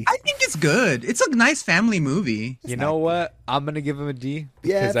good movie. I think it's good. It's a nice family movie. You know what? I'm gonna give him a D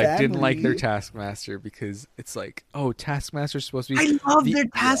because I didn't like their Taskmaster because it's like, oh, Taskmaster's supposed to be. I love their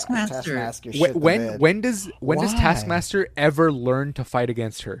Taskmaster. Taskmaster When does Taskmaster ever learn to fight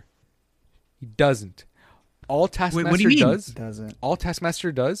against her? He doesn't. All Taskmaster what do you mean? Doesn't. All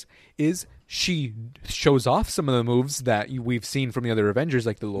Taskmaster does is she shows off some of the moves that we've seen from the other Avengers,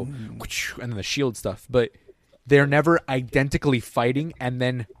 like the little and then the shield stuff, but they're never identically fighting, and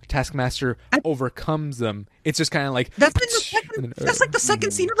then Taskmaster overcomes them. It's just kind of like that's in the second. That's like the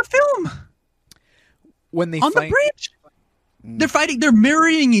second scene of the film. When they on the bridge, they're fighting. They're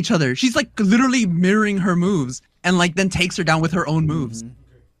mirroring each other. She's like literally mirroring her moves, and like then takes her down with her own moves.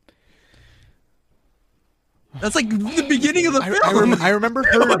 That's like the beginning of the film. I remember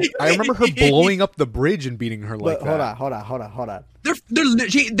her blowing up the bridge and beating her like that. Hold on.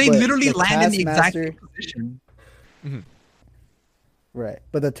 They literally land in the exact same position. Mm-hmm. Right,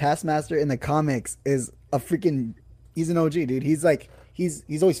 but the Taskmaster in the comics is a freaking. He's an OG, dude. He's like he's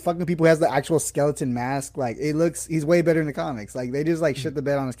always fucking people who has the actual skeleton mask. Like he's way better in the comics. Like they just like shit the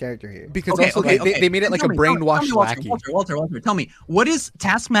bed on his character here. Because they made it like a brainwashed lackey. Walter, tell me, what is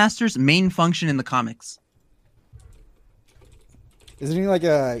Taskmaster's main function in the comics? Isn't he like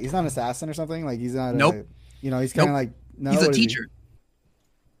he's not an assassin or something? Like he's not. Nope. He's kind of like. No, he's a teacher.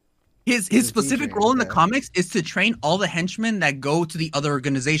 His specific role in the comics is to train all the henchmen that go to the other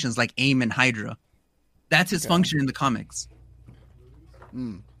organizations like AIM and Hydra. That's his function in the comics.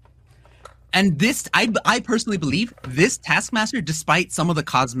 And this, I personally believe this Taskmaster, despite some of the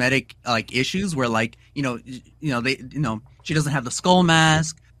cosmetic like issues where like she doesn't have the skull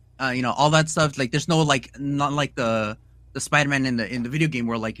mask, all that stuff. Like there's no like not like the Spider-Man in the video game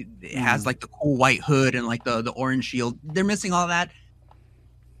where like it has like the cool white hood and like the orange shield. They're missing all that.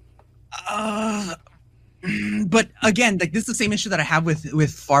 But again, like this is the same issue that I have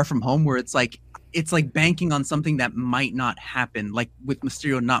with Far From Home, where it's like banking on something that might not happen, like with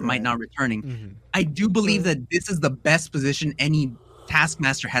Mysterio might not returning. Mm-hmm. I do believe that this is the best position any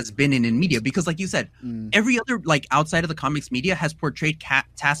Taskmaster has been in media, because like you said, every other like outside of the comics media has portrayed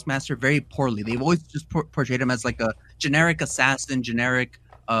Taskmaster very poorly. They've always just portrayed him as like a generic assassin, generic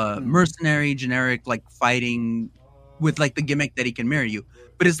mercenary, generic like fighting with like the gimmick that he can mirror you.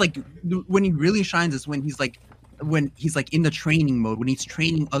 But it's like when he really shines is when he's like in the training mode, when he's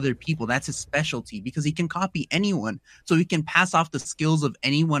training other people. That's his specialty, because he can copy anyone. So he can pass off the skills of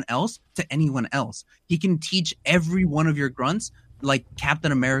anyone else to anyone else. He can teach every one of your grunts like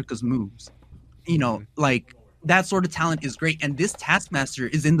Captain America's moves. Like that sort of talent is great. And this Taskmaster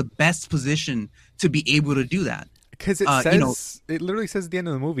is in the best position to be able to do that. Because it says, it literally says at the end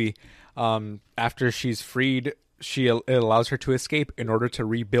of the movie, after she's freed, it allows her to escape in order to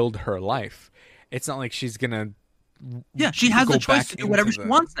rebuild her life. It's not like she's gonna. Yeah, she has the choice to do whatever she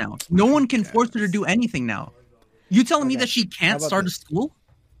wants now. No one can force her to do anything now. You telling me that she can't start a school?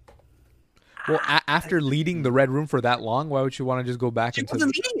 Well, after leading the Red Room for that long, why would you want to just go back? She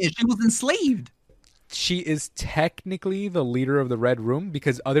wasn't leading it. She was enslaved. She is technically the leader of the Red Room,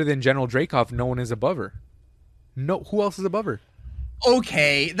 because other than General Dreykov, no one is above her. No, who else is above her?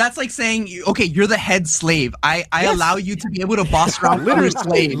 Okay, that's like saying, okay, you're the head slave. I allow you to be able to boss around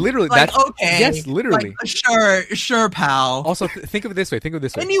slave. Literally, like, that's okay. Yes, literally. Like, sure, pal. Also, think of it this way.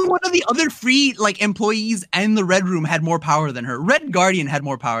 Any one of the other free like employees in the Red Room had more power than her. Red Guardian had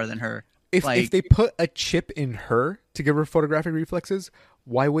more power than her. If they put a chip in her to give her photographic reflexes,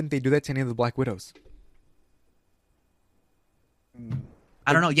 why wouldn't they do that to any of the Black Widows?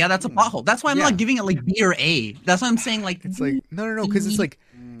 I don't know. Yeah, that's a pothole. That's why I'm not giving it like B or A. That's why I'm saying like it's like no, because it's like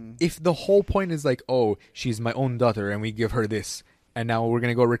if the whole point is like, oh, she's my own daughter and we give her this, and now we're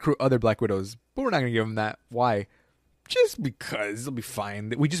gonna go recruit other Black Widows, but we're not gonna give them that. Why? Just because they'll be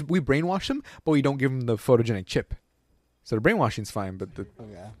fine. We brainwash them, but we don't give them the photogenic chip. So the brainwashing's fine, but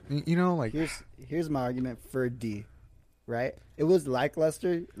like here's my argument for D, right? It was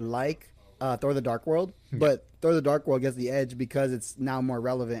lackluster, like Thor: The Dark World, but Thor: The Dark World gets the edge because it's now more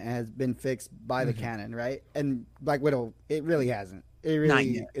relevant and has been fixed by the canon, right? And Black Widow, it really hasn't. It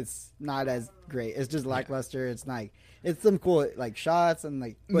really, it's not as great. It's just lackluster. It's like it's some cool like shots and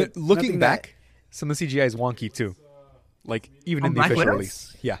like. Looking back, some of the CGI is wonky too. Like even in the official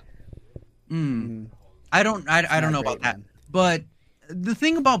release, yeah. I don't know about that. But the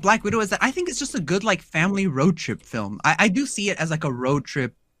thing about Black Widow is that I think it's just a good like family road trip film. I do see it as like a road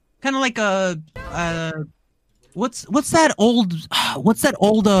trip, kind of like a what's that old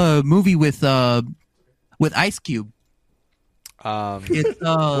movie with Ice Cube? It's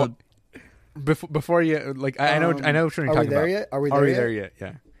before you like, I know which one you're Are we talking there about. yet? Are we Are we there there yet?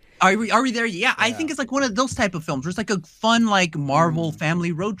 yet? Yeah. Are we there? Yeah, I think it's like one of those type of films where it's like a fun like Marvel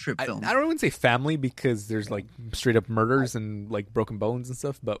family road trip film. I don't even say family because there's like straight up murders and like broken bones and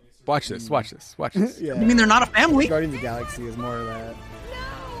stuff. But watch this. Watch this. Yeah. I mean, they're not a family. Guardians of the Galaxy is more of that.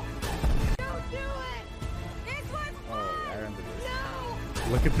 Don't do it! This one's Oh, yeah, I remember this.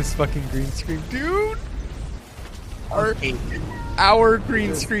 Look at this fucking green screen, dude. Okay, Our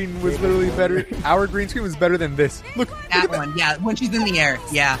green screen was literally better. Our green screen was better than this. Look, that one. Yeah, when she's in the air.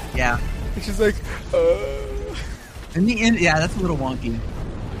 Yeah. and she's like, In the end, yeah, that's a little wonky.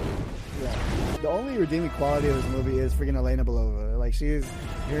 Yeah. The only redeeming quality of this movie is freaking Elena Belova. Like,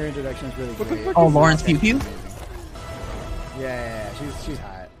 her introduction is really great. Oh, Lawrence Pugh Pugh. Yeah, she's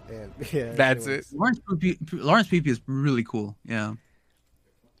hot. Yeah, That's she it. was. Lawrence Pugh Pugh is really cool. Yeah.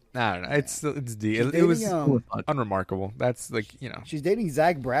 I don't know. It's D. She's It was dating, unremarkable. That's like She's dating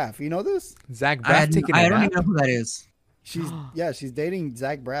Zach Braff. You know this? Zach I Braff taking don't a even nap. know who that is. She's dating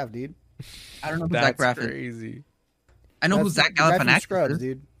Zach Braff, dude. I don't know who That's Zach Braff is. crazy. I know who That's Zach the guy from Galifianakis Scrubs, is.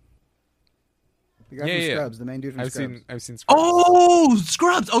 dude. The guy Yeah, from yeah. Scrubs, the main dude from I've Scrubs. seen. Scrubs. Oh,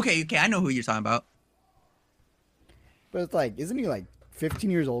 Scrubs. Okay, I know who you're talking about. But it's like, isn't he like 15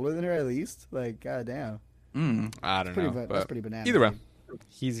 years older than her at least? Like, goddamn. I don't know. That's But pretty bananas. either way, dude.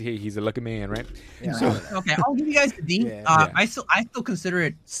 he's a lucky man, right? Yeah, So- I know that. Okay, I'll give you guys the D. Yeah. Yeah. I still consider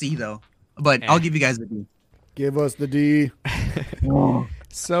it C though, but I'll give you guys the D. Give us the D.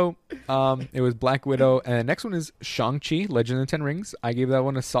 So, it was Black Widow, and the next one is Shang-Chi, Legend of the Ten Rings. I gave that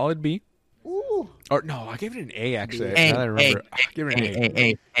one a solid B. Ooh. Or no, I gave it an A actually. A, Now that I remember, I gave it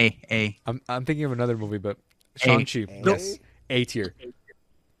an A. A. I'm thinking of another movie, but Shang-Chi, A. yes, A tier.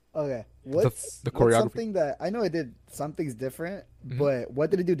 Okay. What's choreography. something that I know it did some things different, Mm-hmm. but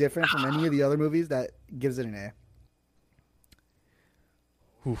what did it do different from any of the other movies that gives it an A?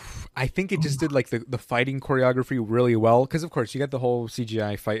 Oof. I think it just did like the fighting choreography really well because of course you got the whole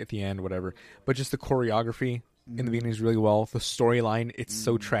CGI fight at the end, whatever. But just the choreography in the beginning is really well. The storyline, it's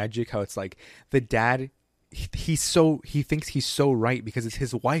so tragic how it's like the dad. He thinks he's so right because it's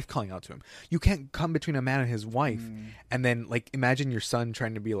his wife calling out to him. You can't come between a man and his wife. And then like imagine your son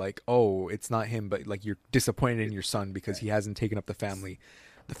trying to be like, oh, it's not him, but like you're disappointed in your son because he hasn't taken up the family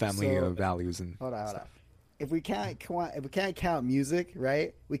So- values and Hold on. If we can't count music,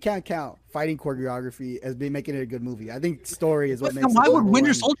 right? We can't count fighting choreography as being making it a good movie. I think story is what But makes. then why it would number Winter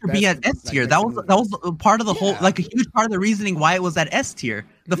one Soldier best, be at S like, tier? best That was movie. that was part of the whole, Yeah. like a huge part of the reasoning why it was at S tier.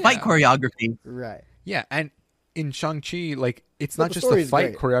 The fight choreography. Right. yeah. And in Shang-Chi, like it's But not the just story the is fight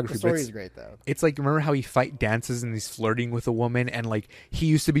great. choreography, The but story it's, is great though. it's like remember how he fight dances and he's flirting with a woman and like he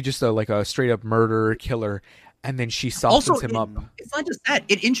used to be just a straight up murderer killer and then she softens Also, him up. it's not just that;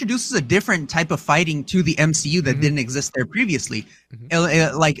 it introduces a different type of fighting to the MCU that didn't exist there previously.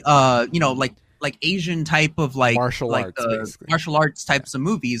 Like like Asian type of like Martial arts, basically. martial arts types of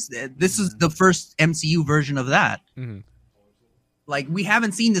movies. This is the first MCU version of that. Mhm. Like we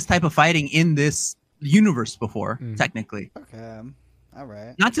haven't seen this type of fighting in this universe before, technically. Okay. All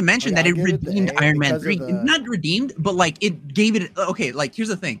right. Not to mention Okay, that I'll it give it the redeemed A Iron Man because 3. of the- Not redeemed, but like it gave it. Okay, like here's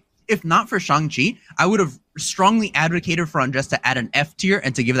the thing. If not for Shang-Chi, I would have strongly advocated for Andres to add an F tier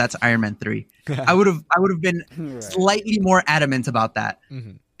and to give that to Iron Man 3. I would have been Right. slightly more adamant about that.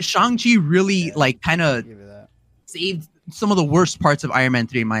 Mhm. Shang-Chi really like kind of Give it that. saved some of the worst parts of Iron Man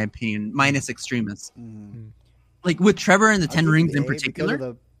 3 in my opinion, minus Extremis. Mhm. Like with Trevor and the I'll Ten give it Rings the in A because particular. of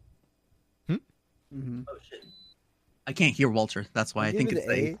the- Hmm? Mhm. I can't hear Walter. That's why I I'll think give it's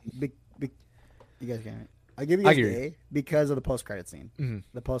it the A. You guys can't. I'll give you I guys hear the A because of the post-credit scene. Mhm.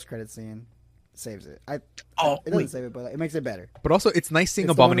 The post-credit scene saves it. Oh, It doesn't wait. save it, but it makes it better. But also, it's nice seeing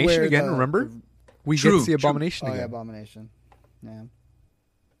It's the one Abomination where again. the- Remember, we get True, to see true. Abomination Oh yeah, again. Abomination. Yeah.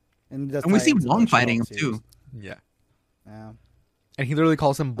 And, And we see Wong fighting him too. Yeah, Yeah. and he literally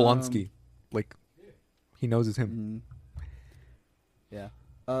calls him Blonsky, like he knows it's him. Yeah.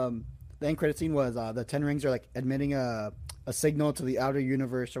 The end credit scene was the Ten Rings are like admitting a signal to the outer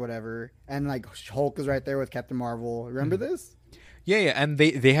universe or whatever, and like Hulk is right there with Captain Marvel. Remember this? Yeah, and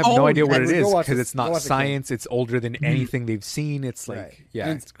they have Oh, no idea what yeah, it go is watch because this. it's Go not watch the science. It's older than anything they've seen. It's like Right. yeah,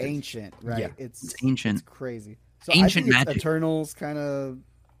 And it's crazy. ancient, right? Yeah. It's ancient. It's crazy. So Ancient I think magic. it's Eternals kind of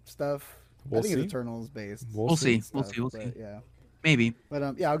stuff. We'll I think see. it's Eternals based. We'll see. stuff, We'll but see. Yeah. Maybe.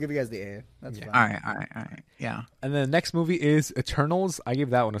 But yeah, I'll give you guys the A. That's Yeah. fine. All right. Yeah. And then the next movie is Eternals. I give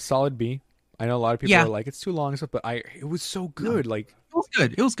that one a solid B. I know a lot of people Yeah. are like it's too long and stuff, but it was so good. Like It was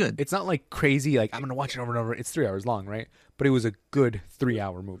good. It was good. it's not like crazy. Like I'm gonna watch it over and over. It's 3 hours long, right? But it was a good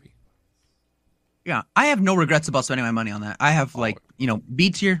 3-hour movie. Yeah, I have no regrets about spending my money on that. I have like,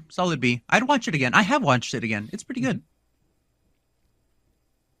 B tier, solid B. I'd watch it again. I have watched it again. It's pretty good.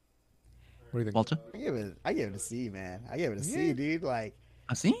 What do you think? Walter? I give it a C, man. I give it a C, dude. Like,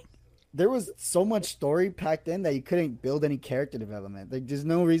 I see. there was so much story packed in that you couldn't build any character development. Like, there's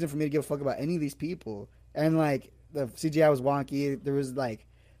no reason for me to give a fuck about any of these people. And like, the CGI was wonky. There's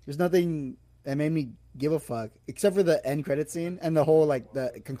nothing that made me give a fuck except for the end credit scene, and the whole like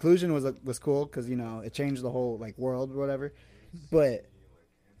the conclusion was cool because it changed the whole like world or whatever. But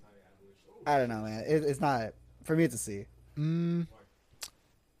I don't know, man. It's not for me. It's a C.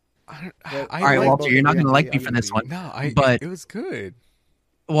 All right, Walter, you're not gonna like me for this one. But it was good.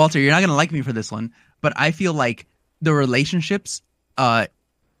 Walter, you're not gonna like me for this one. But I feel like the relationships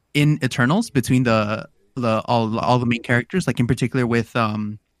in Eternals between all the main characters, like in particular with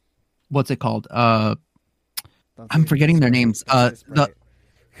what's it called? I'm forgetting their names. No,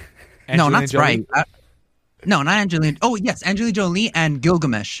 not Sprite. No, not Angelina. Oh yes, Angelina Jolie and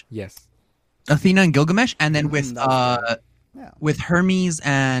Gilgamesh. Yes. Athena and Gilgamesh, and then with Yeah. with Hermes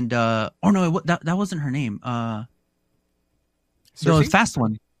and that wasn't her name. The Cersei? fast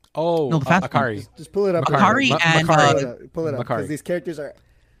one. Oh, No, the fast one. Akari. Just pull it up. Makari and pull it up Makari. because these characters are.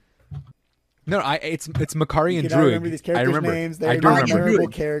 No, it's Makari and You cannot remember Druid. these I characters' remember. names. I They're do not remember. memorable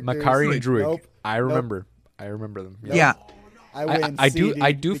characters. Makari and Druid. Nope. I remember. I remember them. Yeah. I win I C, do- dude,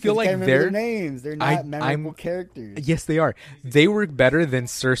 I do feel because like I can't remember they're- their names. They're not memorable characters. Yes, they are. They were better than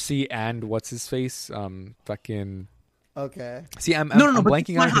Cersei and what's his face? Fucking. Okay. See, I'm No, but blanking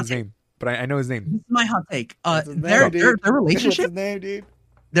it's my on hot his take. name, but I know his name. This is my hot take. What's his Their name, dude? What's relationship, his name, dude?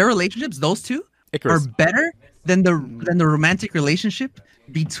 their relationships, those two Icarus. are better than the romantic relationship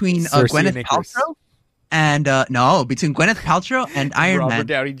between Cersei and Gwyneth Icarus. Paltrow and between Gwyneth Paltrow and Iron Robert Man.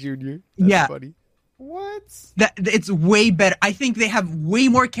 Downey Jr. That's Yeah. funny. What? That it's way better. I think they have way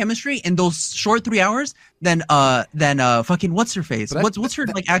more chemistry in those short 3 hours than fucking what's her face? But What's her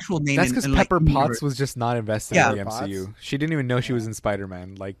like actual name? That's in- because in, like, Pepper universe? Potts was just not invested Yeah. in the MCU. She didn't even know she was in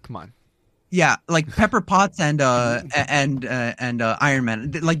Spider-Man. Like, come on. Yeah, like Pepper Potts and Iron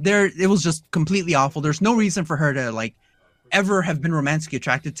Man. Like it was just completely awful. There's no reason for her to like ever have been romantically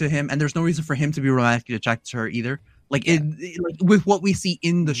attracted to him, and there's no reason for him to be romantically attracted to her either. Like like with what we see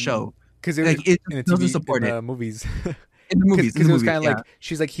in the show, Because it, like it in the doesn't TV, support in it the movies. in the movies. Because in it the was movies, kind of yeah. like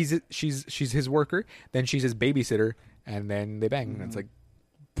she's like she's his worker, then she's his babysitter, and then they bang. And it's like,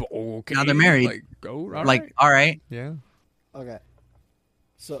 okay, Now they're married. Like, go, all like right. all right. Yeah. Okay.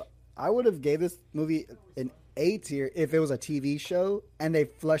 So I would have gave this movie an A tier if it was a TV show and they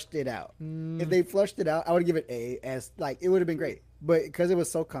flushed it out. If they flushed it out, I would give it A as like it would have been great. But because it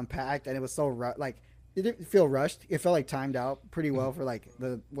was so compact and it was so like it didn't feel rushed. It felt like timed out pretty well for like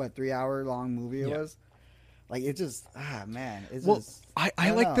the 3 hour long movie it Yeah. was. Like it just man, it's Well, just I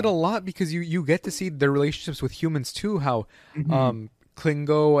don't liked it a know. lot because you get to see their relationships with humans too. How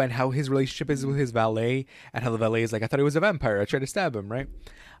Klingo and how his relationship is with his valet, and how the valet is like, I thought he was a vampire. I tried to stab him, right?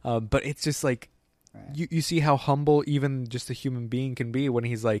 But it's just like you see how humble even just a human being can be when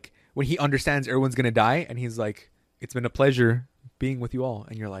he's like when he understands everyone's gonna die, and he's like, it's been a pleasure being with you all,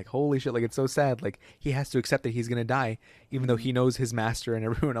 and you're like, holy shit, like it's so sad. Like he has to accept that he's gonna die, even though he knows his master and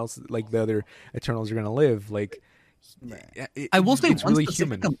everyone else, like the other Eternals, are gonna live. Like I will say it's one really specific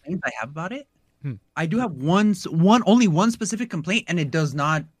human. complaint I have about it. I do have only one specific complaint, and it does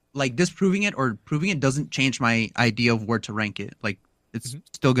not like disproving it or proving it doesn't change my idea of where to rank it. Like it's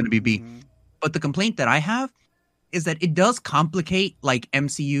still going to be B. But the complaint that I have is that it does complicate like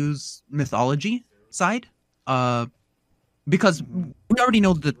MCU's mythology side. Because we already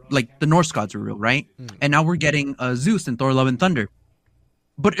know that like the Norse gods are real, right? And now we're getting Zeus and Thor: Love and Thunder.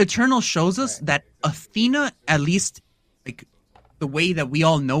 But Eternal shows us that Athena, at least like the way that we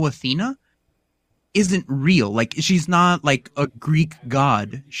all know Athena, isn't real. Like she's not like a Greek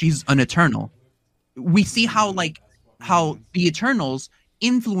god. She's an Eternal. We see how the Eternals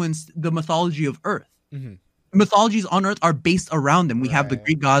influenced the mythology of Earth. Mythologies on Earth are based around them. We have the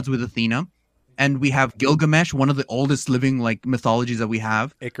Greek gods with Athena, and we have Gilgamesh, one of the oldest living like mythologies that we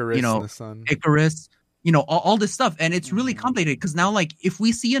have. Icarus you know, and the sun. Icarus, all this stuff, and it's really complicated because now like if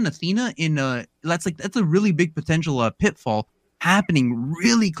we see an Athena in that's a really big potential pitfall happening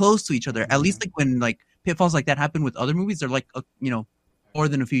really close to each other. At least like when like pitfalls like that happen with other movies, they're like more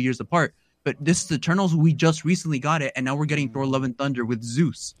than a few years apart. But this is Eternals. We just recently got it, and now we're getting Thor: Love and Thunder with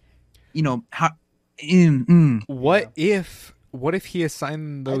Zeus. What if he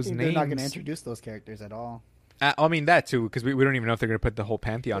assigned I those think names? they're not going to introduce those characters at all. I mean that too, because we don't even know if they're going to put the whole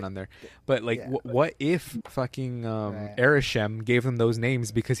pantheon on there. But like, Yeah. what if fucking Arishem gave them those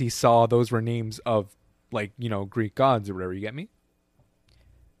names because he saw those were names of like Greek gods or whatever? You get me?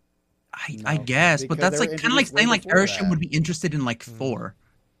 I guess, but because that's they were like kind of like introduced saying way like before Arishem that. would be interested in like Thor.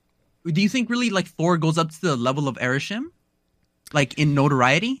 Do you think really like Thor goes up to the level of Arishem, like in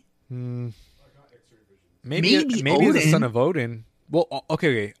notoriety? Maybe Maybe maybe the son Odin. of Odin. Well,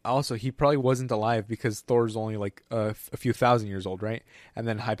 okay. Also, he probably wasn't alive because Thor's only like a few thousand years old, right? And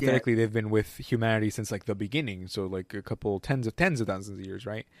then hypothetically, they've been with humanity since like the beginning, so like a couple tens of thousands of years,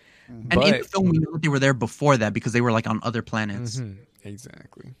 right? And in the film, we know that they were there before that because they were like on other planets.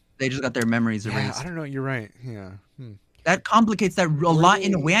 Exactly. They just got their memories Yeah, erased. I don't know. You're right. Yeah. That complicates that a lot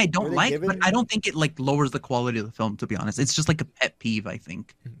in a way I were don't they like, given- but I don't think it like lowers the quality of the film. To be honest, it's just like a pet peeve. I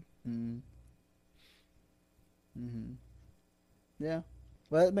think. Yeah.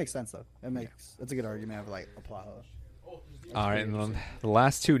 Well, it makes sense though. It's a good argument of like a plot hole. All right, and then the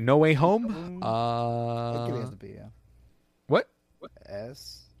last two, No Way Home. It could be S to B, yeah. What?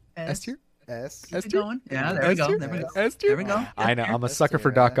 S S tier? S. Keep it going. Yeah, there we go. There we go. S tier. There we go. I know. I'm a S sucker for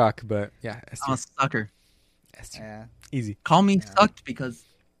tier, Doc yeah. Ock, but yeah, S I'm a tier. sucker. S tier. Yeah. Easy. Call me sucked because,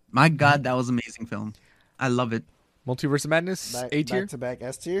 my God, that was an amazing film. I love it. Multiverse of Madness. A tier. Back to back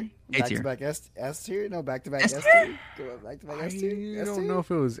S tier. A Back tier. to back S tier. No, back to back S S tier? tier. Go back to back I S tier. don't know if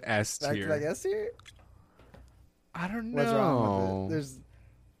it was S Back to back tier. S tier. I don't What's wrong know. with it?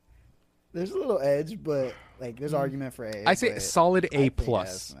 There's a little edge, but like there's argument for A. I say but solid I A think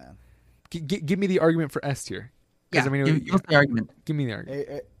plus. S, man. Give me the argument for S tier. 'Cause, Yeah, I mean, give the argument. give me the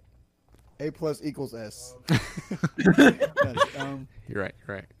argument. A plus equals S. You're right. You're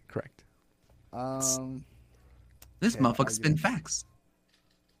right. Correct. This Okay, motherfucker spin argument. facts.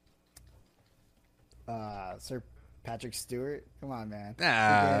 Sir Patrick Stewart. Come on,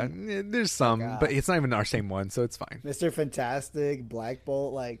 man. There's some, God. but it's not even our same one, so it's fine. Mr. Fantastic, Black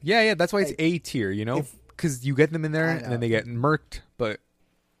Bolt, like Yeah. That's why it's Like, A tier. You know, if- because you get them in there I and then know. they get murked, but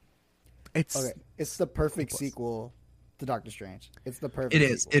it's okay, it's the perfect sequel to Doctor Strange. It's the perfect. It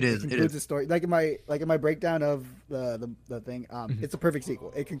is, sequel. it is, it concludes is. the story. Like in my breakdown of the thing. Mm-hmm. It's a perfect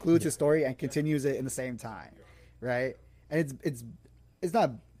sequel. It concludes the story and continues it in the same time, right? And it's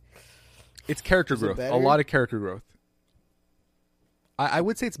not. It's character Is it growth. A better? lot of character growth. I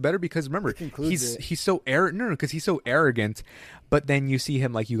would say it's better because remember It concludes it. he's so arrogant. No, because he's so arrogant. But then you see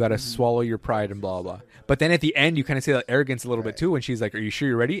him like you got to swallow your pride and blah blah. But then at the end you kind of see that arrogance a little bit too. And she's like, "Are you sure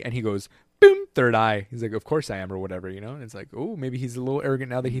you're ready?" And he goes, "Boom, third eye." He's like, "Of course I am," or whatever, you know. And it's like, oh, maybe he's a little arrogant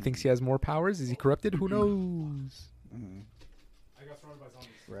now that he thinks he has more powers. Is he corrupted? Who knows?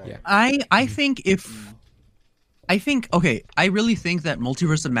 Right. Yeah. I think okay, I really think that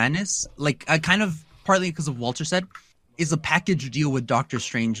Multiverse of Madness, like I kind of partly because of Walter said, is a package deal with Doctor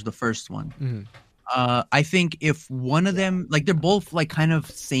Strange, the first one. I think if one of them, like they're both like kind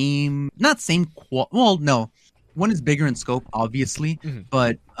of not same well, no, one is bigger in scope, obviously,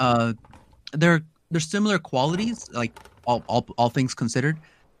 but they're similar qualities, like all things considered.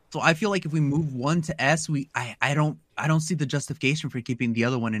 So I feel like if we move one to S, I don't see the justification for keeping the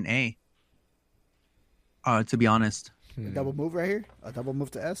other one in A. To be honest. A double move right here. A double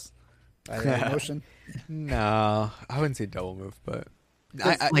move to S. Motion. No, I wouldn't say double move, but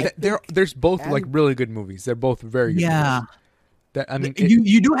like- there's both And- like really good movies. They're both very good. Yeah. movies. I mean,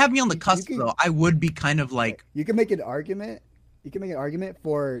 You do have me on the cusp can- though. I would be kind of like You can make an argument. You can make an argument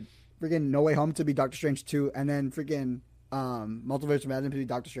for freaking No Way Home to be Doctor Strange 2, and then freaking Multiverse of Madness to be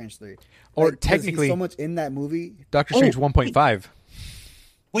Doctor Strange 3. Or 'cause he's technically- so much in that movie. Doctor Strange 1.5.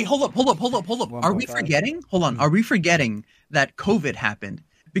 wait, hold up. Are we 1.5. forgetting? Hold on. Are we forgetting that COVID happened?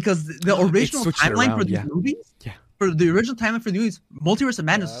 Because the It original switched it timeline for around, these yeah. movies, Yeah. for the original timeline for the movies, Multiverse of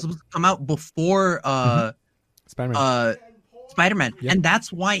Madness was supposed to come out before Spider-Man. Spider-Man. Yeah. And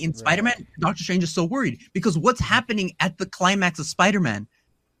that's why in Spider-Man, Doctor Strange is so worried. Because what's happening at the climax of Spider-Man?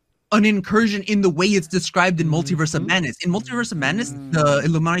 An incursion in the way it's described in Multiverse of Madness. In Multiverse of Madness, the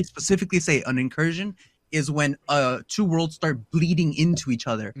Illuminati specifically say an incursion is when two worlds start bleeding into each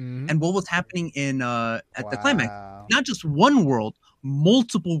other. And what was happening in at the climax? Wow. Not just one world,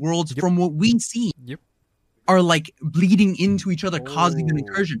 multiple worlds from what we see Yep. are like bleeding into each other, causing an Oh.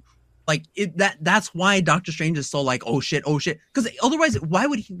 incursion. Like that's why Doctor Strange is so like, oh shit. Because otherwise, why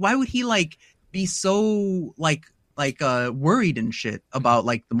would he like be so like worried and shit about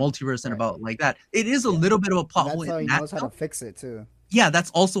like the multiverse and about like that? It is a little bit of a plot And hole that's how in he that knows how to film. fix it too. Yeah,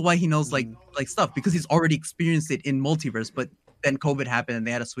 that's also why he knows like stuff, because he's already experienced it in multiverse. But then COVID happened and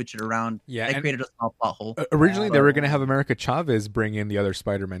they had to switch it around. Yeah, They and- created a small plot hole. Originally, they were going to have America Chavez bring in the other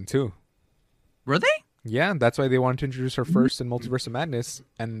Spider-Man too. Were they? Yeah, that's why they wanted to introduce her first in Multiverse of Madness,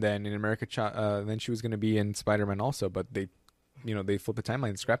 and then in America, then she was going to be in Spider-Man also. But they flipped the timeline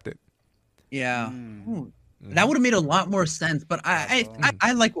and scrapped it. Yeah. Hmm. Ooh. That would have made a lot more sense. But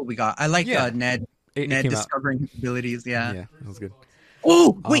I like what we got. I like Yeah. Ned It Ned came out. discovering his abilities. Yeah. Yeah, that was good.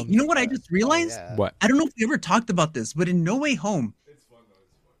 Oh wait, you know what I just realized? Yeah. What? I don't know if we ever talked about this, but in No Way Home,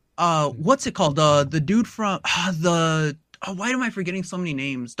 what's it called? The dude from Oh, why am I forgetting so many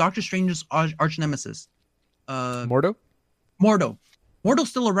names? Doctor Strange's arch nemesis. Mordo? Mordo. Mordo's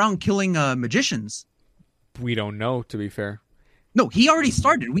still around killing magicians. We don't know, to be fair. No, he already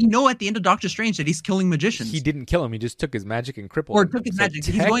started. We know at the end of Doctor Strange that he's killing magicians. He didn't kill him. He just took his magic and crippled or him. took his So magic.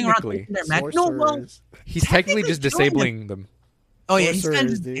 He's going around technically, taking their magic. No, well, Sorcerers. he's technically just technically killing disabling them. oh yeah, he's kind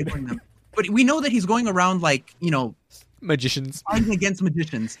Sorcerers, of dude. disabling them. But we know that he's going around like Magicians. fighting against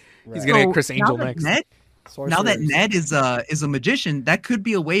magicians. He's Right. gonna So get Chris Angel now that next. Now that Sorcerers. Ned is a magician, that could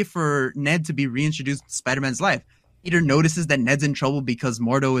be a way for Ned to be reintroduced to Spider-Man's life. Peter notices that Ned's in trouble because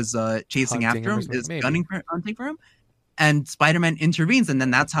Mordo is chasing Hunting after him or him, something, is maybe. hunting for him, and Spider-Man intervenes, and then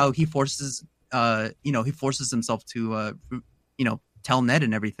that's how he forces he forces himself to tell Ned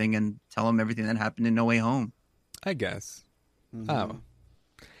and everything, and tell him everything that happened in No Way Home. I guess. Mhm.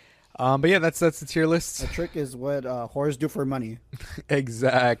 Oh. But yeah, that's the tier list. A trick is what whores do for money.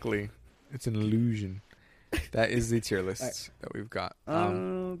 Exactly. It's an illusion. That is the tier list Alright. that we've got.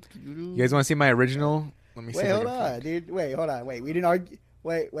 You You guys want to see my original? Let me see. Wait, if I hold can find- on, dude. Wait, hold on. Wait, we didn't argue.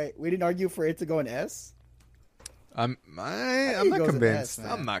 Wait. We didn't argue for it to go in S. I'm think not it goes in convinced. S,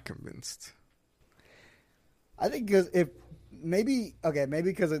 man. I'm not convinced. I think because maybe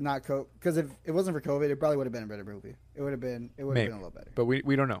because it's not because if it wasn't for COVID, it probably would have been a better movie. It would have been a little better. But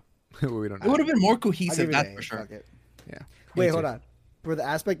we don't know. We don't It know. would have been more I'll give cohesive, it that's an A, for sure. fuck it. Yeah. Wait, Me hold too. on. For the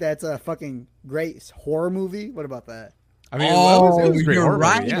aspect that it's a fucking great horror movie, what about that? I mean, Oh, it was a great you're horror movie,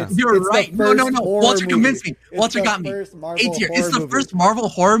 right. yeah. You're It's the right. No. first horror Walter movie. convinced me. It's Walter the got me. first Marvel A tier. horror It's the movie. first Marvel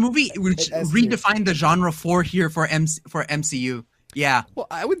horror movie, which It's S tier. redefined the genre for MCU. Yeah. Well,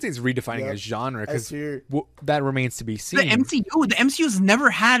 I wouldn't say it's redefining Yep. a genre S because tier. that remains to be The seen. MCU's never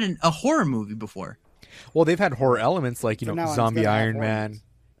had a horror movie before. Well, they've had horror elements like From now on, it's Zombie gonna have Iron horror Man, movies.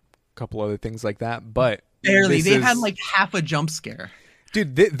 a couple other things like that. But Barely. this They is- had like half a jump scare.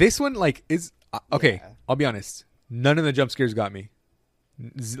 dude, this one like is okay. Yeah. I'll be honest. None of the jump scares got me.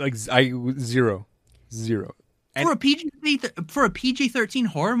 Zero. And- For a PG-13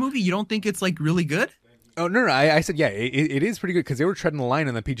 horror movie, you don't think it's like really good? Oh no! I said yeah, it is pretty good because they were treading the line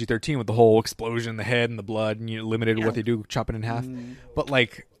in the PG-13 with the whole explosion, in the head, and the blood, and you limited Yeah. what they do, chop it in half. But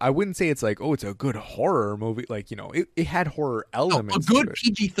like, I wouldn't say it's like, oh, it's a good horror movie. Like, it had horror No, elements. a good to it.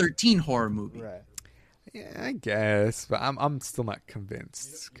 PG-13 horror movie. Right. Yeah, I guess, but I'm still not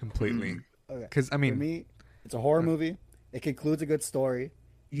convinced completely. Okay. Because I For mean, me, it's a horror movie. It concludes a good story.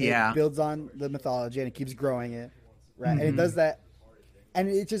 Yeah. It builds on the mythology and it keeps growing it. Right. Mm-hmm. And it does that. And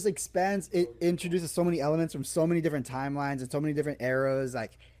it just expands. It introduces so many elements from so many different timelines and so many different eras.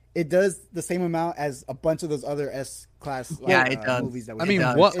 Like it does the same amount as a bunch of those other S class Yeah, it does. movies that we I mean,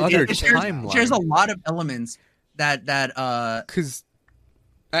 have. what other It shares, timeline? shares a lot of elements that because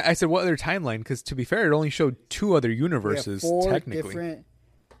I said what other timeline? Because to be fair, it only showed two other we have universes four technically. different.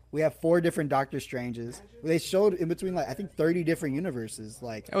 We have 4 different Doctor Stranges. They showed in between like I think 30 different universes.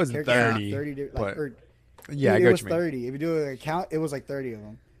 Like That wasn't characters- 30, 30 like, but- or, Yeah, I it got was you. Mean. 30. If you do a count, it was like 30 of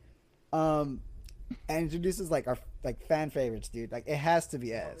them. And introduces like our like fan favorites, dude. Like it has to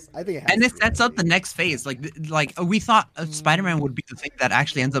be S. I think it has. and to it be sets S, up the dude. next phase. Like we thought Spider-Man would be the thing that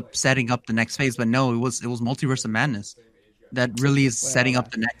actually ends up setting up the next phase, but no, it was Multiverse of Madness that really is setting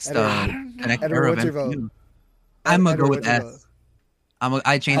up the next Edward, era of what's your MCU. vote? I'm gonna Edward, go with what's your S. vote?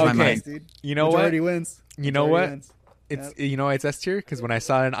 I changed my Okay. mind. Dude. You know what? Majority wins. You know Majority what? wins. It's it's S tier because when I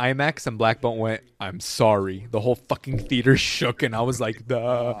saw it in IMAX and Black Bolt went, I'm sorry. The whole fucking theater shook and I was like,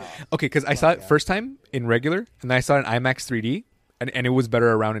 the okay, because I saw it first time in regular and then I saw it in IMAX 3D and it was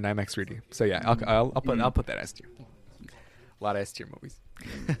better around in IMAX 3D. So yeah, I'll put that S tier. A lot of S tier movies.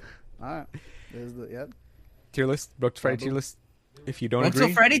 All right. There's the yep. Tier list, Broke to Friday tier list. If you don't What's agree,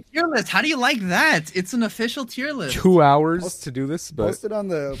 the Friday tier list? How do you like that? It's an official tier list. 2 hours to do this, but Post it on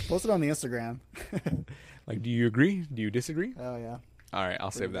the Instagram. like, do you agree? Do you disagree? Oh yeah. All right,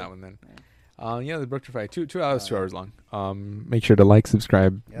 I'll save that one then. Yeah, the Brook to Friday, two hours, 2 hours long. Make sure to like,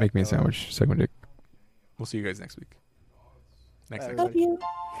 subscribe, Yeah, make me a go on. sandwich, segment dick. We'll see you guys next week. Next Bye, week.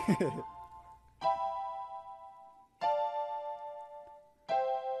 everybody.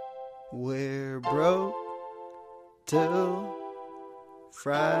 We're broke till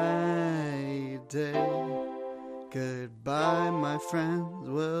Friday. Goodbye, my friends.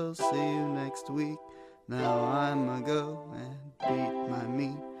 We'll see you next week. Now I'ma go and beat my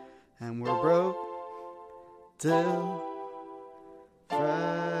meat. And we're broke till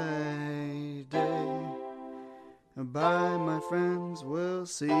Friday. Goodbye, my friends. We'll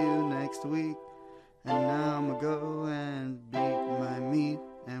see you next week. And now I'ma go and beat my meat.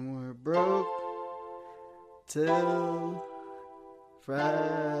 And we're broke till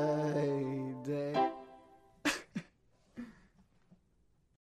Friday.